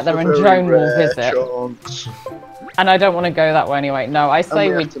going to get there, and a very Joan will rare visit. chance. And I don't want to go that way anyway. No, I say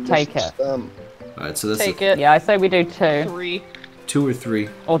And we have to miss take the it. stamp. all right. So that's Take it. Yeah, I say we do 2. 3. 2 or 3.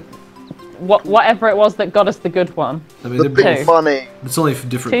 Or whatever it was that got us the good one. I mean, The they're big Two. money. it's only for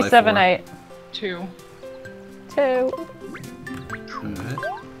different. 2, by 7, 4. 8. 2. 2. Alright.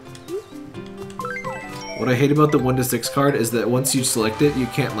 What I hate about the 1 to 6 card is that once you select it, you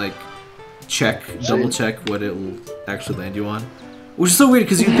can't like double check what it will actually land you on. Which is so weird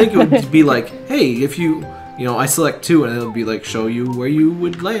because you'd think it would be like, hey, if you know, I select 2 and it'll be like show you where you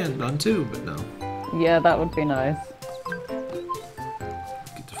would land on 2, but no. Yeah, that would be nice.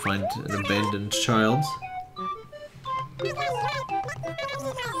 Get to find an abandoned child.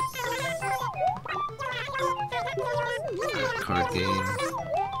 Card game.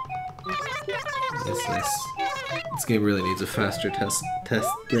 Yes, nice. This game really needs a faster text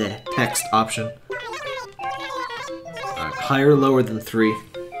option. Alright, higher or lower than 3?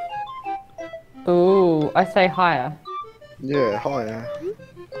 Ooh, I say higher. Yeah, higher.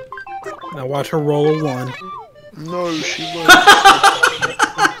 Now watch her roll a 1. No, she won't.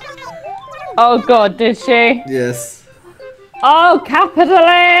 Oh god, did she? Yes. Oh,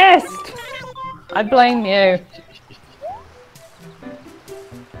 capitalist! I blame you.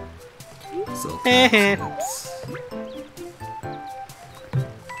 So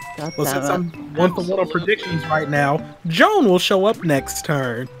God Well, damn since it. I'm one for little predictions right now, Joan will show up next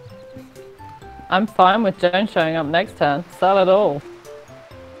turn. I'm fine with Joan showing up next turn. Sell it all.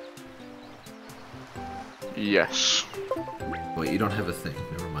 Yes. Wait, you don't have a thing.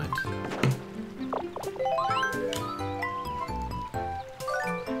 Never mind.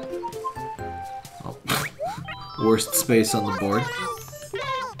 Oh. Worst space on the board.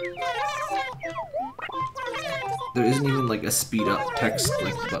 There isn't even like a speed up text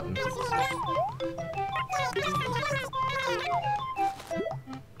like button.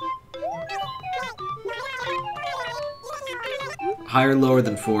 Higher, lower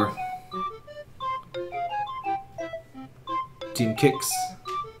than 4. Team kicks.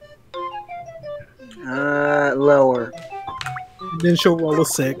 Lower. Then she'll roll a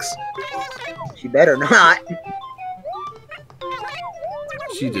 6. She better not.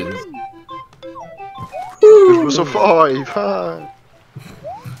 She didn't. It was a 5. Ha.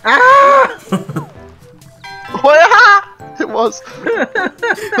 Ah! It was.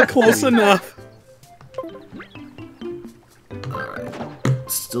 Close enough. Alright.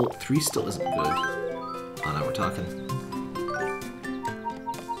 Still, 3 still isn't good. Oh, now we're talking.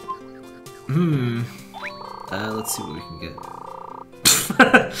 Let's see what we can get.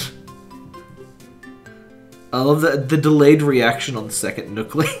 I love the delayed reaction on the second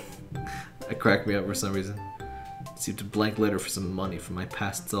Nookly. That cracked me up for some reason. Received a blank letter for some money from my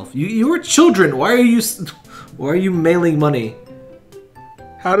past self. You were children. Why are you mailing money?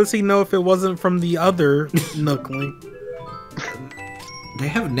 How does he know if it wasn't from the other Nookling? They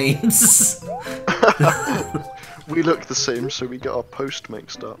have names. We look the same, so we get our post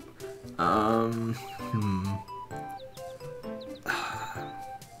mixed up.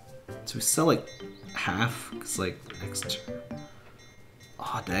 So we sell like half, cause like next.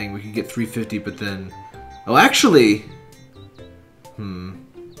 Oh dang, we could get 350, but then. Oh, actually. I don't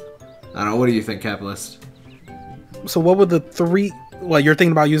know. What do you think, Capitalist? So what would the 3? Well, you're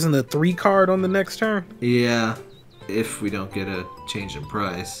thinking about using the 3 card on the next turn? Yeah, if we don't get a change in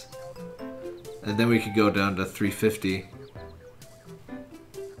price, and then we could go down to 350.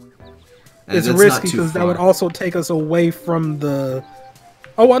 And It's that's risky not too because that far. would also take us away from the.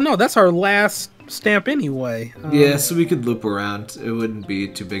 Oh well, no, that's our last stamp anyway. Yeah, so we could loop around. It wouldn't be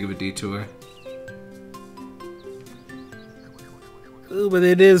too big of a detour. Ooh, but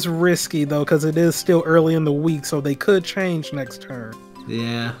it is risky though because it is still early in the week, so they could change next turn.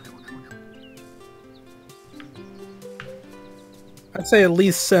 Yeah. I'd say at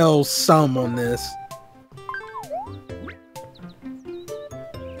least sell some on this.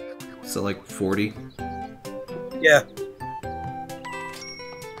 So like 40. Yeah.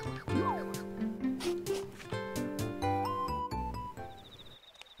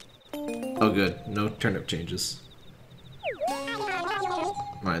 Oh good, no turnip changes.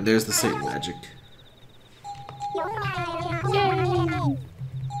 Alright, there's the Satan magic.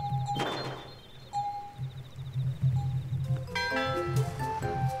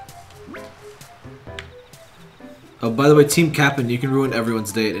 Oh, by the way, Team Cap'n, you can ruin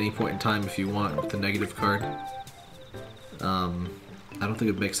everyone's day at any point in time if you want with the negative card. I don't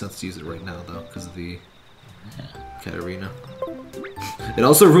think it makes sense to use it right now, though, because of the Katarina. It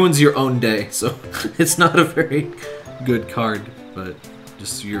also ruins your own day, so it's not a very good card, but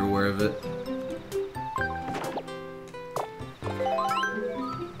just so you're aware of it.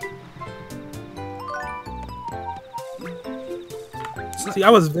 See, I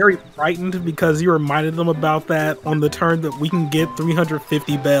was very frightened because you reminded them about that on the turn that we can get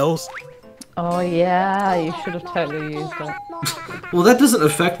 350 bells. Oh yeah, you should have totally used it. Well, that doesn't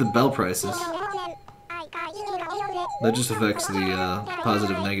affect the bell prices. That just affects the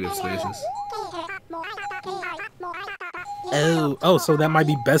positive negative spaces. Oh, so that might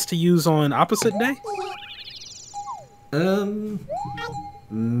be best to use on opposite day?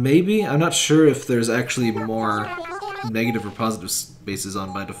 Maybe. I'm not sure if there's actually more negative or positive spaces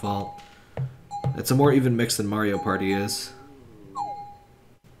on by default. It's a more even mix than Mario Party is.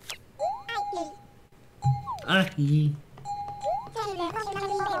 Ahi.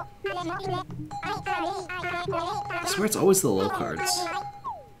 I swear it's always the low cards.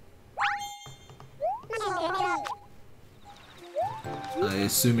 I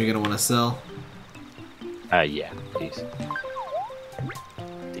assume you're gonna want to sell. Yeah, please.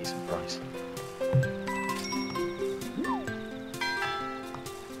 Decent price.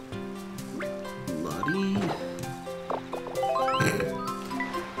 Lottie.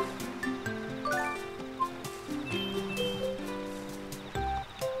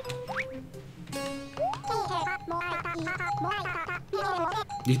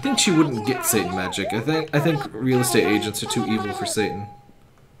 You think she wouldn't get Satan magic? I think real estate agents are too evil for Satan.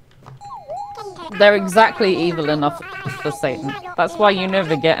 They're exactly evil enough for Satan. That's why you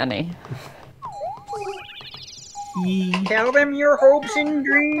never get any. Tell them your hopes and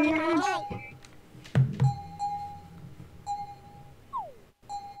dreams.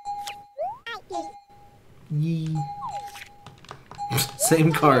 Yee.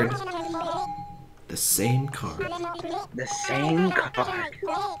 Same card. The same card. The same card.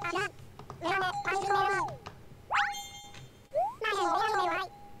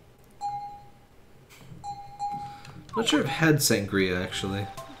 Not sure if I've had sangria actually.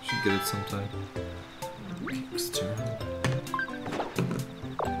 Should get it sometime. Kick's turn.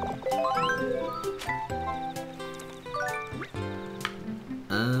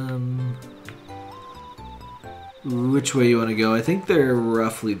 Which way you want to go? I think they're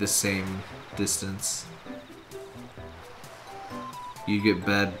roughly the same distance. You get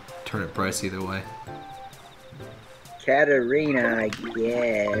bad turnip price either way. Katarina, I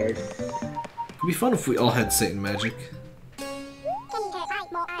guess. It'd be fun if we all had Satan magic. Because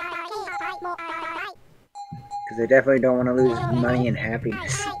I definitely don't want to lose money and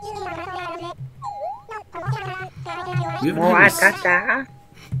happiness.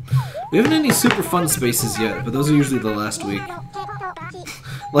 We haven't any super fun spaces yet, but those are usually the last week.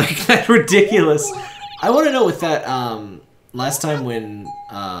 Like, that's ridiculous. I want to know with that, last time when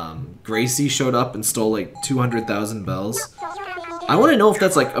Gracie showed up and stole like 200,000 bells, I want to know if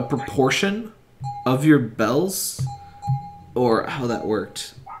that's like a proportion of your bells, or how that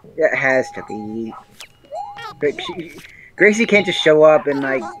worked. It has to be. But Gracie can't just show up and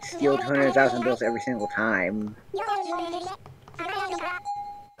like steal 200,000 bells every single time.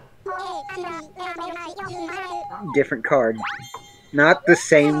 Different card. Not the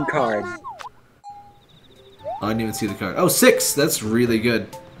same card. Oh, I didn't even see the card. Oh, 6! That's really good.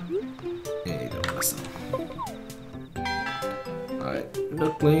 Yeah, you don't want to sell. Alright,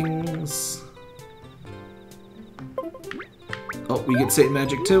 Nooklings. Oh, we get Satan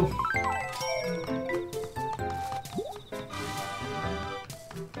magic too.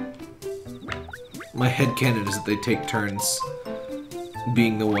 My headcanon is that they take turns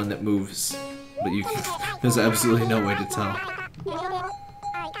being the one that moves, but there's absolutely no way to tell.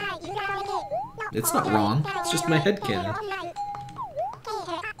 It's not wrong, it's just my headcanon.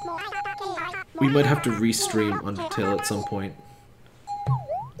 We might have to restream Undertale at some point.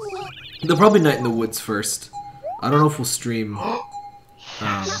 They'll probably Night in the Woods first. I don't know if we'll stream.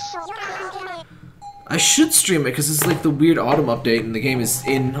 I should stream it because it's like the weird autumn update and the game is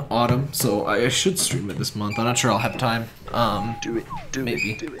in autumn, so I should stream it this month. I'm not sure I'll have time. Do it.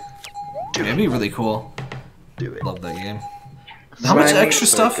 Maybe. Do it. It'd be really cool. Do it. Love that game. How much extra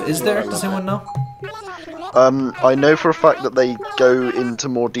stuff is there? Does anyone know? I know for a fact that they go into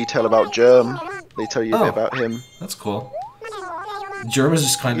more detail about Germ. They tell you a bit about him. That's cool. Germ is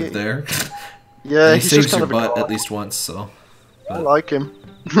just kind of there. Yeah, he he's saves just kind your of butt at least once, so. I like him.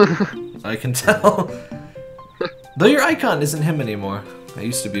 I can tell. Though your icon isn't him anymore. I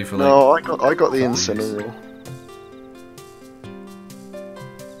used to be for like. No, I got the Incineroar.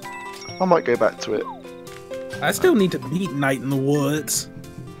 I might go back to it. I still need to beat Night in the Woods.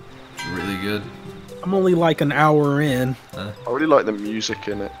 It's really good. I'm only like an hour in. I really like the music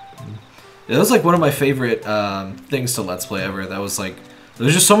in it. Yeah, that was like one of my favorite things to Let's Play ever. That was like,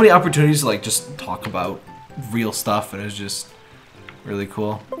 there's just so many opportunities to like just talk about real stuff, and it was just really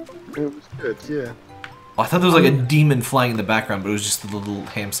cool. It was good, yeah. Oh, I thought there was like a demon flying in the background, but it was just a little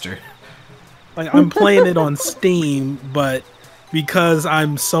hamster. Like, I'm playing it on Steam, but because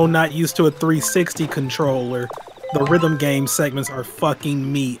I'm so not used to a 360 controller, the rhythm game segments are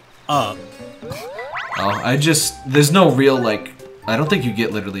fucking me up. Oh, there's no real, like, I don't think you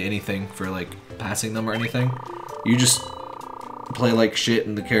get literally anything for, like, passing them or anything. You just play like shit,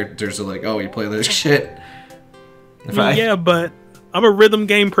 and the characters are like, oh, you play like shit. Yeah, but I'm a rhythm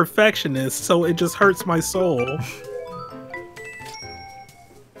game perfectionist, so it just hurts my soul.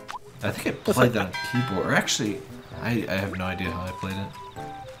 I think I played that on keyboard. Or actually, I have no idea how I played it.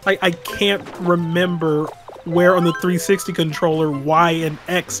 I can't remember where on the 360 controller Y and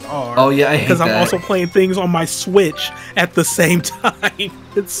X are. Oh yeah, I hate that. Because I'm also playing things on my Switch at the same time.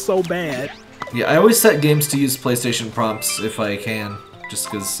 It's so bad. Yeah, I always set games to use PlayStation prompts if I can,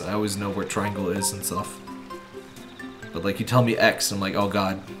 just because I always know where triangle is and stuff. But like, you tell me X, I'm like, oh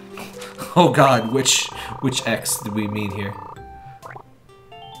god. Oh god, which X do we mean here?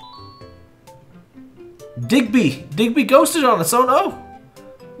 Digby! Digby ghosted on us, oh no!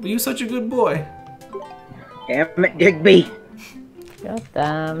 Were you such a good boy? Damn it, Digby! God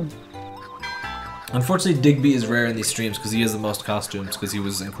damn. Unfortunately, Digby is rare in these streams because he has the most costumes because he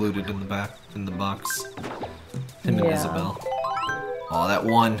was included in the box. Him and Isabel. Oh, that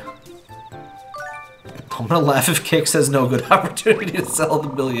one. I'm gonna laugh if Kix has no good opportunity to sell the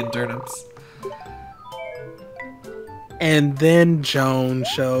billion turnips. And then Joan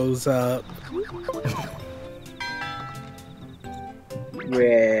shows up.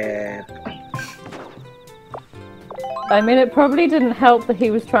 Yeah. I mean, it probably didn't help that he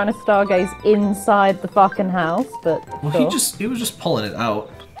was trying to stargaze inside the fucking house, but well, sure. he was just pulling it out.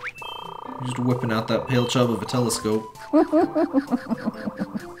 He was just whipping out that pale chub of a telescope.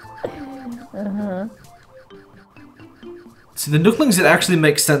 See, the Nooklings, it actually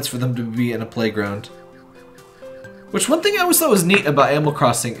makes sense for them to be in a playground. Which, one thing I always thought was neat about Animal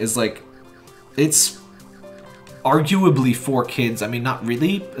Crossing is, like, it's arguably for kids. I mean, not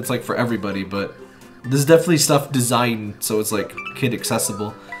really. It's, like, for everybody, but there's definitely stuff designed so it's, like, kid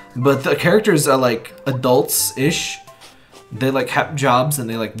accessible. But the characters are, like, adults-ish. They, like, have jobs and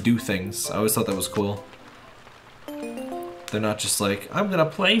they, like, do things. I always thought that was cool. They're not just like, I'm gonna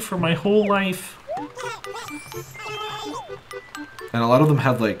play for my whole life. And a lot of them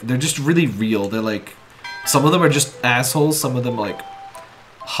have, like, they're just really real. They're, like, some of them are just assholes. Some of them, like,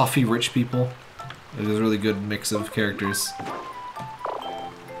 huffy rich people. There's a really good mix of characters.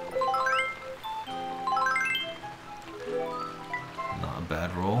 Not a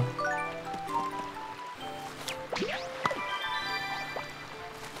bad roll.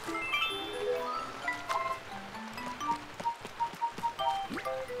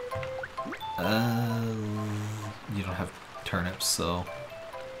 You don't have turnips, so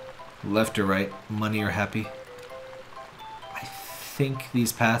left or right, money or happy. I think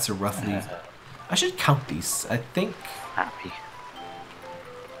these paths are roughly. I should count these. I think Happy.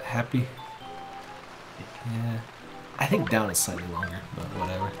 Happy. Yeah. I think down is slightly longer, but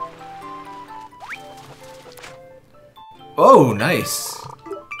whatever. Oh, nice.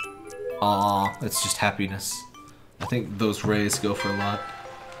 Aw, that's just happiness. I think those rays go for a lot.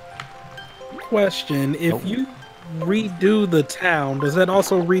 Question: if you redo the town, does that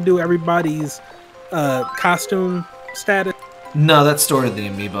also redo everybody's costume status? No, that's stored in the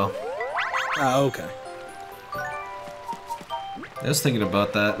Amiibo. Oh, okay. I was thinking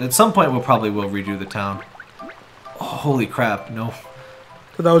about that. At some point, we'll probably redo the town. Oh, holy crap, no.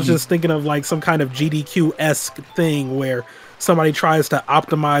 Because I was just thinking of like some kind of GDQ-esque thing where somebody tries to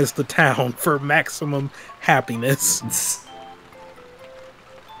optimize the town for maximum happiness.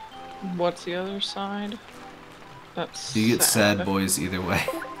 What's the other side? That's You get sad boys either way.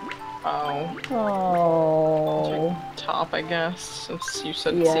 Oh. Oh. Top, I guess, since you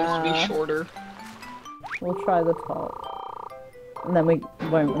said it seems to be shorter. We'll try the top. And then we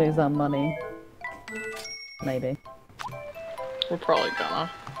won't lose our money. Maybe. We're probably gonna.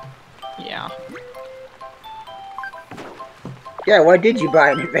 Yeah. Yeah, why did you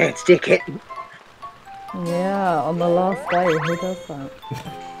buy an advance ticket? Yeah, on the last day, who does that?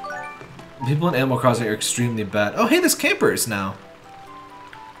 People in Animal Crossing are extremely bad. Oh, hey, there's campers now.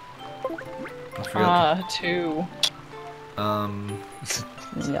 I forgot. Two.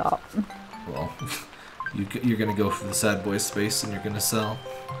 Yeah. Well, you're gonna go for the sad boy space and you're gonna sell.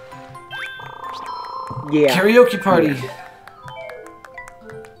 Yeah. Karaoke party!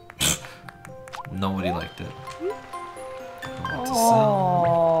 Nobody liked it. Oh,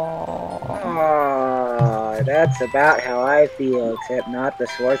 that's about how I feel, except not the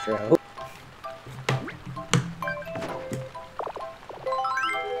sore throat.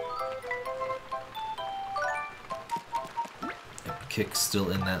 Kick's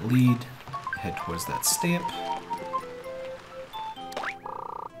still in that lead. Head towards that stamp.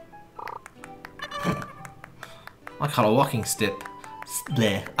 I caught a walking stick.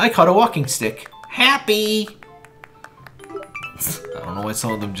 I caught a walking stick. Happy! I don't know why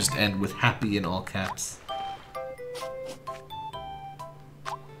some of them just end with happy in all caps.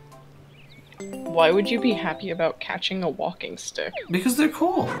 Why would you be happy about catching a walking stick? Because they're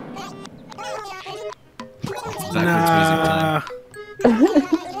cool. Nah.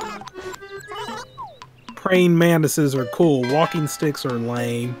 Praying mantises are cool. Walking sticks are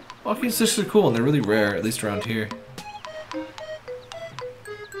lame. Walking sticks are cool and they're really rare, at least around here.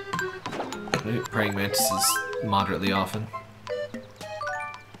 Praying mantises moderately often.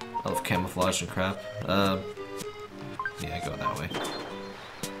 I love camouflage and crap. Yeah, go that way.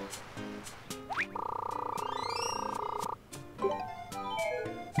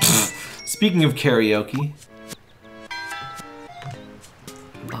 Speaking of karaoke,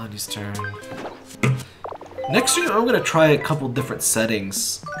 Lonnie's turn. Next year, I'm gonna try a couple different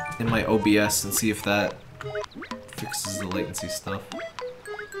settings in my OBS and see if that fixes the latency stuff.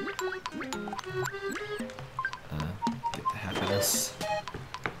 Get the happiness.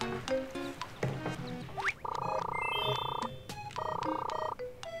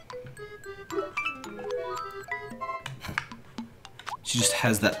 She just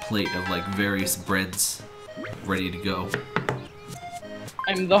has that plate of like various breads ready to go.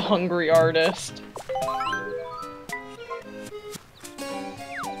 I'm the hungry artist.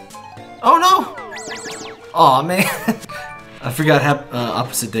 Oh no! Aw, man. I forgot how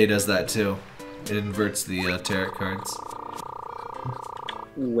Opposite Day does that too. It inverts the tarot cards.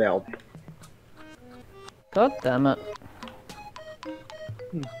 Well. God damn it.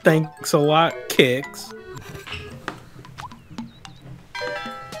 Thanks a lot, Kicks.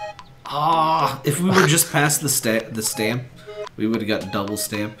 Ah, if we were just past the stamp, we would have got double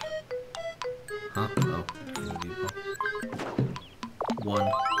stamp. Huh? Oh. One.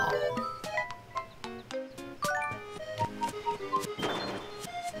 Oh.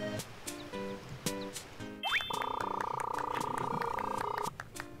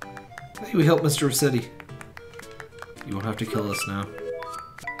 Hey, we helped Mr. Rossetti. You won't have to kill us now.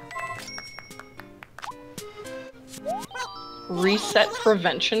 Reset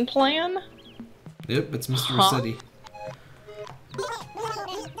prevention plan? Yep, it's Mr. Rossetti.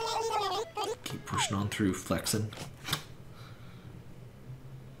 Keep pushing on through, flexing.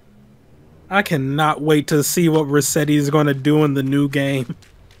 I cannot wait to see what Rossetti is going to do in the new game.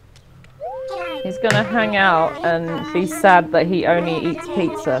 He's gonna hang out and be sad that he only eats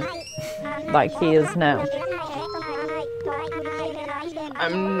pizza. Like he is now.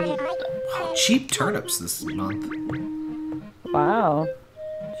 Oh, cheap turnips this month. Wow.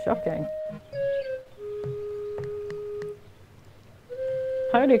 Shocking.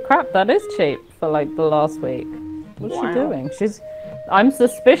 Holy crap, that is cheap for like the last week. What's she doing? I'm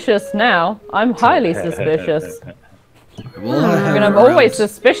suspicious now. I'm highly suspicious. I mean, I'm always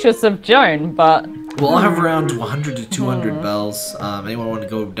suspicious of Joan, but... We'll have around 100 to 200 bells. Anyone want to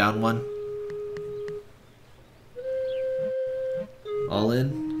go down one? All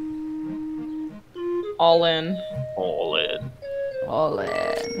in? All in. All in. All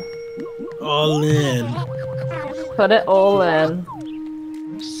in. All in. Put it all in.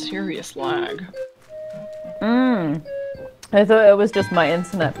 Serious lag. I thought it was just my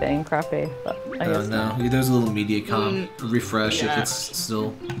internet being crappy, but I guess no. There's a little Mediacom refresh if it's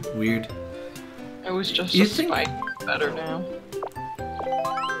still weird. It was just a spike. Better now.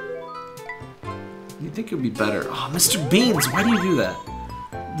 You think it would be better? Oh, Mr. Beans, why do you do that?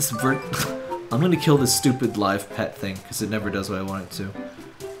 I'm gonna kill this stupid live pet thing because it never does what I want it to.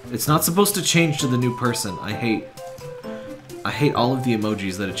 It's not supposed to change to the new person. I hate all of the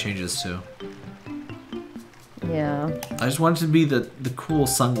emojis that it changes to. Yeah. I just want it to be the cool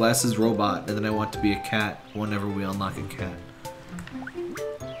sunglasses robot, and then I want it to be a cat whenever we unlock a cat.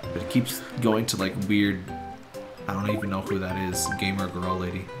 But it keeps going to like weird, I don't even know who that is, gamer girl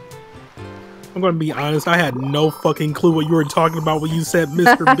lady. I'm gonna be honest, I had no fucking clue what you were talking about when you said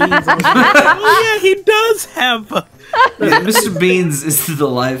Mr. Beans. I was like, oh yeah, he does have a... Yeah, Mr. Beans is the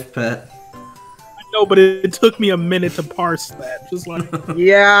live pet. No, but it took me a minute to parse that. Just like,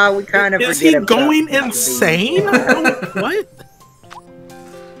 yeah, we kind of is he going insane? What?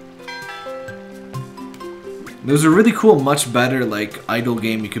 There's a really cool, much better like idle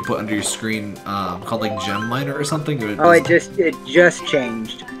game you could put under your screen called like Gem Miner or something. It just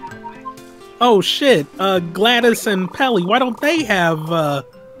changed. Oh shit! Gladys and Pelly, why don't they have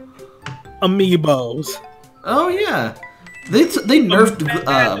amiibos? Oh yeah. They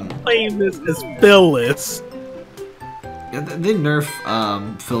nerfed playing this as Phyllis. Yeah, they nerf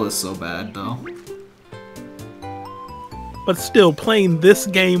Phyllis so bad though. But still, playing this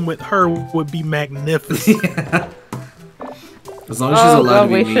game with her would be magnificent. Yeah. As long as she's allowed to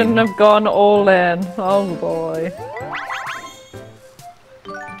be we mean. shouldn't have gone all in. Oh boy.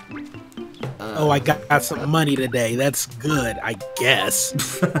 Oh, I got some money today. That's good, I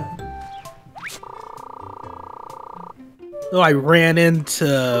guess. Oh, I ran into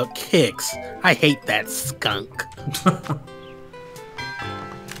Kix. I hate that skunk.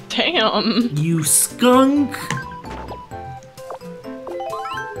 Damn. You skunk!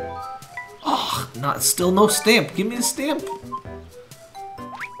 Oh, still no stamp. Give me a stamp.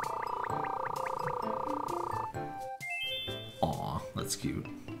 Aw, that's cute.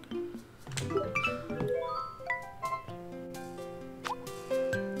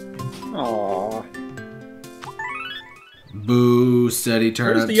 Aww. Boo, steady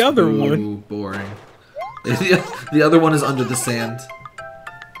turn. Where's the other Boo, one? Boring. The other one is under the sand.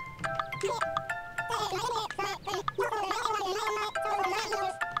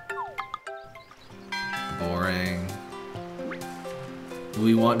 Boring.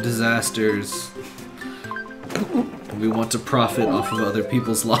 We want disasters. We want to profit off of other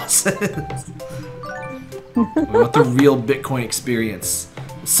people's losses. We want the real Bitcoin experience.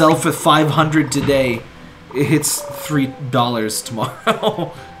 Sell for 500 today. It hits $3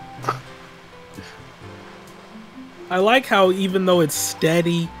 tomorrow. I like how even though it's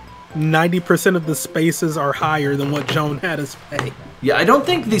steady, 90% of the spaces are higher than what Joan had us pay. Yeah, I don't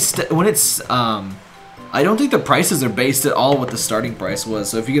think I don't think the prices are based at all what the starting price was.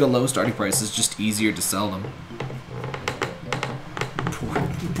 So if you get a low starting price, it's just easier to sell them.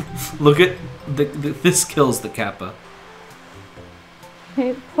 Look at this kills the Kappa.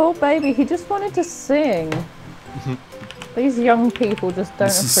 Hey, poor baby, he just wanted to sing. These young people just don't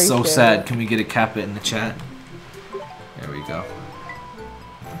appreciate it. This is so sad. Can we get a Kappa in the chat? There we go.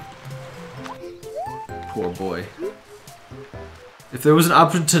 Poor boy. If there was an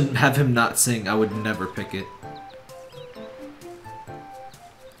option to have him not sing, I would never pick it.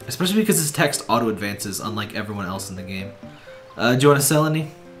 Especially because his text auto-advances, unlike everyone else in the game. Do you want to sell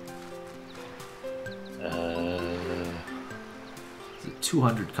any?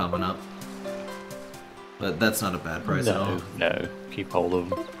 200 coming up. But that's not a bad price at all. No, keep hold of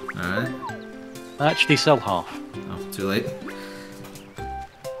them. Alright. Actually, sell half. Oh, too late.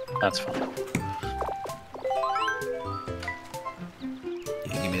 That's fine. You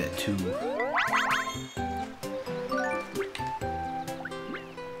can give me that 2.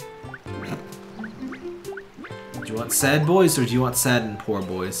 Do you want sad boys or do you want sad and poor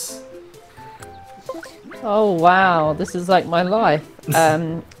boys? Oh wow, this is like my life.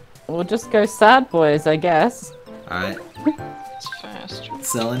 We'll just go sad boys, I guess. Alright. It's fast.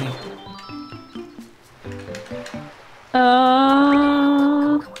 Sell any?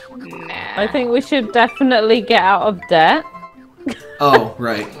 Nah. I think we should definitely get out of debt. Oh,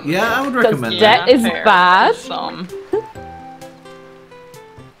 right. Yeah, I would recommend Because that. debt is fair. bad. Some.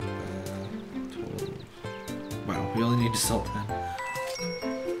 Wow, we only need to sell 10.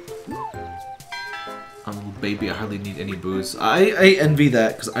 I'm a little baby, I hardly need any booze. I envy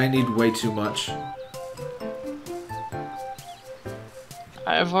that, because I need way too much.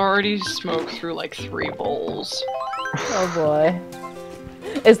 I've already smoked through like 3 bowls. Oh boy.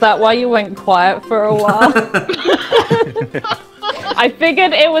 Is that why you went quiet for a while? I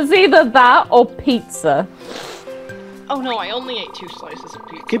figured it was either that or pizza. Oh no, I only ate 2 slices of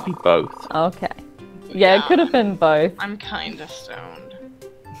pizza. Could be both. Okay. Yeah, it could have been both. I'm kinda stoned.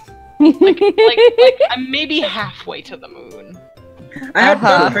 like I'm maybe halfway to the moon. I had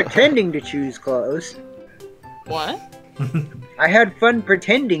fun pretending to choose clothes. What? I had fun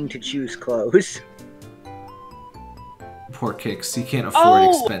pretending to choose clothes. Poor Kix, he can't afford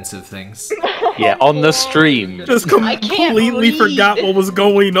expensive things. Yeah, on the stream. Just I can't completely read. forgot what was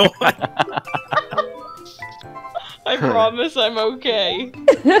going on. I promise I'm okay.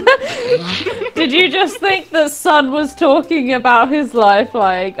 Did you just think that Sun was talking about his life?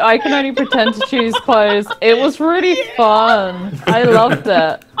 Like, I can only pretend to choose clothes. It was really fun. I loved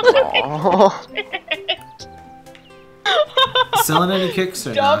it. Selling any Kicks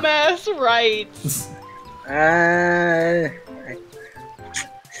or not? Dumbass rights.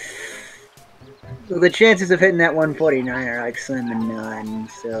 So the chances of hitting that 149 are like slim to none,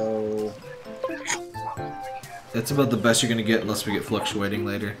 so... That's about the best you're gonna get unless we get fluctuating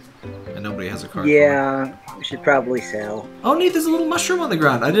later. And nobody has a card. Yeah, we should probably sell. Oh neat, there's a little mushroom on the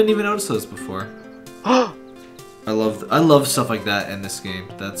ground. I didn't even notice those before. I love stuff like that in this game.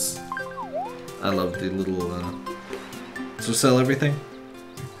 I love the little So sell everything?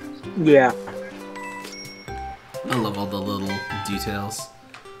 Yeah. I love all the little details.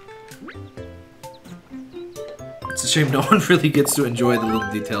 It's a shame no one really gets to enjoy the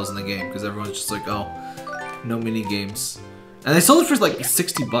little details in the game because everyone's just like, oh, no mini games. And they sold it for like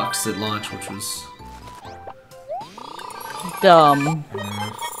 $60 at launch, which was Dumb.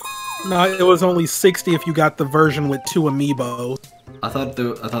 No, it was only 60 if you got the version with 2 amiibo. I thought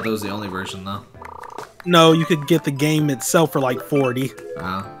that was the only version though. No, you could get the game itself for like 40. But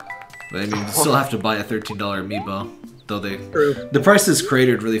I mean, you still have to buy a $13 amiibo, though True. the price is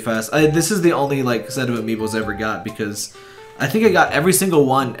cratered really fast. This is the only like set of amiibos I ever got because I think I got every single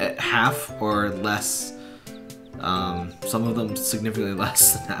one at half or less. Some of them significantly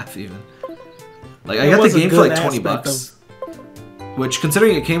less than half even. Like I got the game for like $20, which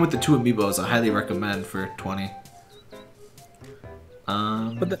considering it came with the 2 amiibos, I highly recommend for 20.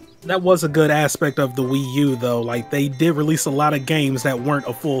 But that was a good aspect of the Wii U, though. Like, they did release a lot of games that weren't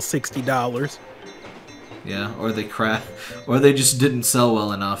a full $60. Yeah, or they just didn't sell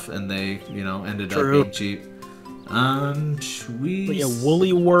well enough, and they, you know, ended up being cheap. But yeah,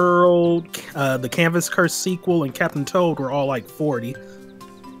 Woolly World, the Canvas Curse sequel, and Captain Toad were all like 40.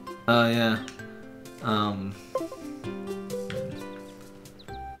 Yeah. Now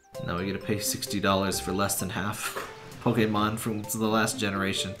we gotta pay $60 for less than half Pokemon from the last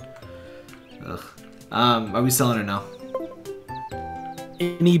generation. Ugh. Are we selling it now?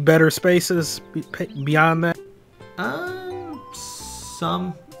 Any better spaces beyond that?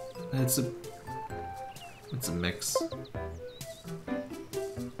 Some. It's a mix.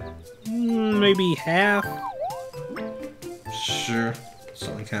 Maybe half. Sure.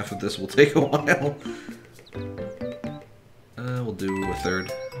 Selling half of this will take a while. We'll do a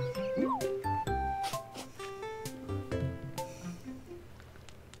third.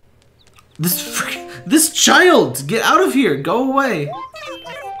 This child! Get out of here! Go away!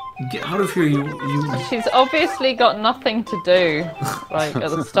 Get out of here, you... She's obviously got nothing to do. Like, at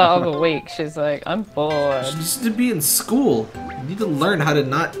the start of a week, she's like, I'm bored. She needs to be in school. You need to learn how to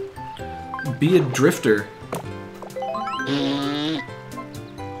not be a drifter.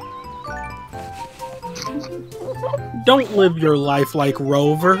 Don't live your life like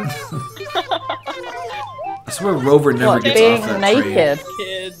Rover. I swear Rover never gets off that naked. train.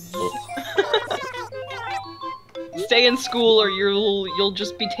 Kids. Stay in school or you'll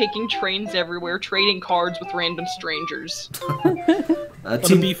just be taking trains everywhere, trading cards with random strangers.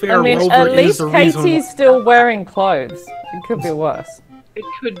 To be fair, I mean, Rover at least is the Katie's reason... still wearing clothes. It could be worse. It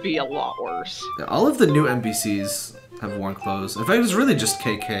could be a lot worse. Yeah, all of the new NPCs have worn clothes. In fact, it was really just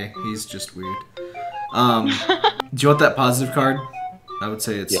KK. He's just weird. Do you want that positive card? I would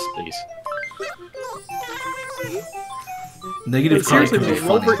say it's... Yes, please. Negative card could be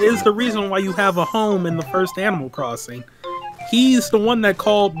funny. Rover is the reason why you have a home in the first Animal Crossing. He's the one that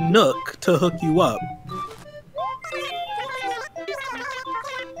called Nook to hook you up.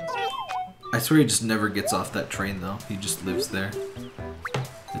 I swear he just never gets off that train, though. He just lives there.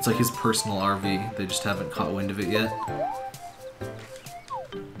 It's like his personal RV. They just haven't caught wind of it yet.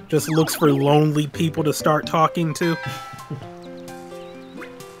 Just looks for lonely people to start talking to.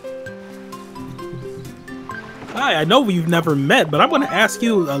 Hi, I know we've never met, but I'm going to ask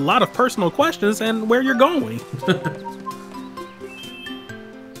you a lot of personal questions and where you're going.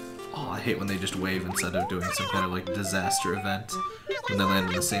 Oh, I hate when they just wave instead of doing some kind of like disaster event when they land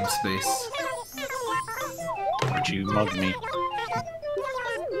in the same space. Would you mug me?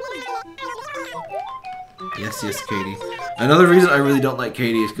 Yes, yes, Katie. Another reason I really don't like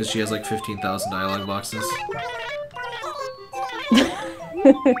Katie is because she has like 15,000 dialogue boxes.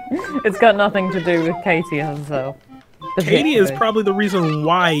 It's got nothing to do with Katie herself. Katie is probably the reason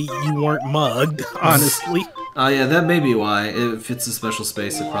why you weren't mugged, honestly. Oh yeah, that may be why. If it's a special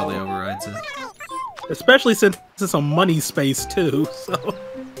space, it probably overrides it. Especially since it's a money space too, so...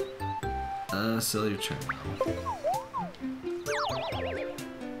 Sell your turn.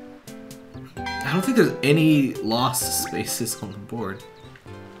 I don't think there's any lost spaces on the board.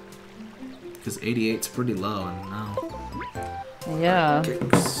 Because 88's pretty low, and no. Yeah.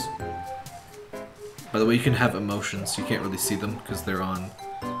 Kicks. By the way, you can have emotions. You can't really see them because they're on.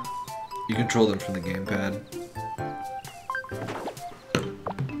 You control them from the gamepad.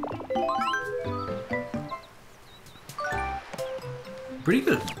 Pretty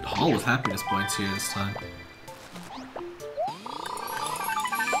good haul of happiness points here this time.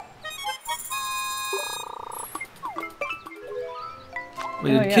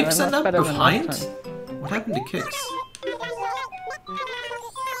 Wait, did Kix end up behind? What happened to Kix?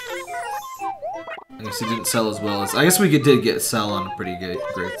 I guess he didn't sell as well as... I guess we did get sell on a pretty great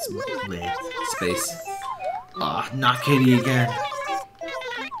space. Ah, not Katie again.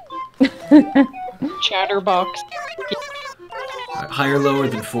 Chatterbox. Right, higher, lower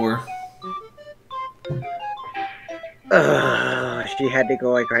than 4. She had to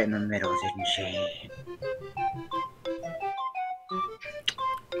go like right in the middle, didn't she?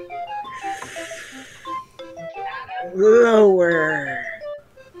 Lower.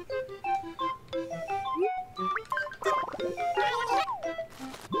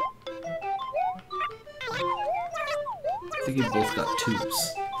 think you both got 2s.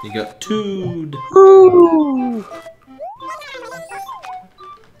 You got 2'd. Ooh.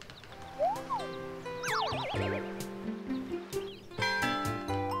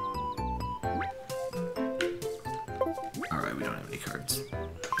 Alright, we don't have any cards.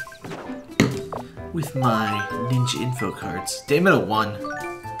 With my ninja info cards. Damn it, a 1.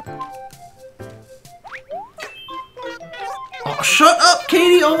 Oh, shut up,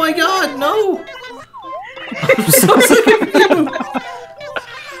 Katie! Oh my god, no! I'm so sick of you!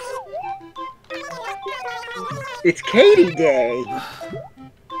 It's Katie Day.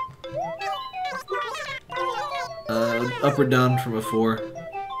 Up or down from a 4?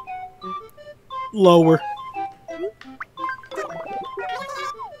 Lower.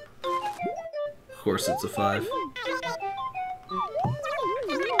 Of course, it's a 5.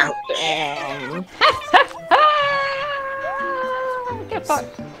 Get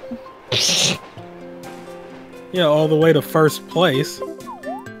fucked. Yeah, all the way to first place.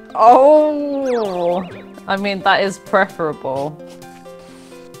 Oh, I mean that is preferable.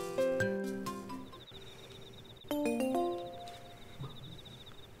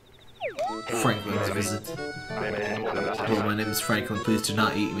 Franklin's visit. Hello, my name is Franklin. Please do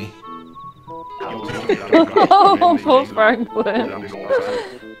not eat me. Oh, poor Franklin.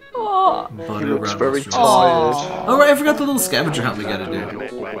 Oh. Butter He looks around very his wrist. tired. Oh right, I forgot the little scavenger hunt we gotta do.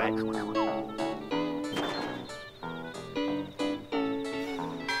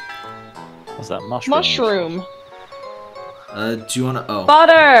 What's that mushroom? Mushroom. Do you wanna? Oh,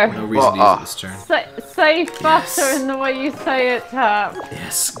 Butter! no reason to use it this turn. Say butter in the way you say it, Tap.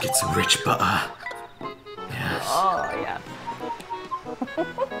 Yes, get some rich butter. Yes. Oh, yeah.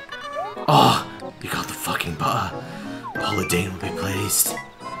 Oh, you got the fucking butter. Holiday will be placed.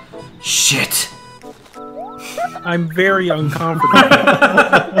 Shit. I'm very uncomfortable.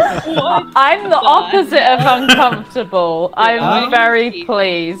 I'm the opposite of uncomfortable. I'm very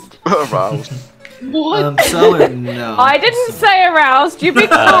pleased. Aroused. What? Seller, no. I didn't say aroused. You be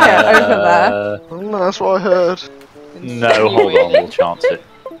quiet over there. Oh, that's what I heard. No, hold on, we'll chance it.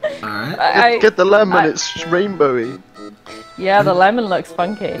 Alright. Get the lemon, it's rainbowy. Yeah, the lemon looks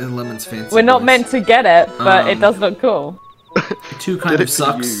funky. The lemon's fancy. We're not boys. meant to get it, but it does look cool. 2 kind Get of it for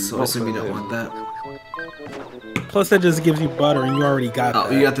sucks, you, so I not assume you for don't him. want that. Plus, that just gives you butter, and you already got Oh,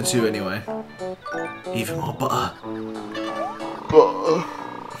 that. you got the 2 anyway. Even more butter. But,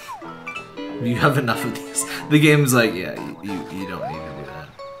 You have enough of these. The game's like, yeah, you don't need to do that.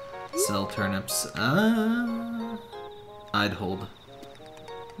 Sell turnips. I'd hold.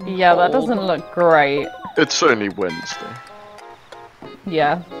 Yeah, that doesn't look great. it's only Wednesday.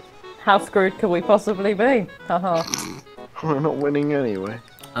 Yeah. How screwed could we possibly be? Haha. We're not winning anyway.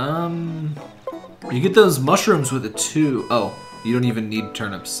 You get those mushrooms with a 2. Oh, you don't even need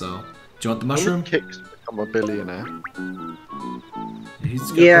turnips, so. Do you want the mushroom? Kicks to become a billionaire. He's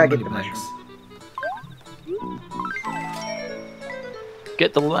got Yeah, I the get the money bags.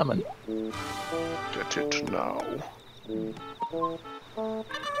 Get the lemon. Get it now.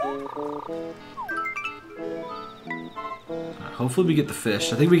 Hopefully we get the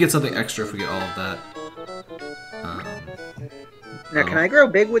fish. I think we get something extra if we get all of that. Now, can I grow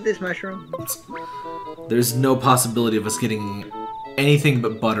big with this mushroom? There's no possibility of us getting anything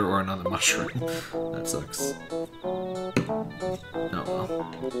but butter or another mushroom. That sucks. Oh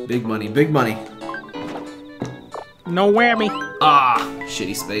well. Big money, big money. No whammy. Ah,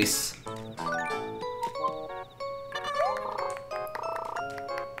 shitty space.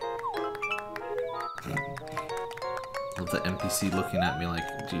 Love the NPC looking at me like,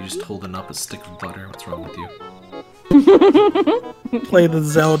 do you just holding up a stick of butter? What's wrong with you? Play the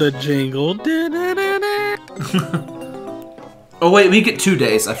Zelda jingle. Oh wait, we get 2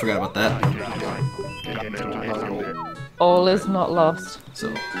 days. I forgot about that. All is not lost.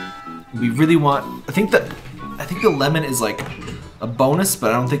 So we really want. I think the lemon is like a bonus,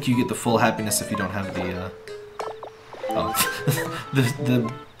 but I don't think you get the full happiness if you don't have the. Oh, the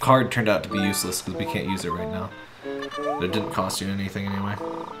card turned out to be useless because we can't use it right now. But it didn't cost you anything anyway.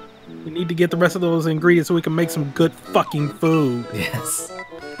 We need to get the rest of those ingredients so we can make some good fucking food. Yes.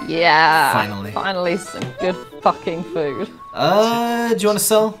 Yeah. Finally. Finally some good fucking food. Do you want to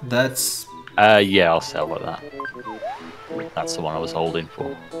sell? That's. Yeah, I'll sell like that. That's the one I was holding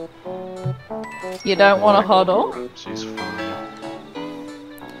for. You don't want to hodl? She's fine.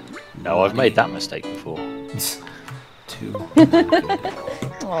 No, I've made that mistake before. 2.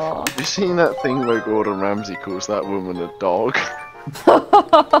 Aw. Have you seen that thing where Gordon Ramsay calls that woman a dog?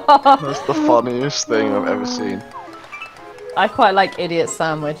 That's the funniest thing I've ever seen. I quite like Idiot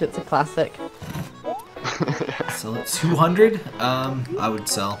Sandwich, it's a classic. Sell it 200. I would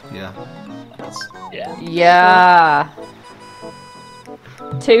sell. Yeah. Yeah. Yeah.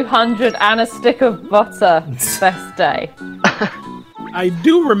 200 and a stick of butter. Best day. I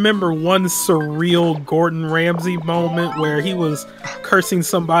do remember one surreal Gordon Ramsay moment where he was cursing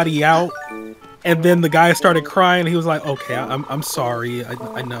somebody out, and then the guy started crying. And he was like, "Okay, I'm sorry.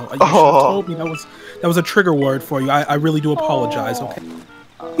 I know. You should have told me that was a trigger word for you. I really do apologize. Okay."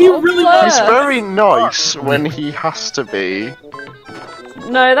 He really He's very nice when he has to be.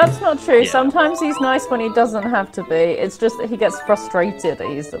 No, that's not true. Sometimes he's nice when he doesn't have to be. It's just that he gets frustrated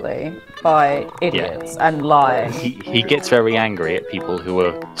easily by idiots and lying. He gets very angry at people who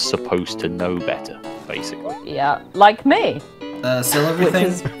are supposed to know better, basically. Yeah, like me. Sell everything?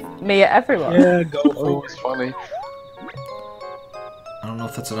 Which is me at everyone. Yeah, go for It's funny. I don't know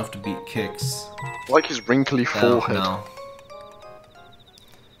if that's enough to beat Kicks. Like his wrinkly forehead. No.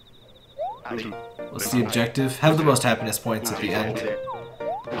 What's the objective? Have the most happiness points at the end.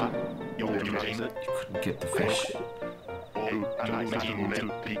 You couldn't get the fish.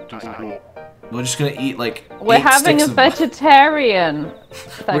 We're just gonna eat like. We're having a vegetarian.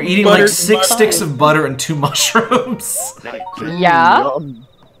 We're eating like 6 sticks of butter and 2 mushrooms. Yeah.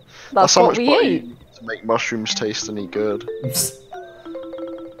 That's how what much we butter eat. you need to make mushrooms taste any good.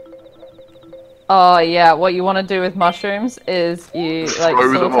 Oh yeah, what you want to do with mushrooms is you like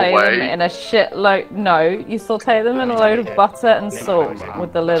Throw them saute away. them in a shitload. No, you saute them in a load of butter and salt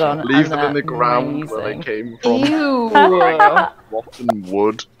with the lid on. Leave and them in the they're ground where they amazing. came from. Ew. Rotten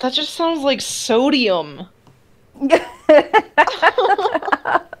wood. That just sounds like sodium.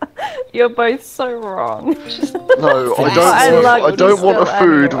 You're both so wrong. No, I don't want a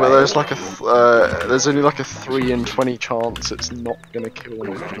food where there's like there's only like a 3 in 20 chance it's not gonna kill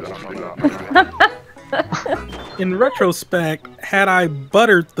me. In retrospect, had I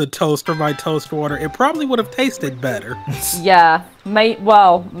buttered the toast or my toast water, it probably would have tasted better. Yeah,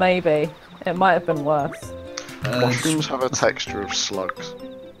 well, maybe. It might have been worse. Mushrooms have a texture of slugs.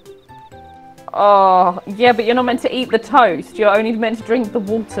 Oh, yeah, but you're not meant to eat the toast. You're only meant to drink the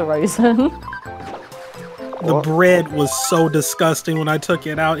water, Rosen. The bread was so disgusting when I took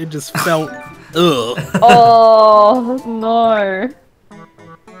it out. It just felt, ugh. Oh, no.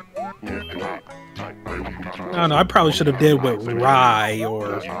 I don't know, I probably should have did with rye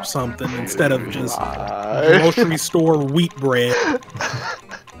or something instead of just grocery store wheat bread.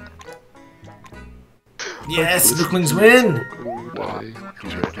 Yes, Looklings win!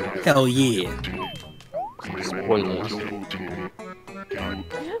 Hell yeah. Spoilers.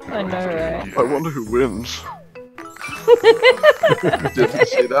 I know, right? I wonder who wins. Didn't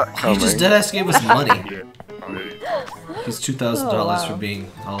see that He coming. just deadass gave us money. He's $2,000 for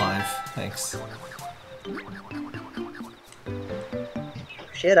being alive. Thanks.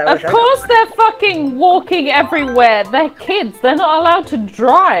 Shit, I Of wish I course they're fucking walking everywhere. They're kids. They're not allowed to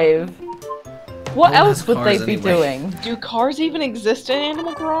drive. What No one else has would they cars be anyway. doing? Do cars even exist in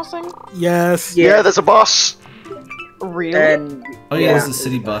Animal Crossing? Yes. Yeah, there's a bus. Really? And Oh yeah, there's a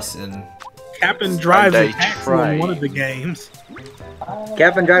city bus in... Captain drives a And a taxi on one train. of the games.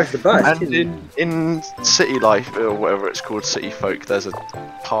 Captain drives the bus. And too. in City Life, or whatever it's called, City Folk, there's a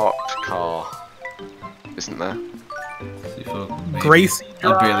parked car. Isn't there? City folk, maybe. Gracie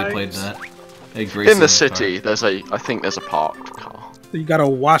I barely drives. played that. Hey, Gracie In the car. city, I think there's a parked car. So you gotta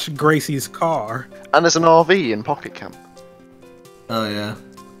wash Gracie's car. And there's an RV in Pocket Camp. Oh yeah.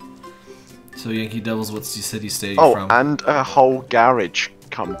 So Yankee Devils, what's the city state Oh, from? and a whole garage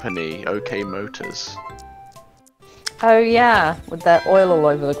company, OK Motors. Oh yeah, with that oil all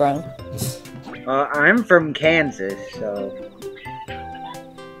over the ground. I'm from Kansas, so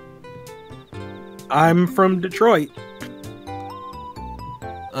I'm from Detroit.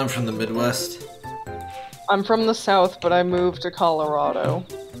 I'm from the Midwest. I'm from the South, but I moved to Colorado.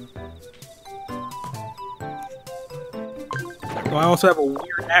 So I also have a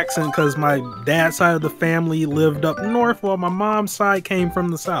weird accent because my dad's side of the family lived up north while my mom's side came from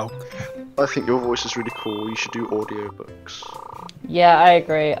the south. I think your voice is really cool. You should do audiobooks. Yeah, I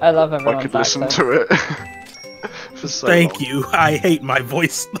agree. I love I everyone's could listen accent. to it. For so Thank long. you. I hate my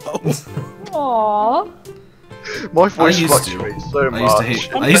voice though. Aww. My voice used to. fluctuates so I much.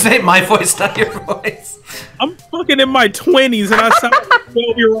 used to hate my voice, not your voice. I'm fucking in my 20s and I sound like a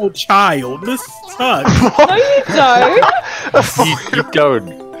 12-year-old child. This sucks. No, you don't. You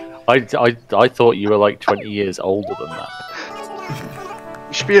don't. I thought you were like 20 years older than that.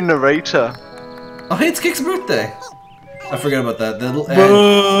 You should be a narrator. Oh hey, it's Kick's birthday. I forgot about that. The little ad.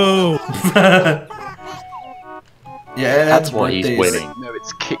 Boo! Yeah, That's why he's birthdays. winning. No,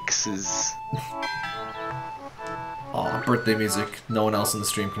 it's Kix's. Aw, birthday music. No one else in the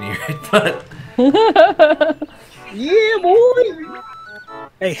stream can hear it, but... yeah, boy.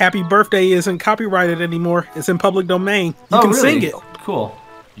 Hey, happy birthday isn't copyrighted anymore. It's in public domain. You Oh, can really? sing it. Cool.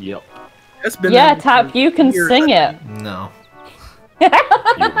 Yep. It's been Yeah, Tap, you can sing it. No. You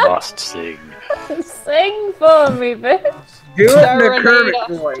must sing. Sing for me, bitch. Do it in a Kermit Serenade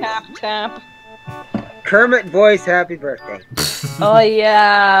us, voice. Tap tap. Kermit voice, happy birthday. Oh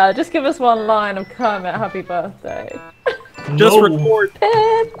yeah, just give us one line of Kermit, happy birthday. Just No. record.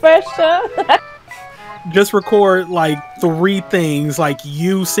 Peer pressure. Just record like 3 things, like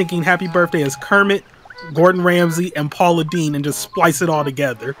you singing "Happy Birthday" as Kermit, Gordon Ramsay, and Paula Dean, and just splice it all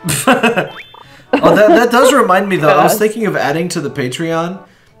together. Oh, that does remind me though. I was God. thinking of adding to the Patreon,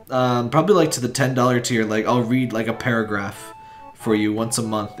 probably like to the $10 tier. Like I'll read like a paragraph for you once a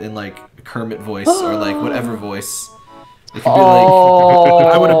month in like a Kermit voice or like whatever voice. It could be Oh.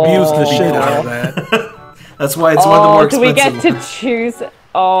 I would abuse the shit out of that. like. That's why it's one of the more Oh, do expensive. we get to choose?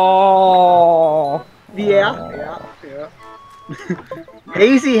 Oh. Yeah.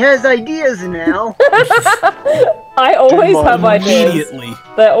 Hazy has ideas now. I always have ideas. Immediately,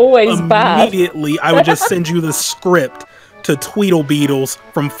 They're always bad. immediately, I would just send you the script to Tweedle Beetles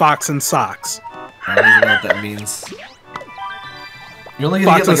from Fox and Socks. I don't even know what that means. You're only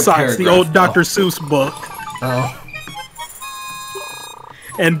gonna Fox get like and a Socks, paragraph. the old Dr. Seuss book. Oh.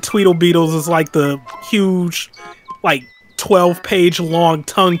 And Tweedle Beetles is like the huge, like 12-page long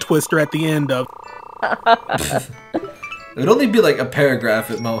tongue twister at the end of. It would only be like a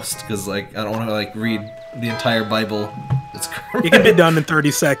paragraph at most, because like I don't want to like read the entire Bible. It's It can be done in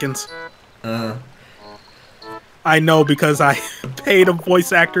 30 seconds. I know because I paid a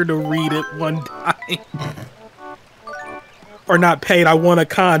voice actor to read it one time. Or not paid, I won a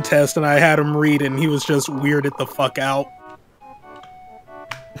contest and I had him read it and he was just weirded the fuck out.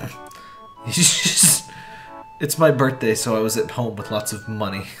 It's my birthday, so I was at home with lots of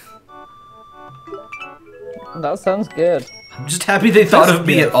money. That sounds good. I'm just happy they thought That's of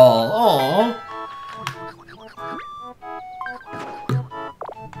me good. at all. Aww.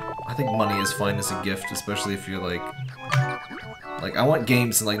 I think money is fine as a gift, especially if you're like I want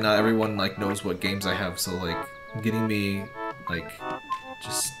games and like not everyone like knows what games I have, so like getting me like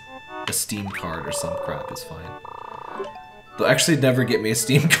just a Steam card or some crap is fine. They'll actually never get me a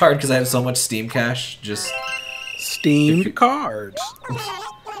Steam card because I have so much Steam cash. Just Steamed cards.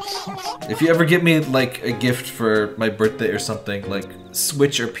 if you ever get me like a gift for my birthday or something, like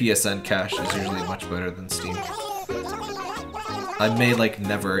Switch or PSN cash is usually much better than Steam. I may like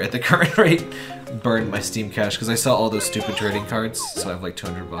never, at the current rate, burn my Steam cash because I sell all those stupid trading cards, so I have like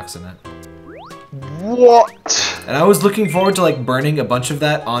 $200 in it. What? And I was looking forward to like burning a bunch of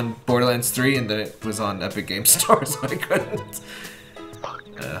that on Borderlands 3, and then it was on Epic Game Store, so I couldn't.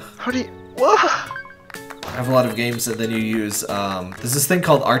 How do you... What? I have a lot of games that then you use. There's this thing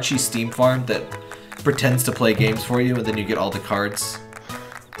called Archie Steam Farm that pretends to play games for you, and then you get all the cards.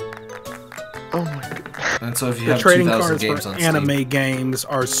 Oh my god. And so if you The have trading 2,000 cards games for on anime Steam, games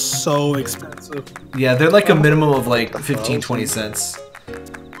are so expensive. yeah, they're like a minimum of like 15-20 cents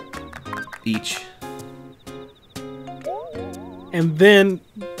each. And then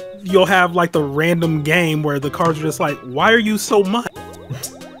you'll have like the random game where the cards are just like, why are you so much?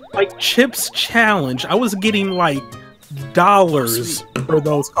 Like Chips Challenge, I was getting like dollars for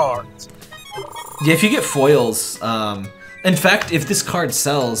those cards. Yeah, if you get foils, in fact, if this card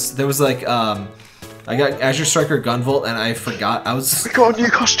sells, there was like, I got Azure Striker Gunvolt, and I forgot, I was, We got a new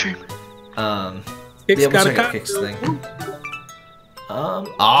costume. Kicks yeah, got we'll a check out Kick's thing.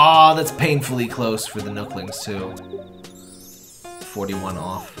 That's painfully close for the Nooklings too. 41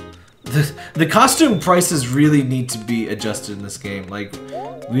 off. The costume prices really need to be adjusted in this game. Like,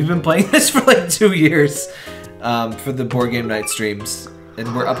 we've been playing this for like 2 years for the board game night streams,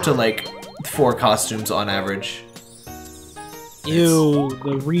 and we're up to like 4 costumes on average. Ew,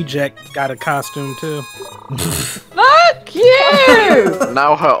 the reject got a costume too. Fuck you!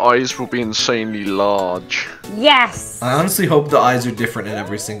 Now her eyes will be insanely large. Yes! I honestly hope the eyes are different in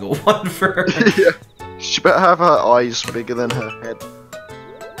every single one for her. Yeah. She better have her eyes bigger than her head.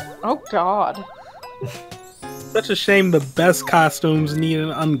 Oh god. Such a shame the best costumes need an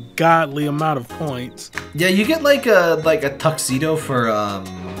ungodly amount of points. Yeah, you get like a tuxedo for I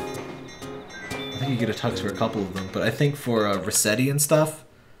think you get a tux for a couple of them, but I think for Rossetti and stuff.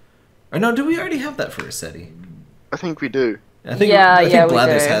 Or no, do we already have that for Rossetti? I think we do. I think Yeah, I think yeah, we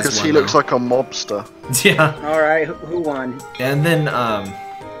Blathers do. has Because one. he looks now. like a mobster. Yeah, Alright, who won? and then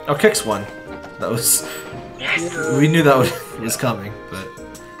oh, Kix won. That was we knew that was coming, but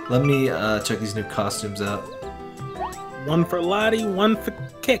let me check these new costumes out. One for Lottie, one for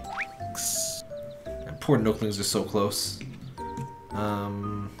Kicks. And poor Nooklings are so close.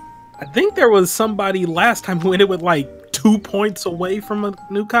 I think there was somebody last time who ended with like 2 points away from a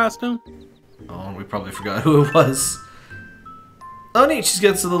new costume. Oh, we probably forgot who it was. Oh neat, she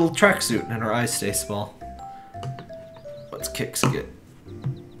gets a little tracksuit and her eyes stay small. What's Kix get?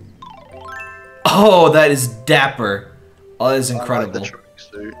 Oh, that is dapper. Oh, that is incredible. I like the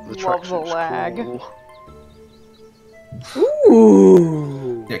tracksuit. The Love the tracksuit's lag. cool.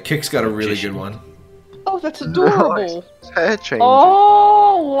 Ooh. Yeah, Kix got a really good one. Oh, that's adorable. Nice. Hair change.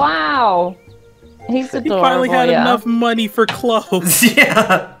 Oh, wow. He's He adorable, finally had yeah. enough money for clothes.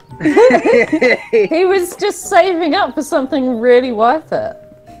 Yeah. He was just saving up for something really worth it.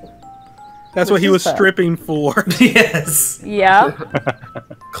 That's Which what he is was fair. stripping for. Yes. Yeah.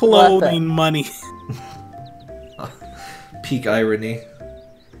 Clothing money. Peak irony.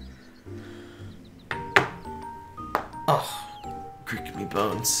 Oh, creak me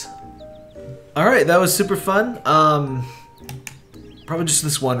bones. All right, that was super fun. Probably just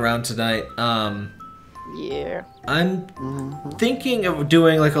this one round tonight. Yeah. I'm thinking of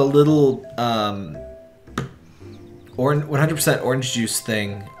doing like a little 100% orange juice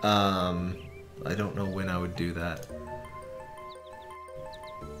thing. I don't know when I would do that.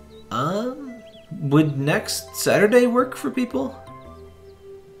 Would next Saturday work for people?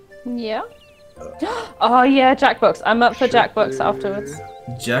 Yeah. Oh yeah, Jackbox. I'm up for Jackbox afterwards.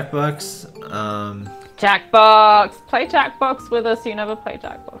 Jackbox. Jackbox. Play Jackbox with us. You never play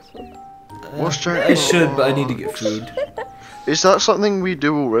Jackbox with us. What's Jackbox? I should, but I need to get food. Is that something we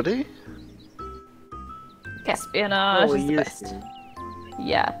do already? Espionage Oh, is the yes. best.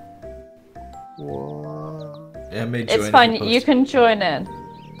 Yeah. Yeah, I may join It's if fine. you You post. can join in.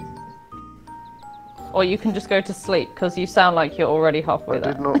 Or you can just go to sleep because you sound like you're already halfway I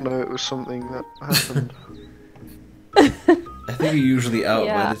there. did not know it was something that happened. I think you're usually out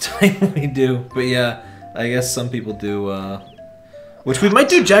Yeah. by the time we do, but yeah, I guess some people do. Which we might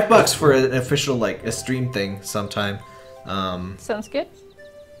do Jackbox for an official like a stream thing sometime. Sounds good.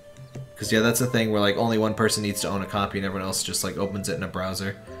 Because yeah, that's the thing where like only one person needs to own a copy and everyone else just like opens it in a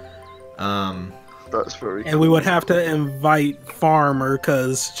browser. That's very And we would have to invite Farmer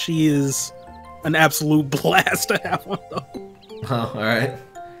because she is an absolute blast to have one though. Oh, alright.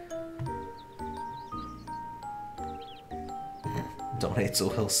 Donate so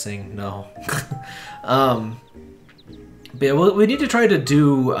he'll sing, no. But yeah, we need to try to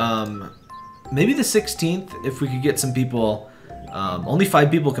do maybe the 16th if we could get some people. Only 5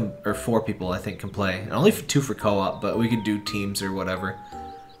 people can, or 4 people I think can play, and only 2 for co-op. But we could do teams or whatever,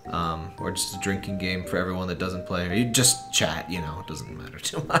 or just a drinking game for everyone that doesn't play, or you just chat. You know, it doesn't matter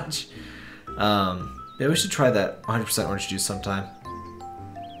too much. Yeah, we should try that 100% orange juice sometime.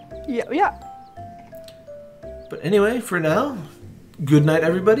 Yeah, yeah. But anyway, for now, good night,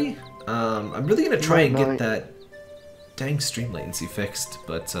 everybody. I'm really gonna try and get that dang stream latency fixed,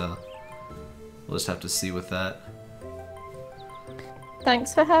 but we'll just have to see with that.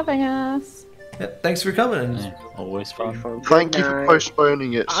 Thanks for having us. Yeah, thanks for coming. Yeah, always fun. Thank you for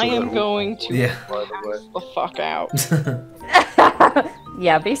postponing it. I am going to Yeah. By the way. the fuck out.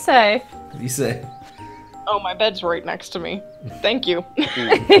 Yeah, be safe. You say. Oh, my bed's right next to me. Thank you.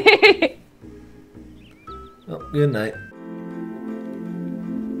 Well, good night.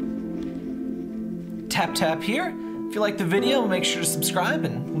 Tap tap here. If you like the video, make sure to subscribe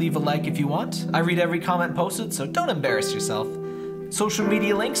and leave a like if you want. I read every comment posted, so don't embarrass yourself. Social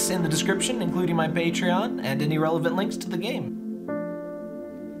media links in the description, including my Patreon and any relevant links to the game.